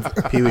 Paul Rubens.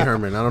 Pee Wee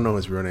Herman. I don't know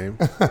his real name.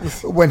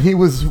 When he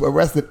was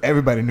arrested,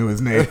 everybody knew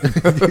his name.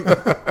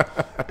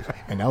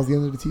 And that was the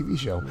end of the TV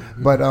show.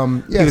 But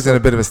He yeah, was in a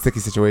bit of a sticky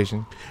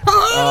situation.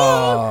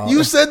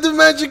 You said the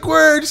magic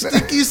word,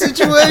 sticky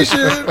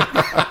situation.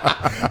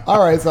 all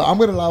right. So I'm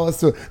going to allow us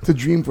to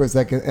dream for a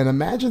second and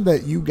imagine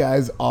that you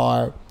guys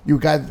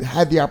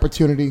had the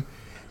opportunity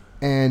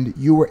and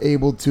you were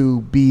able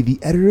to be the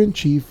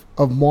editor-in-chief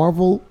of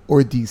Marvel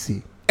or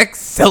DC.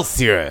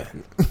 Excelsior!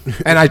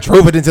 And I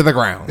drove it into the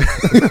ground.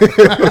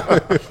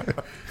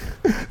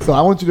 So I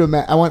want you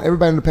to I want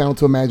everybody on the panel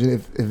to imagine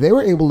if they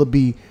were able to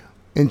be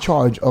in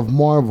charge of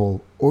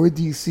Marvel or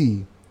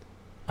DC,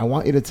 I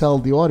want you to tell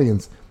the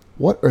audience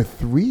what are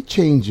 3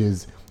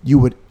 changes you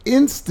would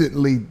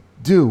instantly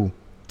do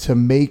to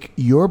make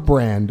your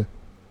brand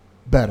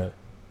better.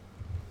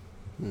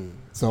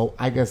 So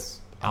I guess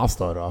I'll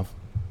start off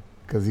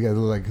because you guys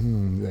look like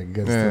you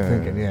guys still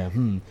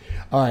thinking,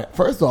 All right,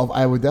 first off,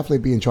 I would definitely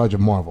be in charge of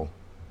Marvel.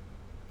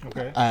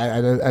 Okay. I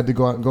had to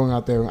going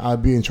out there.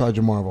 I'd be in charge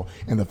of Marvel,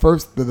 and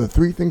the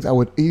 3 things I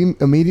would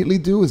immediately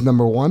do is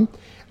number 1,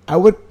 I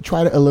would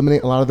try to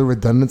eliminate a lot of the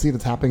redundancy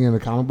that's happening in the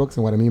comic books,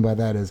 and what I mean by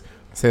that is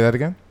Say that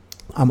again.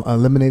 I'm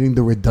eliminating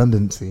the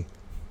redundancy.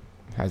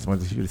 I just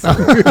wanted you to say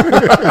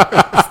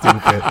that.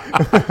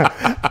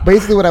 Stupid.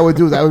 Basically, what I would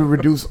do is I would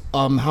reduce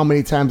how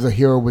many times a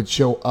hero would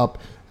show up.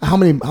 How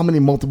many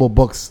multiple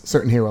books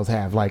certain heroes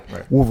have? Like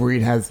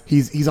Wolverine has,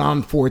 he's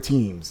on 4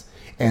 teams,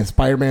 and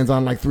Spider-Man's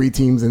on like 3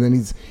 teams, and then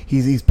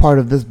he's part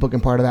of this book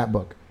and part of that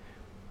book.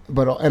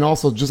 And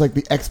also just like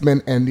the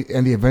X-Men and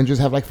the Avengers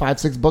have like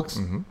 5-6 books.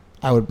 Mm-hmm.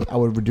 I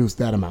would reduce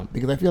that amount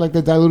because I feel like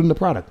they're diluting the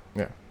product.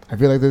 Yeah. I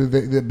feel like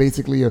they're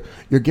basically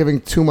you're giving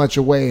too much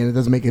away and it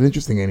doesn't make it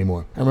interesting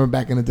anymore. I remember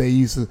back in the day you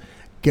used to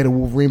get a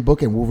Wolverine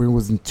book and Wolverine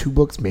was in 2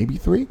 books, maybe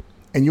 3,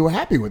 and you were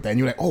happy with that. And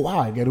you're like, oh wow,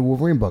 I get a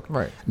Wolverine book.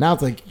 Right. Now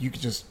it's like you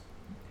could just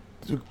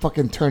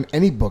fucking turn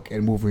any book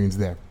and Wolverine's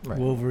there. Right.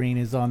 Wolverine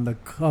is on the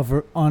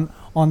cover on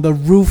the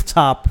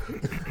rooftop,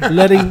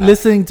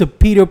 listening to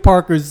Peter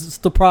Parker's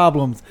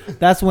problems.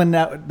 That's when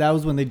that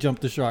was when they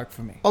jumped the shark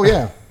for me. Oh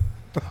yeah.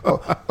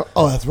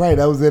 oh, that's right.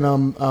 That was in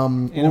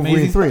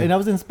Wolverine 3. And that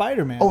was in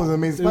Spider-Man. Oh, it was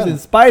Amazing It was in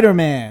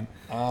Spider-Man.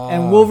 Spider-Man.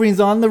 And Wolverine's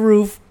on the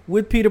roof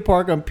with Peter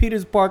Parker, and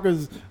Peter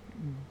Parker's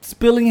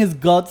spilling his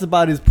guts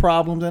about his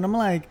problems, and I'm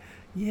like,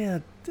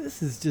 yeah,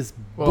 this is just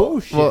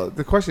bullshit. Well,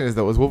 the question is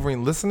though, was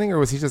Wolverine listening, or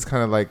was he just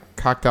kind of like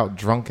cocked out,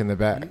 drunk in the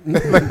back,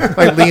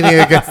 like leaning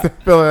against the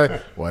pillar,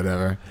 like,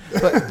 whatever?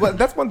 But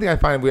that's one thing I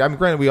find.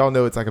 Granted, we all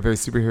know it's like a very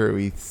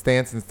superhero-y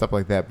stance and stuff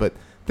like that, but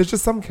there's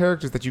just some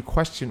characters that you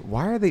question,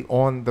 why are they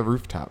on the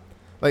rooftop?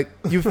 Like,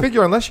 you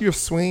figure unless you're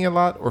swinging a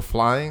lot or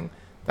flying,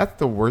 that's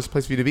the worst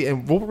place for you to be.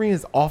 And Wolverine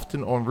is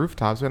often on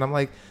rooftops, and I'm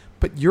like,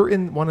 but you're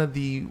in one of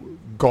the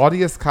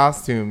gaudiest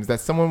costumes that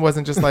someone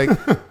wasn't just like,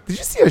 did you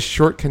see a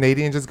short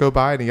Canadian just go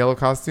by in a yellow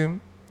costume?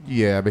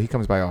 Yeah, but he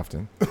comes by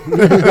often.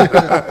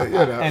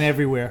 And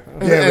everywhere.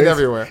 Yeah, and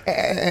everywhere.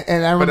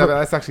 And I remember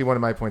That's actually one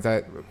of my points.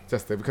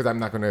 Because I'm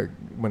not going to,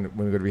 when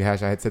we go to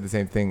rehash, I had said the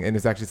same thing. And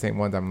it's actually the same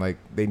ones. I'm like,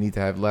 they need to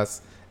have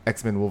less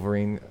X-Men,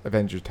 Wolverine,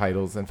 Avengers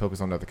titles and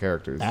focus on other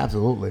characters.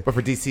 absolutely. But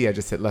for DC, I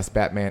just said less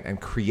Batman and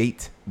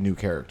create new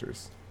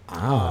characters.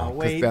 Ah.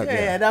 Wait,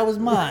 that- that was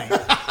mine.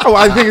 Oh,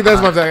 I think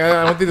that's what I'm saying.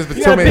 I don't think there's been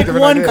You so gotta many pick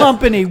different one ideas.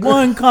 company.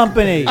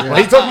 Well,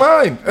 he took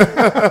mine.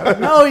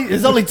 No,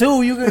 there's only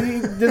 2.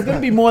 There's gonna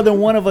be more than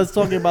one of us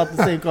talking about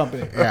the same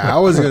company. Yeah, I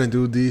was gonna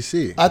do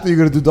DC. I thought you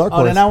were gonna do Dark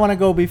Horse. Oh, then I want to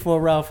go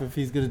before Ralph if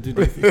he's gonna do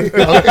this.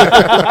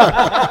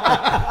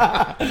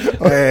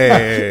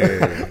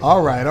 Hey,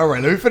 All right.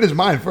 Let me finish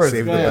mine first.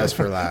 save the best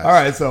for last. All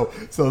right, so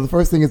the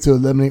first thing is to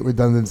eliminate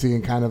redundancy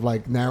and kind of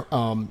like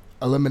now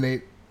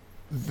eliminate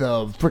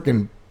the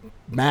freaking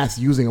mass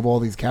using of all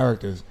these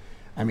characters.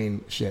 I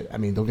mean,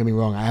 don't get me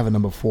wrong. I have a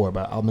number 4,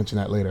 but I'll mention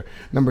that later.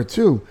 Number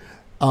 2,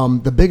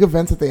 the big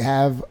events that they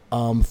have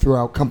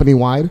throughout company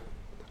wide,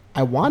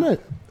 I want to,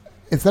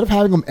 instead of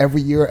having them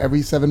every year,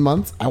 every 7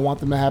 months, I want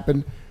them to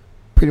happen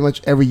pretty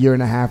much every year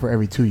and a half or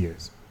every 2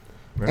 years.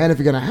 Right. And if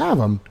you're going to have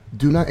them,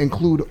 do not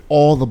include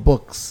all the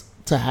books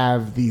to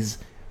have these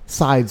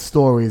side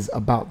stories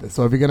about this.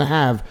 So if you're going to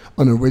have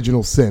an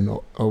original sin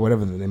or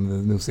whatever the name of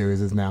the new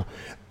series is now,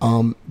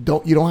 you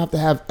don't have to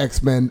have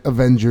X-Men,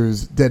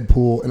 Avengers,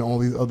 Deadpool, and all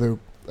these other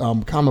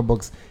comic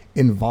books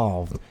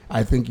involved.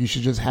 I think you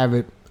should just have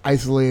it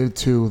isolated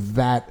to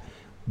that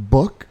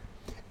book,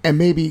 and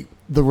maybe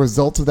the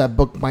results of that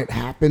book might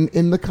happen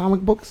in the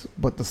comic books,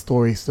 but the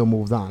story still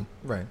moves on.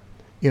 Right.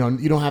 You know,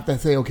 you don't have to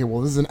say, okay,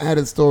 well, this is an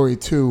added story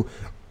to,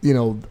 you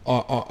know,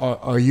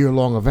 our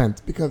year-long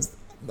event, because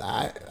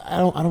I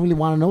don't really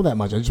want to know that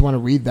much. I just want to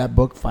read that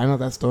book, find out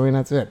that story, and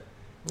that's it.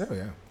 Oh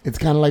yeah. It's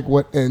kind of like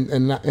what,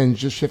 and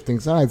just shifting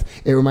sides.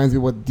 It reminds me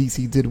of what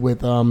DC did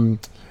with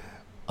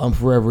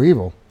Forever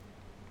Evil.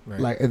 Right.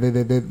 Like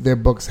their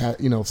books had,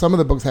 you know, some of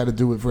the books had to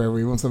do with Forever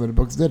Evil, and some of the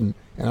books didn't.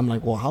 And I'm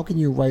like, well, how can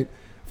you write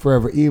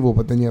Forever Evil,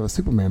 but then you have a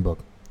Superman book,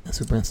 and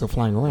Superman's still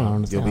flying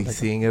around? You'll be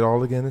seeing it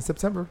all again in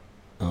September.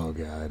 Oh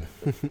God!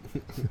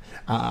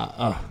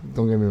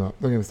 Don't get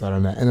me started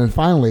on that. And then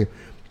finally,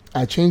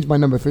 I changed my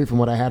number 3 from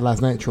what I had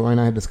last night. Troy and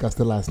I had discussed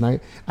it last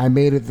night. I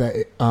made it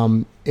that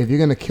if you're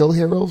gonna kill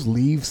heroes,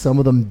 leave some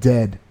of them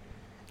dead,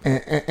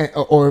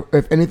 or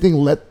if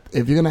anything,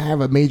 if you're gonna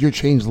have a major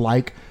change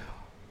like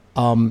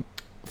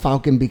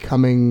Falcon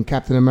becoming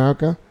Captain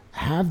America,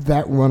 have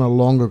that run a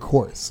longer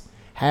course.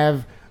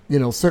 Have, you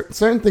know,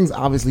 certain things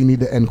obviously need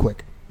to end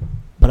quick,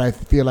 but I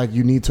feel like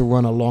you need to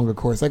run a longer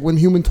course. Like when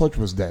Human Torch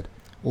was dead,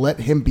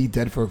 let him be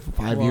dead for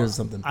 5 years or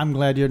something. I'm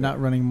glad you're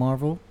not running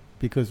Marvel,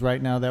 because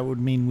right now that would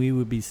mean we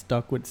would be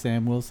stuck with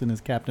Sam Wilson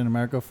as Captain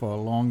America for a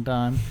long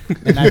time,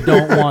 and I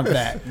don't want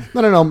that.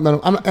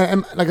 No.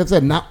 I'm like I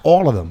said, not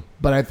all of them,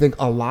 but I think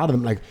a lot of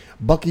them. Like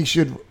Bucky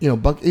should, you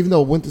know, even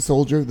though Winter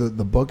Soldier,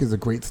 the book is a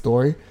great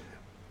story,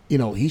 you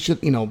know, he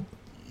should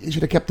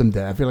have kept him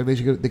dead. I feel like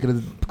they could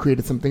have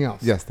created something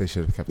else. Yes, they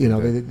should have kept him dead.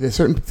 You know, there's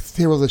certain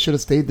heroes that should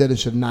have stayed dead and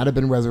should not have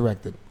been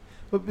resurrected.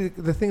 But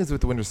the thing is with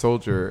the Winter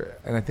Soldier,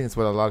 and I think it's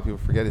what a lot of people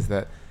forget, is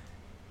that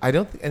I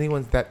don't think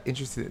anyone's that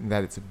interested in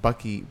that it's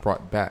Bucky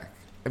brought back.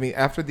 I mean,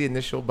 after the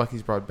initial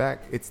Bucky's brought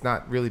back, it's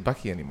not really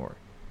Bucky anymore.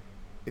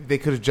 They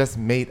could have just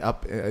made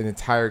up an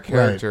entire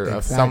character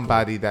of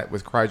somebody that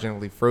was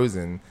cryogenically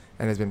frozen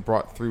and has been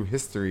brought through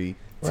history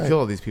to kill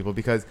all these people.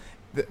 Because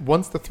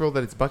once the thrill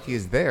that it's Bucky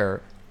is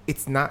there,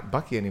 it's not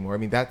Bucky anymore. I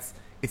mean,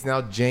 it's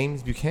now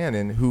James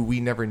Buchanan, who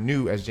we never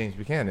knew as James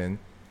Buchanan,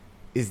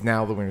 is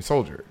now the Winter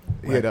Soldier.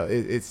 Right. You know,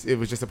 it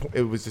was just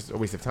a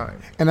waste of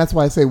time. And that's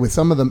why I say with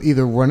some of them,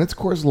 either run its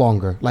course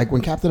longer. Like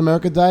when Captain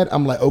America died,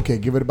 I'm like, okay,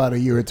 give it about a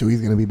year or two,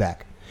 he's going to be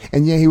back.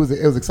 And yeah, it was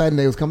exciting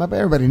that he was coming back, but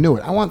everybody knew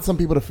it. I want some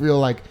people to feel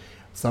like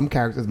some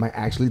characters might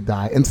actually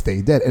die and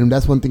stay dead, and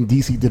that's one thing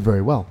DC did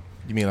very well.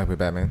 You mean like with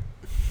Batman?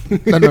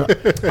 No.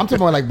 I'm talking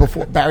about like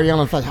before Barry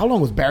Allen Flash. How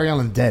long was Barry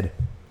Allen dead?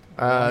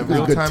 It was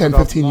a good 10,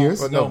 15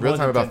 years? No, real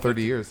time about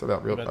 30 years.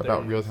 About real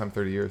time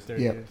 30 years.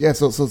 Yeah.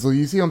 So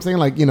you see what I'm saying?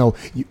 Like, you know.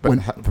 For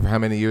how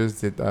many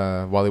years did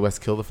Wally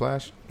West kill the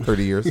Flash?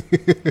 30 years.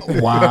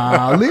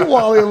 Wow. Leave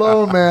Wally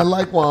alone, man.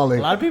 Like Wally.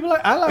 A lot of people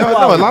like Wally.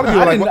 No, a lot of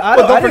people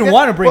I didn't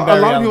want to bring Barry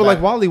Allen. A lot of people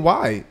like Wally.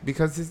 Why?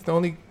 Because he's the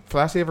only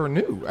Flash they ever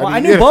knew. Well, I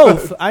knew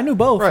both.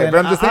 Right,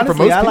 but I'm just saying, honestly, for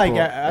most people,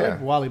 I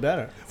like Wally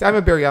better. See, I'm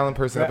a Barry Allen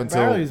person up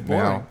until Barry's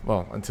boring. now.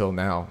 Well, until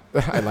now,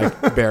 I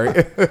like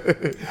Barry.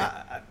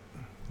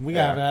 We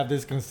gotta have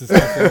this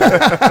discussion.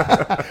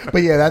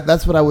 But yeah,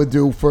 that's what I would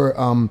do for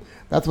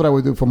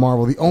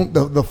Marvel.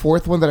 The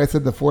fourth one that I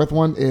said, the fourth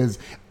one is,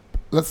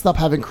 let's stop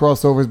having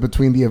crossovers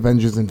between the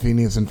Avengers and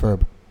Phineas and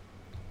Ferb.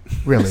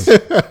 Really,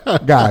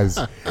 guys,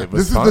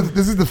 this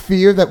is the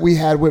fear that we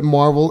had with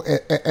Marvel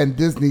and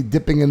Disney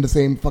dipping in the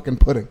same fucking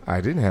pudding. I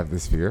didn't have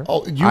this fear.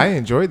 I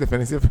enjoyed the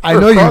Phineas and Ferb. I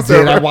know you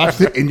did. I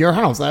watched it in your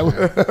house.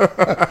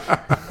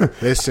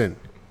 Listen.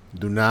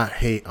 Do not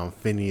hate on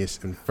Phineas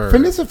and Ferb.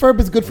 Phineas and Ferb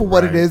is good for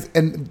what it is,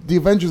 and the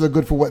Avengers are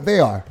good for what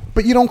they are.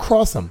 But you don't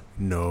cross them.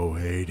 No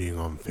hating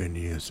on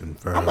Phineas and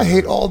Ferb. I'm going to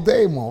hate all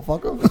day,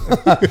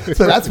 motherfucker.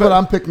 So that's what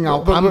I'm picking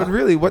out. But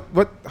really,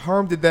 what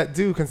harm did that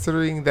do,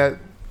 considering that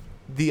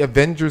the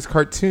Avengers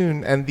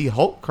cartoon and the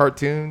Hulk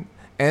cartoon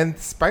and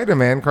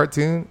Spider-Man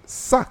cartoon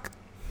suck?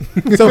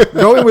 So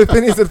going with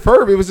Phineas and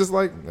Ferb, it was just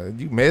like,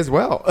 you may as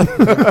well.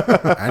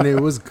 And it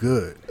was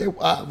good.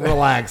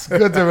 Relax.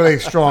 Good's a really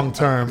strong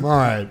term. All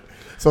right.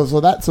 So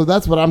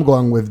that's what I'm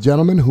going with.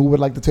 Gentlemen, who would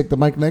like to take the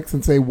mic next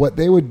and say what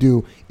they would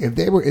do if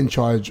they were in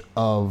charge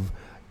of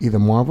either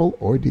Marvel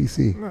or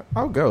DC?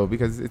 I'll go,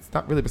 because it's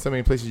not really so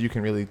many places you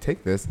can really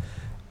take this.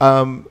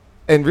 And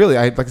really,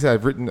 like I said,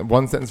 I've written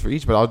one sentence for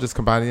each, but I'll just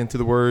combine it into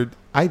the word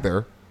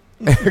either,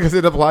 because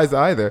it applies to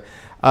either.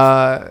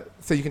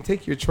 So you can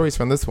take your choice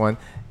from this one.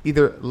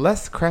 Either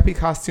less crappy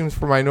costumes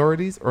for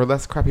minorities or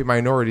less crappy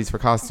minorities for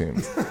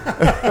costumes.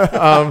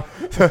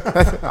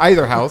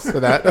 Either house for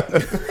that.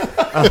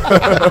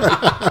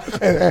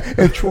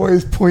 and Troy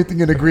is pointing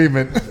in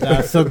agreement.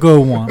 That's a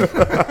good one.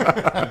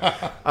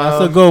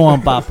 That's a good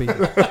one, Poppy.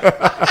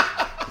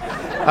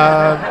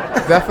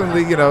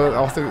 definitely, you know,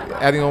 also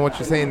adding on what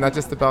you're saying, not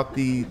just about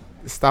the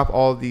stop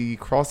all the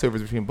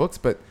crossovers between books,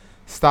 but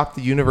stop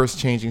the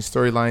universe-changing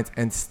storylines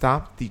and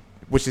stop the,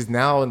 which is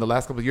now in the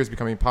last couple of years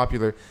becoming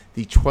popular,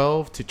 the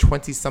 12 to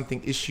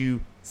 20-something issue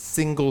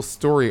single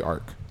story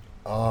arc.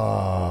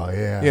 Oh,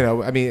 yeah. You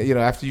know, I mean, you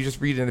know, after you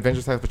just read an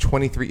Avengers title for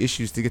 23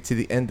 issues to get to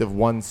the end of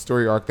one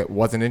story arc that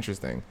wasn't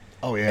interesting.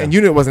 Oh, yeah. And you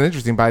knew it wasn't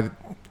interesting by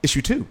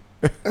issue 2.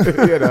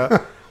 You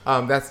know,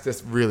 that's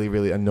just really,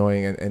 really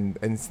annoying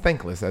and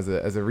thankless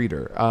as a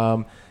reader.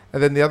 And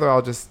then the other,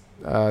 I'll just,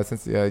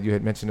 since you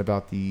had mentioned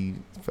about the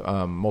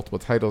multiple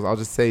titles, I'll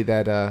just say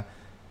that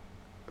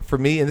for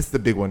me, and this is the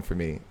big one for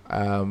me,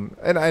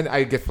 and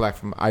I get flack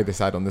from either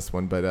side on this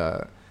one,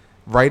 but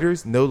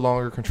writers no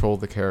longer control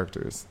the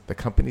characters. The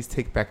companies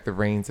take back the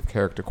reins of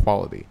character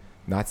quality.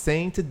 Not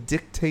saying to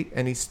dictate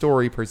any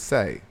story per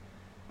se.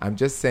 I'm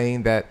just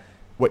saying that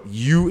what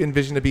you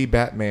envision to be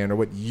Batman or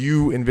what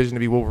you envision to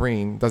be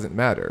Wolverine doesn't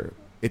matter.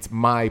 It's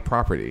my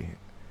property,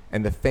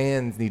 and the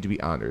fans need to be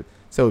honored.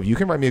 So if you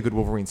can write me a good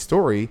Wolverine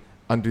story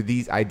under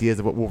these ideas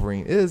of what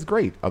Wolverine is,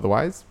 great.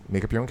 Otherwise,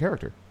 make up your own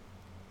character.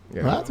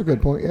 You know? Well, that's a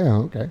good point. Yeah,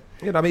 okay.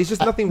 You know, I mean, it's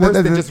just nothing worse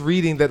than just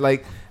reading that,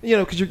 like, you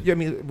know, because I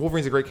mean,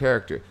 Wolverine's a great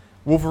character.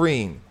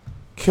 Wolverine,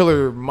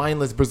 killer,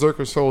 mindless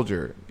berserker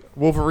soldier.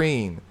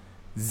 Wolverine,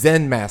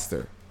 Zen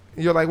master.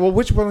 You're like, well,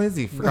 which one is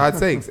he? For God's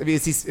sakes, I mean,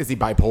 is he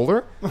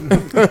bipolar?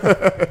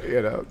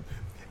 You know,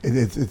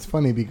 It's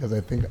funny because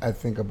I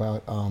think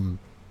about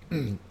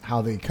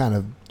how they kind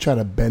of try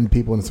to bend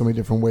people in so many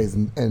different ways,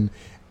 and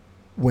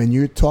when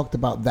you talked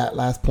about that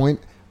last point,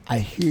 I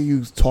hear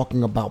you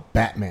talking about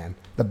Batman,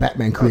 the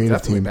Batman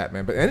creative team.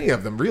 Batman, but any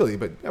of them really.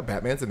 But yeah,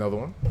 Batman's another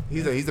one.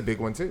 He's a big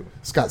one too.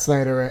 Scott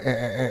Snyder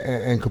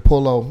and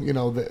Capullo, you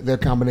know, their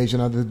combination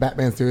of the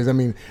Batman series. I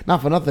mean,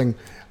 not for nothing,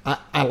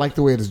 I like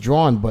the way it is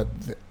drawn, but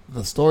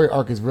the story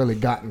arc has really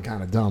gotten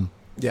kind of dumb.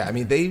 Yeah, I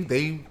mean,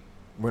 they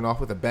went off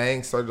with a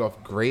bang, started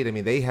off great. I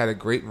mean, they had a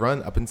great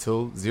run up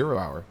until 0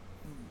 Hour.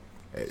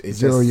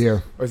 Zero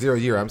Year. Or 0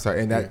 Year, I'm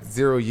sorry. And that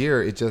 0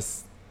 Year, it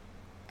just,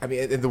 I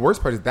mean, and the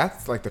worst part is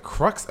that's like the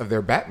crux of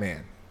their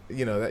Batman.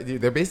 You know,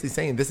 they're basically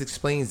saying this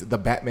explains the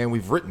Batman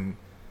we've written.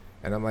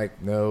 And I'm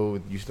like,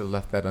 no, you should have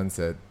left that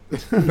unsaid.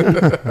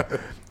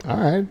 All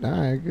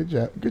right.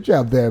 Good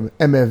job there,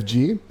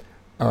 MFG.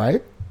 All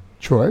right.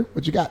 Troy,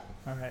 what you got?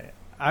 All right.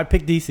 I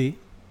picked DC.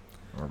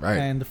 All right.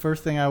 And the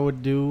first thing I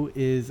would do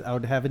is I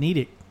would have an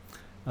edict.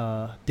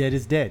 Dead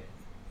is dead.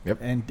 Yep.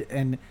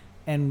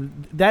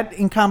 And that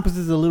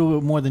encompasses a little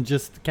bit more than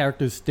just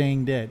characters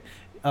staying dead.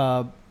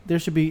 There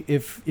should be,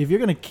 if you're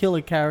going to kill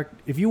a character,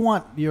 if you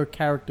want your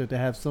character to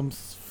have some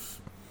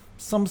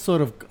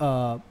sort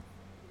of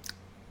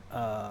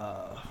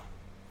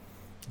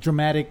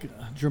dramatic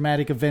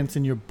events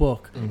in your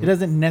book, it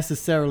doesn't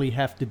necessarily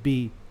have to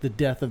be the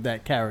death of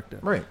that character.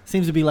 Right.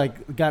 Seems to be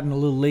like gotten a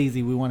little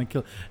lazy. We want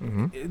to kill.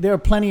 There are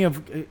plenty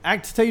of, to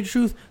tell you the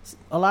truth,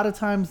 a lot of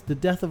times the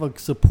death of a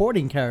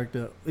supporting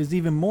character is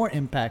even more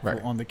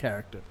impactful on the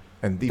character.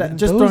 And even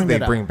just those throwing they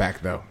that bring out.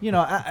 back, though. You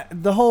know,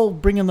 the whole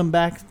bringing them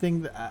back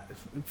thing,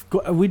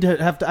 we'd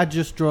have to. I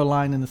just draw a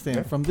line in the sand.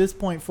 Yeah. From this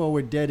point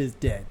forward, dead is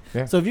dead.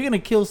 Yeah. So if you're gonna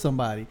kill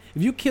somebody,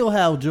 if you kill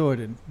Hal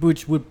Jordan,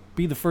 which would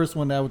be the first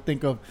one that I would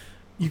think of,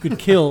 you could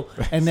kill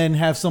and then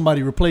have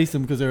somebody replace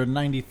him because there are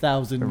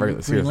 90,000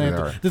 Green seriously, there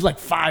Lanterns. are. There's like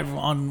 5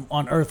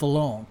 on Earth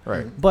alone.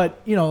 Right.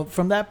 But you know,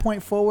 from that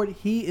point forward,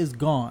 he is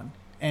gone.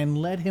 And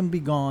let him be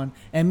gone,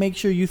 and make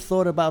sure you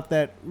thought about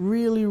that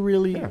really,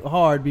 really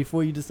hard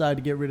before you decide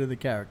to get rid of the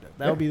character.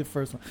 That would be the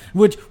first one,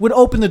 which would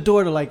open the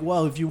door to like,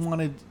 well, if you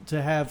wanted to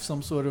have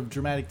some sort of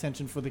dramatic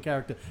tension for the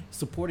character,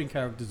 supporting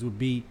characters would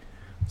be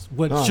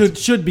what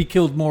should be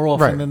killed more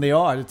often than they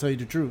are. To tell you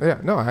the truth. Yeah,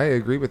 no, I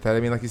agree with that.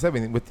 I mean, like you said,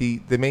 with the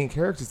main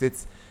characters,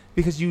 it's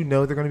because you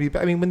know they're going to be.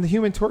 I mean, when the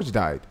Human Torch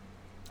died.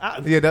 I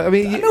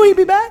knew he'd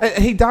be back.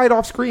 He died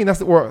off screen.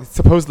 Or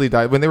supposedly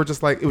died when they were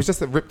just like, it was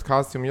just a ripped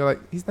costume. You're like,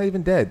 he's not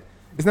even dead.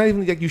 It's not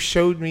even like you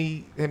showed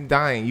me him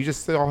dying. You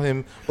just saw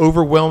him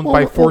overwhelmed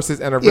by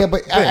forces and a ripped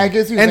but thing. I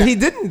guess he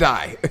didn't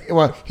die.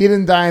 Well, he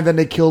didn't die, and then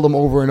they killed him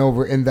over and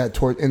over in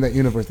that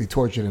universe. They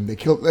tortured him. They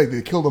killed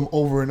him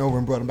over and over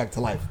and brought him back to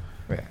life.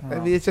 Yeah. I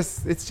mean, it's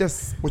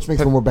just which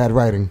makes for more bad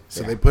writing.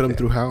 So they put him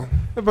through hell.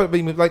 But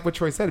like what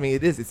Troy said, I mean,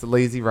 it's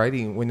lazy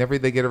writing. Whenever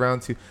they get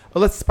around to,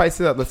 let's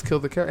spice it up, let's kill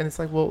the character, and it's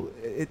like, well,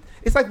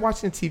 it's like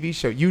watching a TV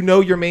show. You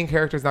know, your main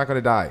character is not going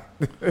to die.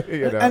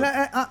 You know? And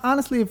I,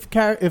 honestly, if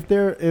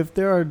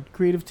there are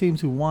creative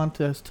teams who want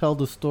to tell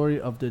the story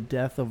of the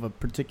death of a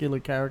particular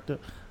character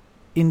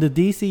in the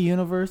DC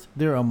universe,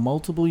 there are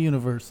multiple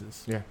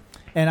universes. Yeah,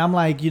 and I'm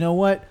like, you know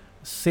what?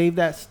 Save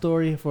that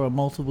story for a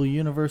multiple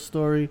universe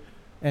story.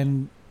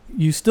 And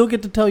you still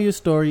get to tell your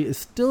story. It's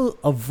still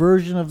a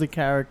version of the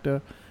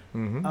character,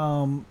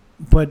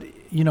 but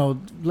you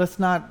know, let's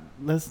not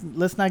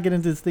get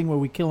into this thing where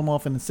we kill him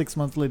off and then 6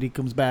 months later he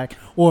comes back,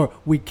 or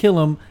we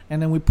kill him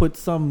and then we put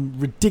some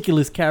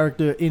ridiculous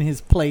character in his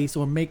place,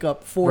 or make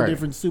up 4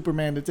 different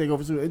Superman to take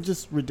over. It's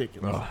just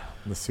ridiculous.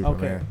 The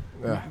Superman.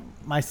 Okay.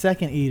 My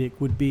second edict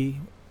would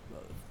be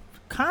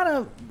kind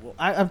of,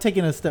 I'm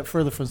taking it a step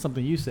further from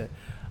something you said.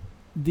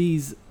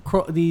 These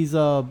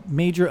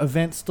major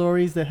event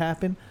stories that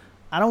happen,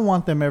 I don't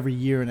want them every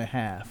year and a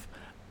half.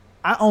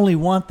 I only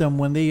want them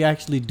when they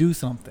actually do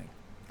something.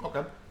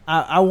 Okay.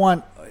 I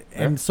want,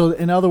 and so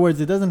in other words,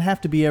 it doesn't have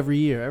to be every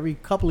year. Every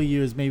couple of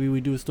years, maybe we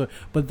do a story.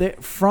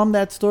 But from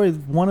that story,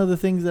 one of the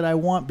things that I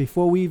want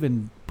before we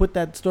even put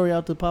that story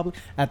out to the public,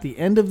 at the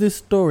end of this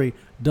story,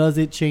 does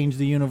it change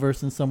the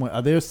universe in some way?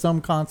 Are there some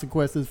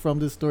consequences from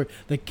this story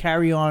that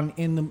carry on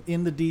in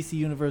the DC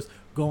universe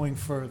going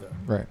further?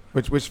 Right.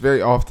 Which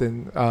very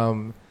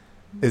often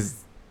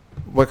is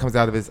what comes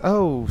out of it is,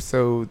 oh,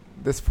 so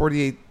this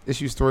 48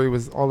 issue story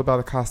was all about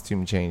a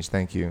costume change.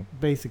 Thank you.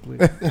 Basically.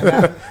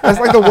 That's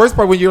like the worst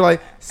part when you're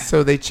like,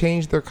 so they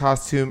changed their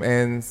costume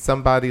and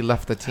somebody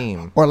left the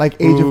team. Or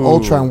like Age of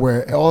Ultron,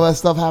 where all that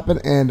stuff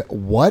happened and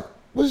what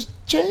was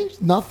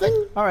changed?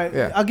 Nothing? All right.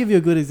 Yeah. I'll give you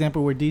a good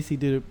example where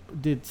DC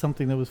did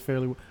something that was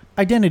fairly...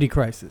 Identity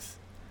Crisis.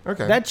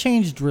 Okay. That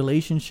changed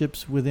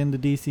relationships within the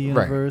DC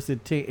universe.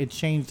 Right. It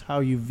changed how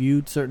you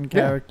viewed certain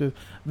characters.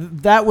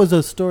 That was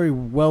a story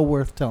well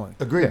worth telling.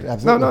 Agreed. Yeah.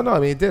 Absolutely. No. I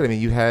mean, it did. I mean,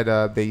 you had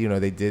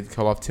they did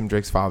kill off Tim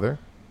Drake's father,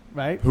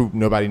 right? Who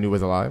nobody knew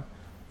was alive.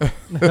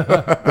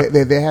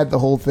 they had the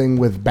whole thing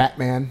with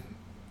Batman.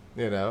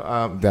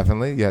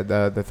 Definitely. Yeah,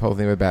 the whole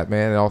thing with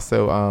Batman, and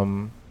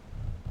also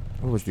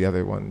what was the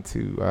other one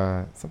too?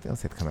 Something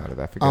else had come out of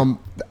that.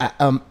 I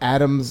forget.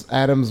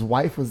 Adam's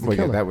wife was the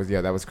killer.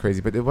 Yeah, that was crazy,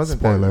 but it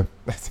wasn't. Spoiler.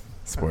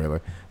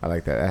 Spoiler. I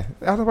like that.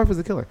 Adam's wife was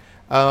the killer.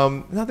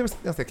 No, there was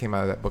something else that came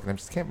out of that book, and I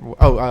just can't remember.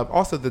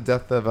 Also the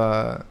death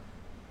of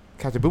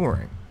Captain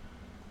Boomerang.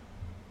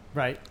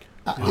 Right.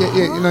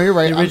 You're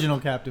right. The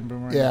original Captain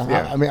Boomerang. Yeah.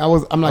 I mean,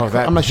 I'm not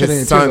shitting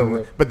his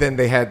son, but then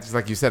they had, just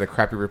like you said, a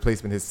crappy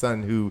replacement. His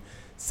son, who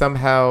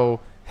somehow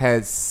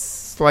has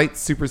slight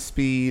super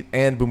speed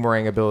and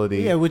boomerang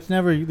ability. Yeah, which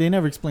they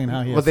never explained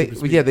how he had super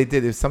speed. Yeah, they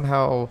did. It was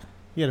somehow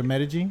he had a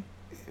metagene.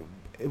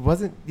 It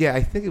wasn't. Yeah,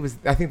 I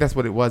think that's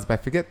what it was. But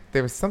I forget.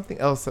 There was something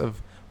else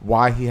of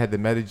why he had the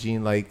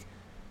metagene. Like,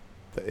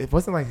 it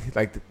wasn't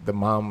like the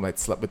mom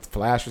slept with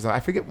Flash or something. I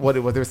forget what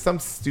it was. There was some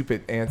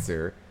stupid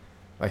answer,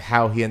 like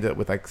how he ended up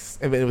with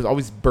it was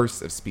always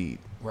bursts of speed.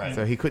 Right.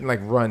 So he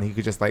couldn't run. He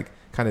could just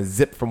kind of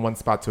zip from one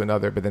spot to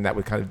another. But then that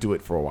would kind of do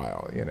it for a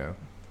while. Yeah,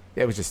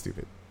 it was just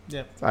stupid.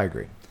 Yeah, so I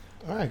agree.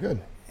 All right,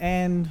 good.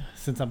 And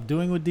since I'm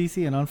doing with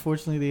DC, and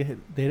unfortunately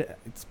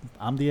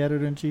I'm the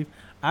editor in chief,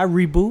 I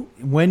reboot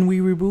when we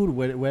reboot,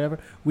 whatever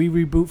we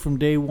reboot from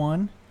day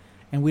one,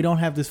 and we don't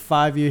have this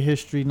 5-year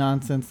history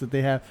nonsense that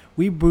they have.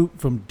 We boot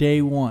from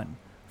day one.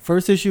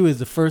 First issue is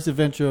the first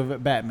adventure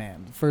of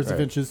Batman, the first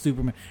adventure of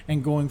Superman,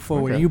 and going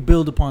forward, you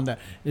build upon that.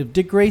 If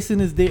Dick Grayson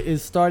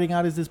is starting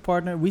out as his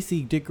partner, we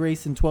see Dick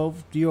Grayson,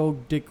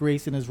 12-year-old Dick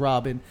Grayson as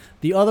Robin.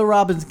 The other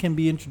Robins can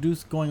be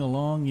introduced going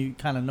along. You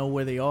kind of know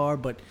where they are,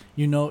 but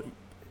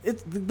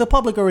the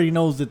public already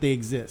knows that they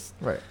exist.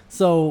 Right.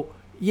 So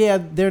yeah,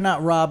 they're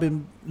not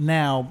Robin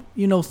now.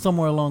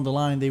 Somewhere along the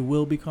line they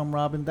will become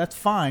Robin. That's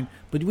fine,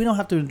 but we don't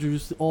have to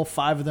introduce all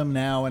 5 of them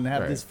now and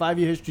have this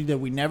 5-year history that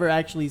we never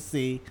actually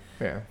see.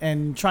 Yeah.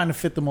 And trying to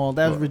fit them all.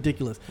 That's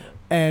ridiculous.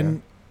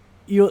 And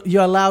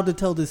you're allowed to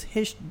tell this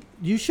history.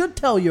 You should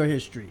tell your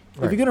history.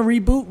 Right. If you're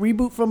going to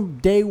reboot from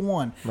day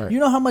one. Right. You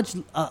know how much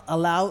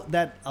allows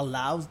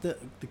the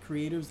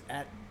creators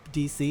at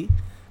DC?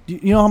 Do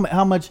you know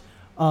how much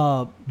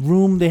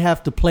room they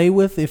have to play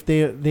with if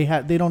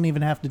they don't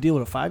even have to deal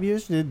with it 5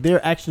 years?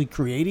 They're actually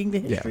creating the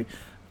history. Yeah.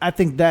 I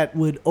think that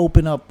would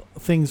open up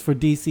things for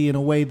DC in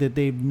a way that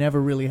they've never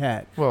really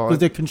had. Well,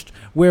 because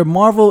where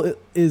Marvel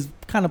is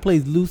kind of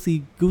plays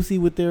loosey goosey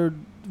with their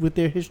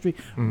history,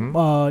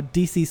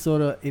 DC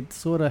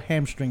sort of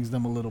hamstrings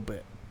them a little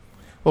bit.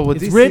 Well,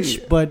 it's DC,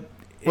 rich, but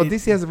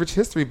DC has a rich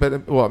history. But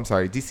I'm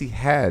sorry, DC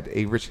had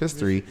a rich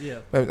history. Yeah.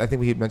 I think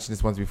we had mentioned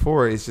this once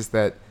before. It's just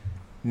that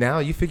now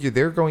you figure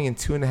they're going in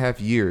 2.5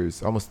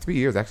 years, almost 3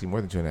 years, actually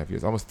more than 2.5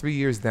 years, almost 3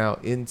 years now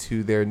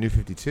into their New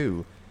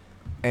 52,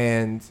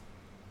 and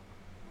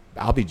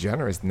I'll be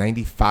generous,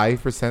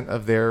 95%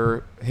 of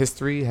their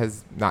history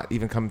has not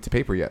even come to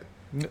paper yet.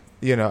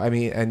 I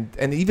mean,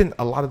 and even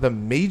a lot of the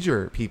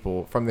major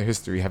people from their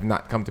history have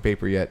not come to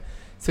paper yet.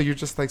 So you're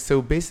just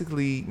so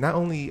basically, not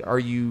only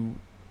did you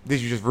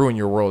just ruin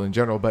your world in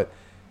general, but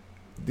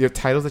your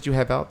titles that you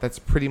have out, that's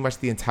pretty much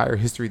the entire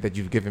history that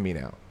you've given me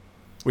now.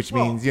 Which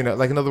means, in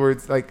other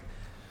words, like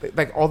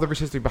all the rich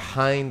history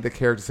behind the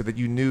characters, so that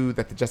you knew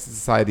that the Justice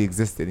Society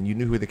existed and you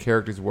knew who the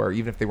characters were,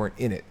 even if they weren't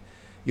in it.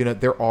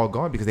 They're all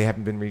gone because they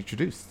haven't been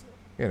reintroduced.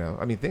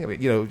 I mean, think of it.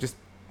 Just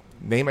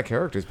name a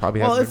characters probably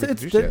hasn't been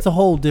reintroduced yet. It's a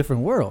whole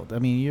different world. I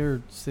mean,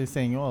 you're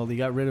saying, they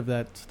got rid of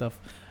that stuff.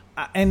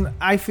 And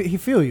I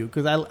feel you,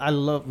 because I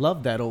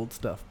love that old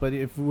stuff. But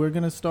if we're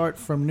going to start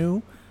from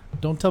new,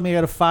 don't tell me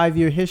I got a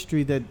 5-year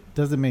history that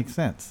doesn't make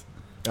sense.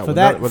 For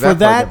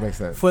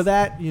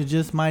that, you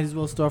just might as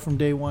well start from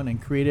day one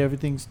and create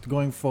everything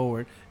going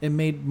forward. It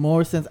made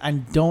more sense. I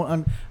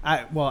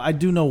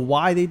do know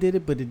why they did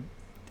it, but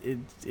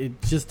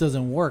it just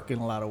doesn't work in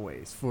a lot of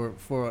ways for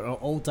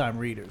old time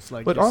readers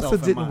like. But yourself also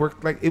and didn't mine.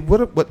 work. Like it would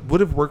have. What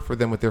would have worked for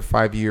them with their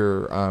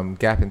 5-year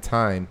gap in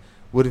time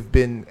would have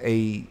been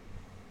a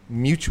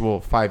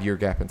mutual 5-year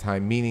gap in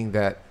time, meaning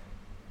that,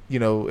 you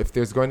know, if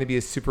there's going to be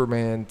a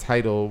Superman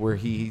title where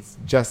he's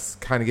just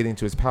kind of getting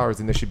to his powers,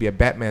 then there should be a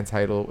Batman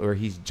title where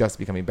he's just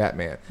becoming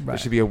Batman. There Right.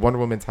 should be a Wonder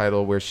Woman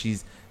title where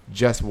she's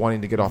just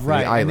wanting to get off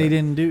Right, the island. and they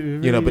didn't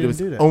do. You know, but it was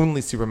do that.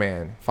 only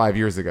Superman 5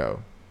 years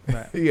ago.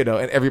 Right. You know,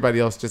 and everybody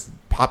else just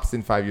pops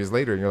in 5 years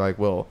later, and you're like,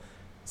 well,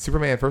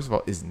 Superman, first of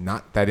all, is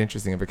not that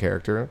interesting of a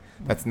character.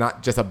 That's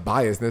not just a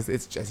biasness.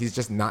 It's just he's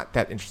just not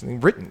that interesting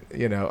written.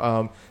 You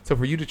know, so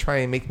for you to try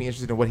and make me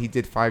interested in what he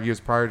did 5 years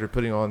prior to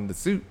putting on the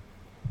suit,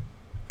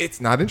 it's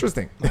not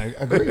interesting. I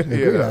agree.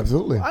 Yeah.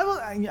 Absolutely.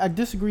 I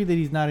disagree that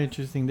he's not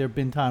interesting. There have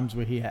been times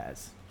where he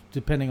has,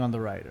 depending on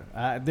the writer.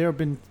 There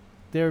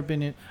have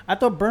been. I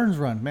thought Burns'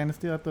 run, Man of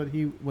Steel. I thought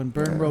when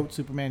Byrne wrote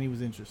Superman, he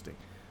was interesting.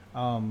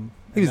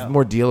 He was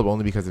more dealable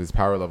only because of his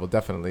power level,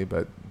 definitely.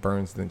 But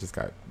Burns then just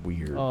got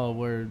weird. Oh,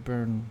 where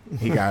Byrne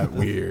He got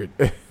weird.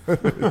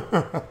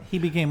 he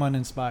became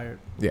uninspired.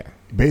 Yeah.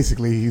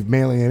 Basically, he's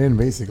mailing it in.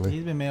 Basically.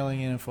 He's been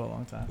mailing in for a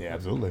long time. Yeah,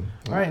 absolutely.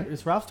 All right,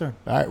 it's Ralph's turn.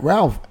 All right,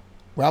 Ralph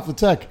the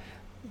Tech.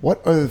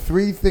 What are the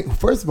 3 things?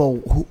 First of all,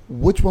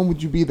 which one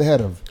would you be the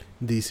head of?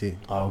 DC.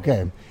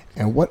 Okay.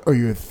 And what are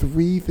your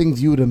 3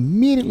 things you would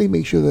immediately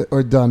make sure that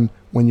are done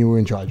when you were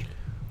in charge?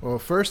 Well,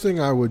 first thing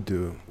I would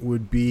do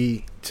would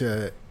be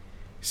to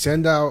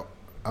send out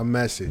a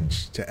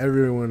message to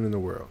everyone in the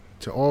world,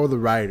 to all the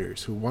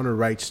writers who want to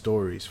write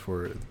stories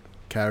for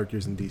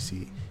characters in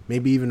DC,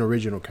 maybe even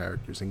original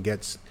characters, and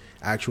get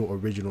actual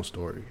original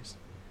stories.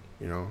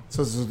 You know,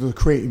 So this is to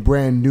create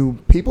brand new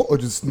people or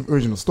just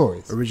original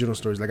stories? original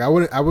stories. Like I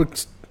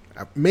would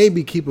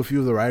maybe keep a few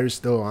of the writers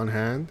still on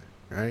hand,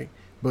 right?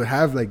 But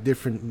have like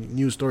different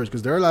new stories,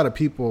 because there are a lot of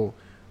people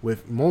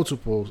with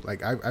multiple.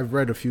 Like I've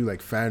read a few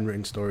like fan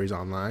written stories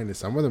online, and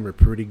some of them are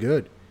pretty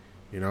good,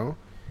 you know.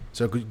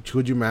 So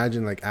could you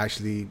imagine like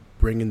actually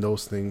bringing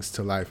those things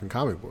to life in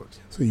comic books?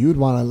 So you'd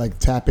want to like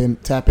tap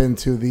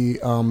into the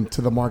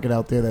to the market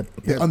out there, that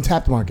the Yeah.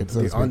 untapped market. So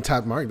to The speak.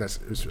 untapped market that's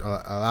a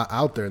lot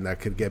out there, and that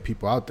could get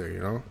people out there, you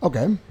know.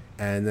 Okay.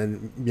 And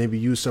then maybe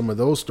use some of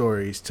those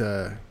stories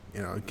to,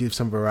 you know, give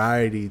some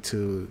variety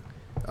to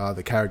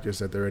the characters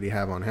that they already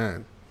have on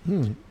hand.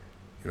 You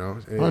know,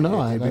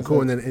 it'd be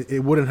cool, and then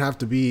it wouldn't have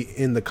to be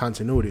in the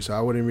continuity, so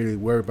I wouldn't really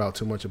worry about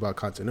too much about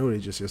continuity.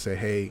 Just say,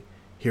 hey,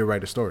 here,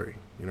 write a story.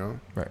 You know,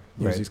 Right.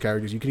 Use these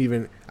characters.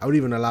 I would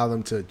even allow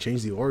them to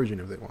change the origin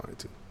if they wanted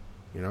to.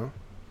 You know,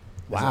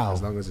 Wow.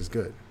 as long as it's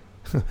good.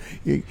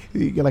 You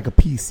get like a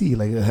PC.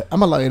 Like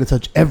I'm allowed you to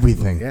touch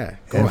everything. Yeah,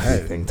 go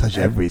Everything. ahead. Touch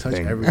everything.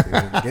 Touch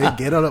everything.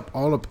 get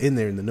all up in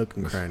there in the nook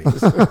and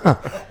crannies.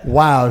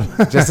 Wow.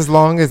 Just as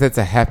long as it's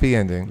a happy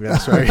ending.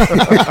 That's right.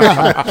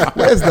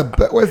 where's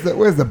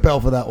the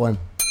bell for that one?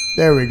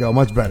 There we go.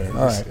 Much better.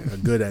 All right. A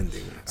good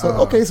ending.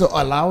 So so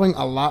allowing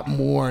a lot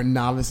more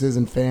novices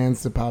and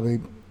fans to probably,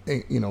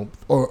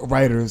 or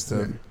writers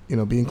to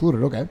be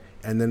included. Okay.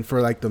 And then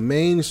for like the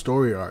main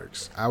story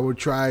arcs, I would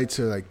try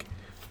to like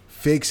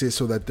fix it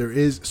so that there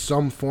is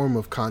some form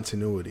of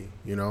continuity,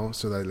 you know,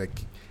 so that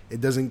like it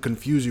doesn't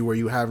confuse you, where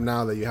you have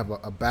now that you have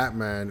a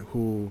Batman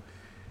who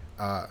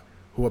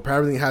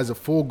apparently has a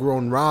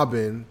full-grown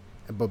Robin,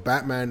 but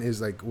Batman is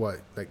like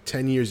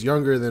 10 years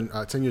older than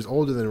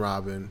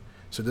Robin,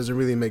 so it doesn't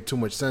really make too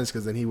much sense,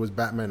 because then he was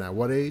Batman at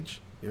what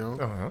age, you know?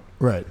 Uh-huh.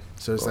 Right.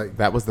 So it's like,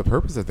 That was the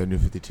purpose of the New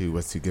 52,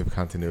 was to give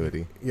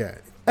continuity. yeah.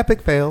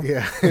 Epic fail.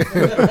 Yeah.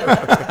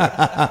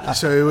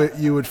 So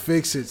you would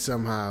fix it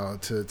somehow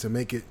to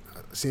make it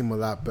seem a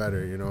lot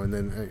better, you know, and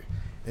then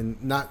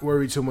and not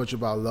worry too much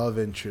about love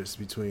interest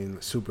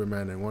between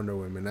Superman and Wonder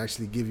Woman.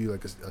 Actually give you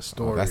like a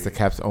story. Oh, that's the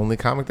Cap's only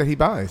comic that he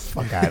buys.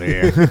 Fuck out of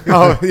here.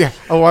 Oh yeah.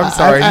 Oh, I'm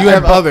sorry. You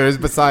have others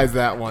besides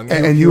that one.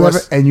 and you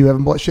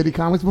haven't bought shitty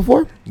comics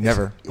before?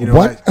 Never. You know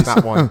What?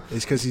 Not one.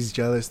 It's because he's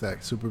jealous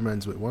that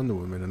Superman's with Wonder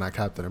Woman and not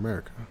Captain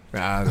America.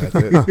 Ah, that's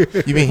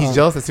it. You mean he's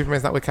jealous that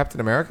Superman's not with Captain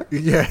America?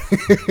 Yeah.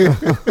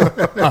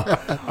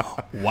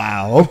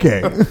 Wow.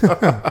 Okay.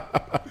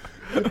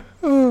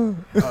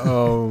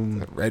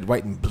 Red,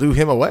 white, and blue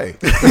him away.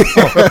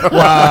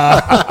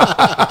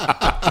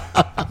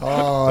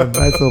 Oh,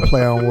 nice little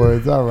play on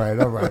words. All right.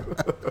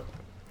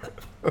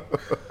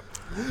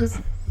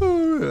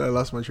 I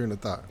lost my train of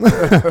thought.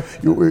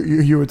 You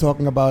were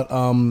talking about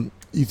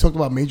you talked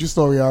about major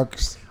story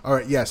arcs. All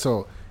right, yeah.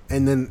 So,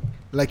 and then,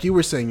 like you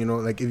were saying, you know,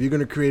 like if you're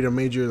gonna create a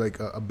major, like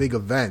a big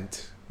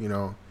event, you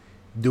know,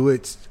 do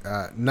it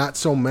not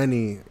so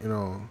many, you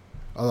know,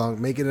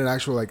 make it an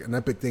actual like an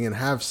epic thing, and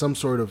have some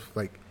sort of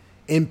like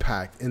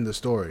impact in the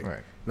story.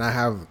 Right. Not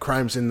have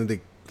crime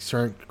syndicate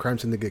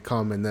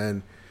come, and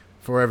then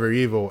Forever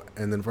Evil,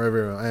 and then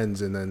Forever Evil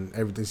ends, and then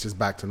everything's just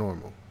back to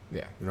normal.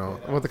 Yeah. You know.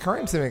 Well, the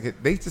crime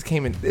syndicate, they just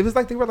came in. It was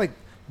like they were like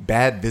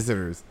bad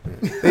visitors.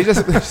 They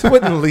just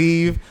wouldn't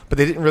leave, but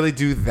they didn't really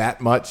do that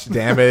much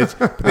damage.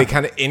 But they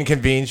kind of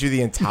inconvenienced you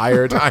the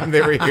entire time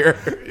they were here.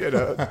 You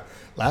know.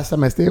 Last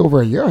time I stayed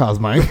over at your house,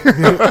 Mike.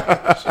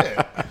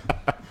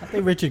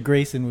 think Richard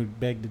Grayson would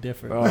beg to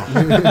differ.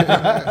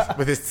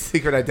 With his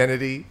secret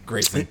identity,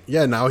 Grayson.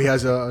 Yeah, now he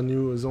has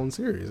his own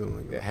series. I'm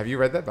like, Yeah, have you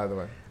read that, by the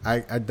way? I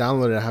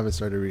downloaded it. I haven't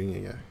started reading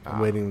it yet. I'm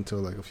waiting until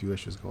like a few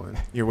issues go in.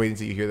 You're waiting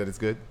until you hear that it's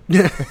good?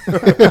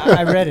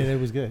 I read it. It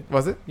was good.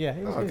 Was it? Yeah,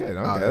 it was Okay, good.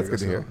 okay, that's good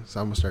to hear. So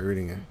I'm gonna start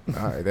reading it.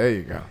 All right, there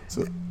you go.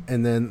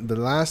 And then the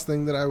last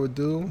thing that I would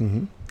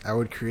do, I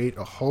would create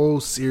a whole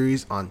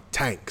series on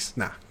tanks.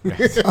 Nah.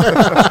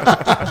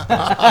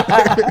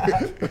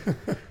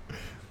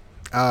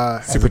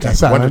 Super Tank,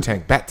 Wonder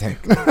Tank, Bat Tank.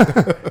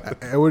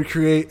 I would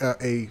create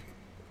a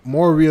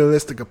more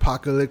realistic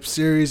apocalypse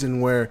series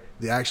in where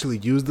they actually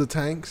use the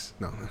tanks.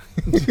 No.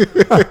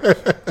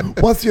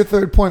 What's your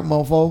third point,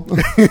 mofo?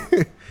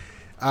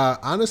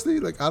 Honestly,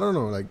 like, I don't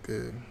know. Like,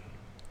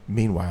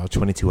 Meanwhile,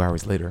 22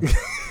 hours later.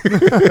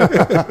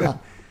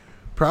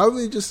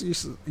 probably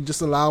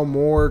just allow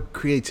more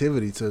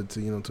creativity to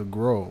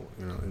grow,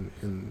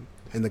 in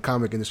the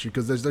comic industry,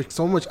 because there's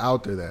so much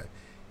out there that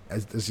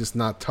it's just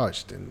not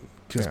touched, and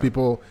because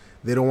people,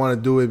 they don't want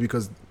to do it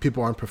because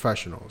people aren't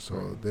professional,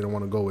 so they don't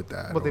want to go with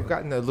that. Well, they've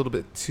gotten a little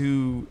bit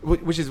too,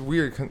 which is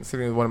weird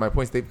considering one of my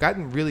points. They've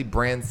gotten really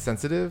brand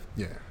sensitive.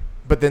 Yeah.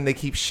 But then they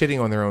keep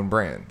shitting on their own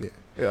brand.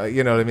 Yeah.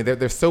 You know what I mean?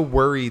 They're so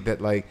worried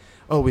that, like,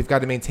 oh, we've got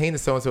to maintain the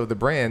so and so of the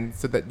brand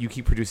so that you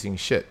keep producing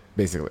shit,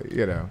 basically.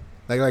 You know.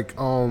 Like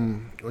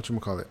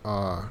whatchamacallit?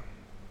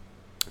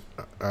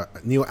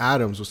 Neil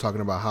Adams was talking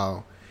about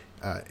how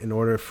in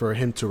order for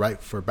him to write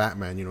for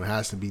Batman, it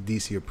has to be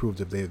DC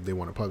approved if they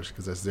want to publish it,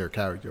 because that's their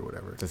character or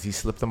whatever. Does he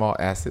slip them all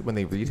acid when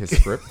they read his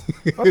script?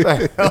 What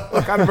the hell?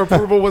 What kind of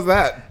approval was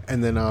that?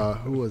 And then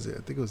who was it?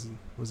 I think it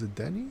was it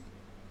Denny?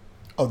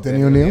 Oh,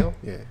 Denny O'Neil?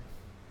 Yeah.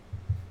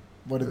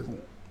 What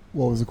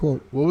was the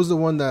quote? What was the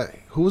one that?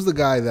 Who was the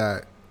guy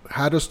that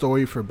had a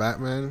story for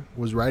Batman?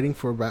 Was writing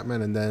for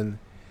Batman, and then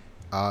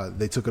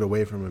they took it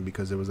away from him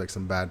because there was like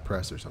some bad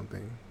press or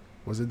something.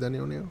 Was it Denny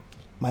O'Neil?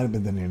 Might have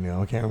been Denny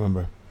O'Neil. I can't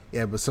remember.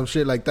 Yeah, but some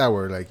shit like that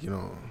where, like,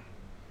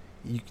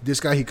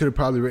 this guy, he could have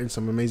probably written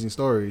some amazing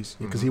stories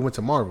because he went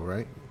to Marvel,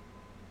 right?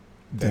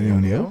 Denny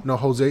O'Neil? No,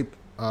 Jose.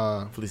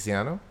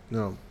 Feliciano?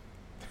 No.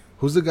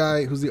 Who's the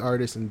guy? Who's the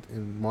artist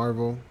in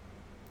Marvel?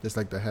 That's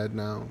like the head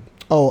now.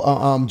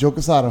 Oh, Joe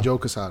Quesada. Joe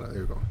Quesada.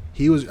 There you go.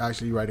 He was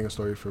actually writing a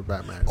story for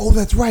Batman. Oh,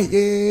 that's right.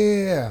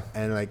 Yeah.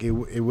 And like it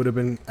would have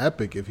been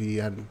epic if he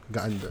had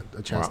gotten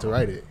a chance to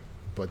write it,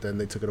 but then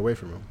they took it away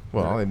from him.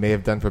 Well, it may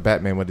have done for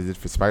Batman what it did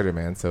for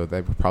Spider-Man, so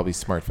they were probably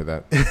smart for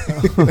that.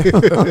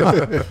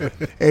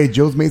 Hey,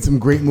 Joe's made some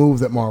great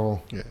moves at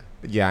Marvel. Yeah.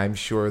 Yeah, I'm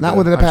sure. Not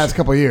within the past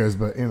couple of years,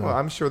 but Well,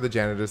 I'm sure the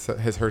janitor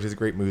has heard his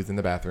great moves in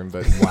the bathroom,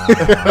 but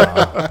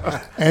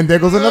wow. And there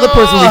goes another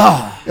person.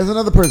 There's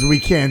another person we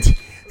can't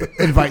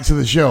invite to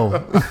the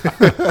show.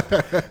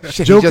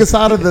 Shit, Joe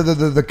Quesada,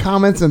 the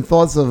comments and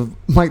thoughts of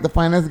Mike the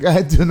Finance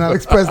Guy do not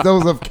express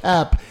those of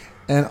Cap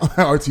and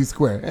RT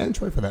Square, and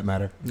Troy for that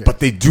matter. Yeah. But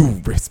they do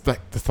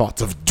respect the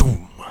thoughts of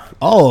Doom.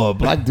 Oh, a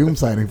Black Doom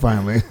sighting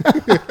finally.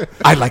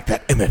 I like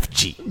that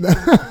MFG.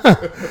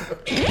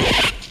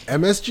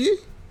 MSG?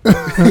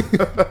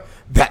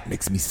 That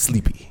makes me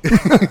sleepy.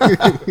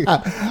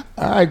 All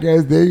right,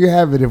 guys, there you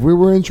have it. If we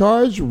were in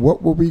charge,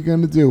 what were we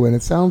going to do? And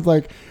it sounds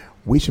like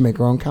we should make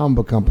our own comic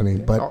book company.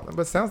 But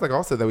it sounds like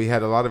also that we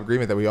had a lot of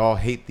agreement that we all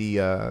hate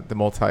the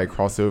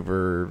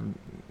multi-crossover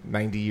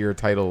 90-year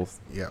titles.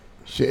 Yeah.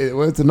 Shit,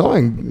 well, it's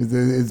annoying.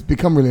 It's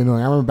become really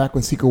annoying. I remember back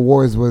when Secret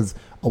Wars was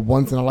a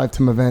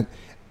once-in-a-lifetime event,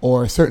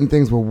 or certain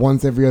things were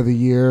once every other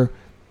year.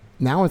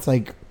 Now it's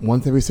like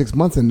once every 6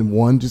 months, and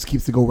one just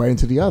keeps to go right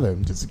into the other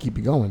just to keep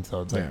you going.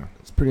 So it's like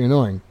it's pretty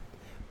annoying.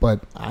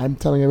 But I'm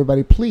telling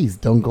everybody, please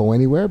don't go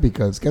anywhere,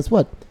 because guess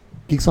what?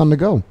 Geeks on the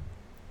Go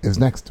is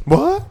next.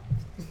 What?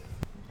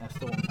 That's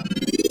the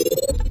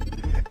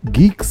one.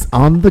 Geeks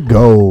on the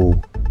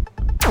Go.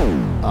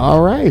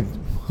 All right.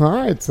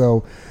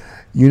 So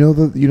you know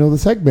the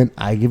segment.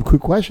 I give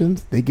quick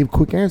questions. They give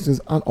quick answers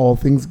on all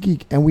things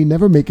geek, and we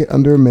never make it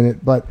under a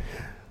minute. But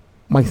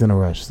Mike's in a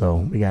rush, so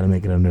we got to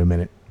make it under a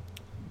minute.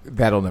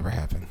 That'll never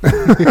happen.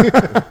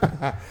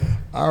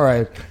 All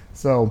right.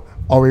 So,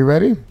 are we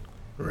ready?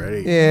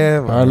 Ready.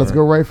 Yeah. All right, let's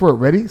go right for it.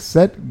 Ready,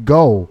 set,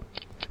 go.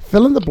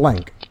 Fill in the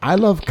blank. I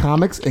love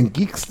comics and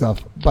geek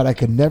stuff, but I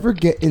could never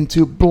get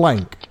into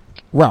blank.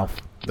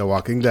 Ralph. The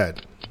Walking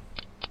Dead.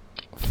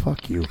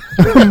 Fuck you.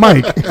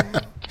 Mike.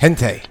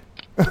 Hentai.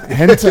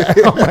 Hentai.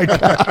 Oh, my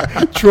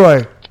God.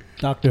 Troy.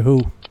 Doctor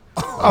Who.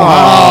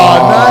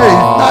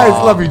 Oh, nice.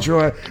 Love you,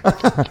 Troy.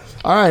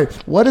 All right.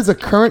 What is a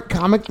current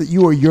comic that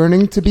you are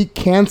yearning to be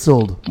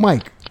canceled?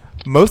 Mike.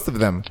 Most of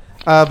them.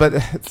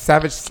 But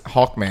Savage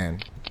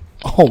Hawkman.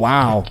 Oh,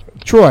 wow.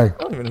 Troy.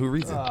 I don't even know who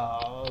reads it.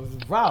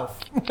 Ralph.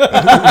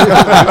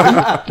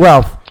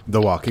 Ralph.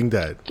 The Walking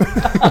Dead.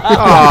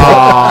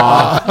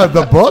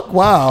 The book?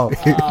 Wow.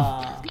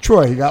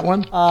 Troy, you got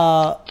one?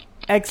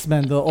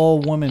 X-Men, the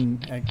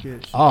all-woman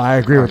actors. Oh, I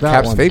agree with that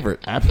Cap's one.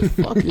 favorite.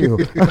 Fuck you.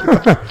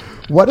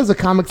 What is a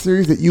comic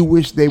series that you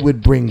wish they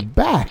would bring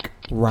back,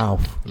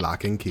 Ralph?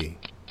 Lock and Key.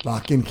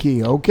 Lock and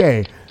Key.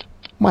 Okay.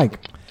 Mike.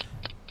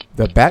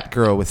 The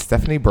Batgirl with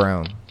Stephanie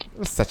Brown.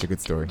 was such a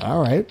good story.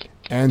 All right.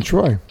 And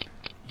Troy.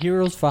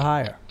 Heroes for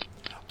Hire.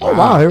 Oh,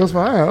 wow. Heroes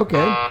for Hire.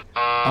 Okay.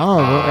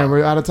 And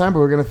we're out of time, but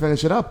we're going to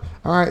finish it up.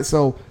 All right.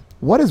 So,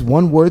 what is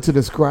one word to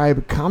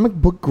describe comic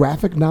book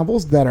graphic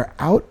novels that are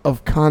out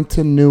of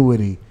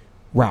continuity?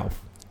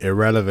 Ralph.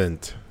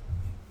 Irrelevant.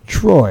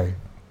 Troy.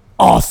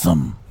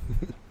 Awesome.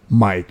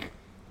 Mike.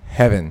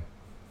 Heaven.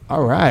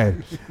 All right.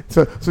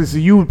 So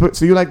you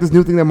like this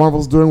new thing that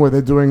Marvel's doing, where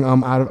they're doing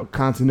out of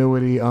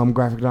continuity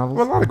graphic novels?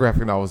 Well, a lot of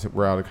graphic novels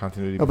were out of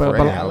continuity but before I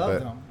anyhow, love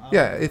but them.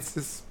 yeah, it's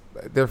just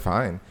they're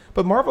fine.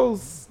 But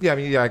Marvel's,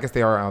 I guess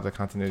they are out of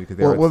continuity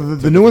because Well,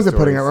 the new ones they're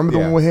putting out. Remember the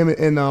one with him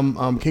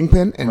in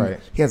Kingpin, and Right.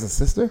 he has a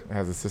sister. It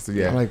has a sister,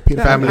 yeah. Like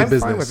Peter Family I'm fine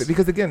business. with it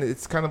because again,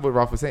 it's kind of what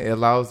Ralph was saying. It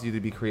allows you to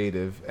be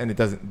creative and it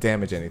doesn't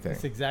damage anything.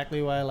 That's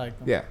exactly why I like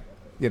them.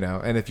 Yeah,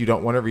 and if you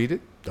don't want to read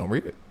it, don't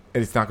read it.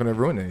 And it's not going to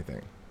ruin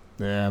anything.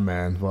 Yeah,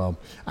 man. Well,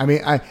 I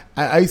mean,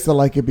 I used to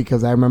like it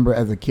because I remember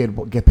as a kid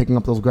picking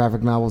up those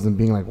graphic novels and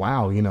being like,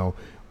 wow,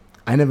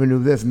 I never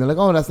knew this. And they're like,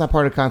 oh, that's not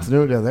part of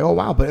continuity. I was like, oh,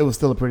 wow, but it was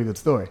still a pretty good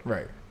story.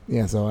 Right.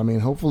 Yeah, so, I mean,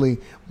 hopefully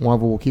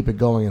Marvel will keep it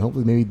going, and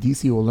hopefully maybe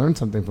DC will learn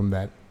something from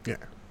that. Yeah.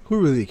 Who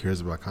really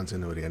cares about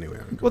continuity anyway?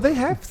 Well, they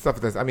have stuff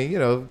that's,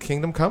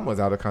 Kingdom Come was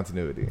out of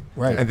continuity.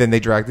 Right. And then they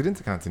dragged it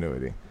into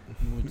continuity.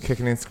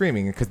 Kicking and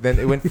screaming. Because then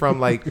it went from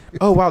like,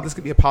 oh, wow, this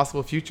could be a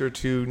possible future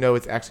to, no,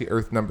 it's actually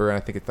Earth number, and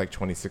I think it's like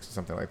 26 or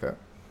something like that.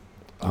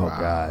 Oh,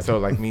 God. So,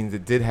 means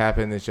it did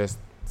happen. It's just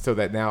so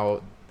that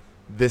now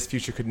this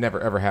future could never,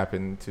 ever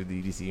happen to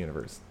the DC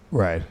universe.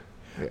 Right.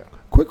 Yeah.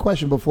 Quick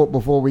question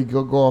before we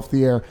go off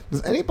the air.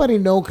 Does anybody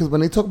know, because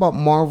when they talk about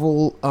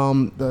Marvel,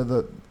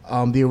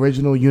 the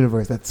original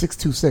universe, that's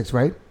 626,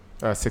 right?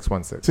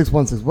 616.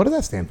 616. What does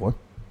that stand for?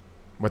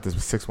 What does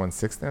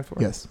 616 stand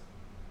for? Yes.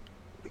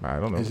 I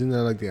don't know. Isn't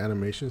that like the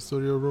animation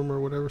studio room or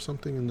whatever,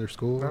 something in their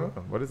school? I don't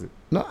know. What is it?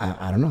 No,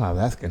 I don't know. I was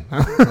asking.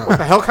 What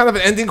the hell kind of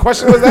an ending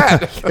question was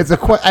that? It's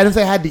I didn't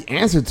say I had the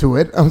answer to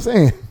it. I'm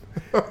saying.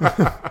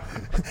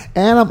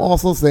 And I'm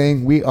also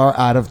saying we are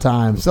out of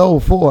time.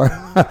 So for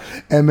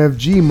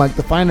MFG, Mike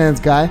the Finance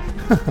Guy,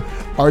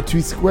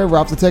 R2 Square,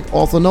 Ralph the Tech,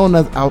 also known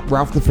as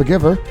Ralph the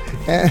Forgiver,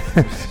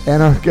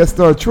 and our guest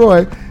star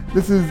Troy,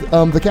 this is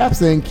the Cap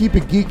saying keep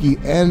it geeky.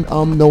 And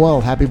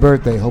Noel, happy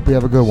birthday. Hope you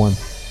have a good one.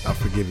 I'll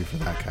forgive you for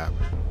that, Cap.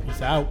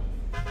 Peace out.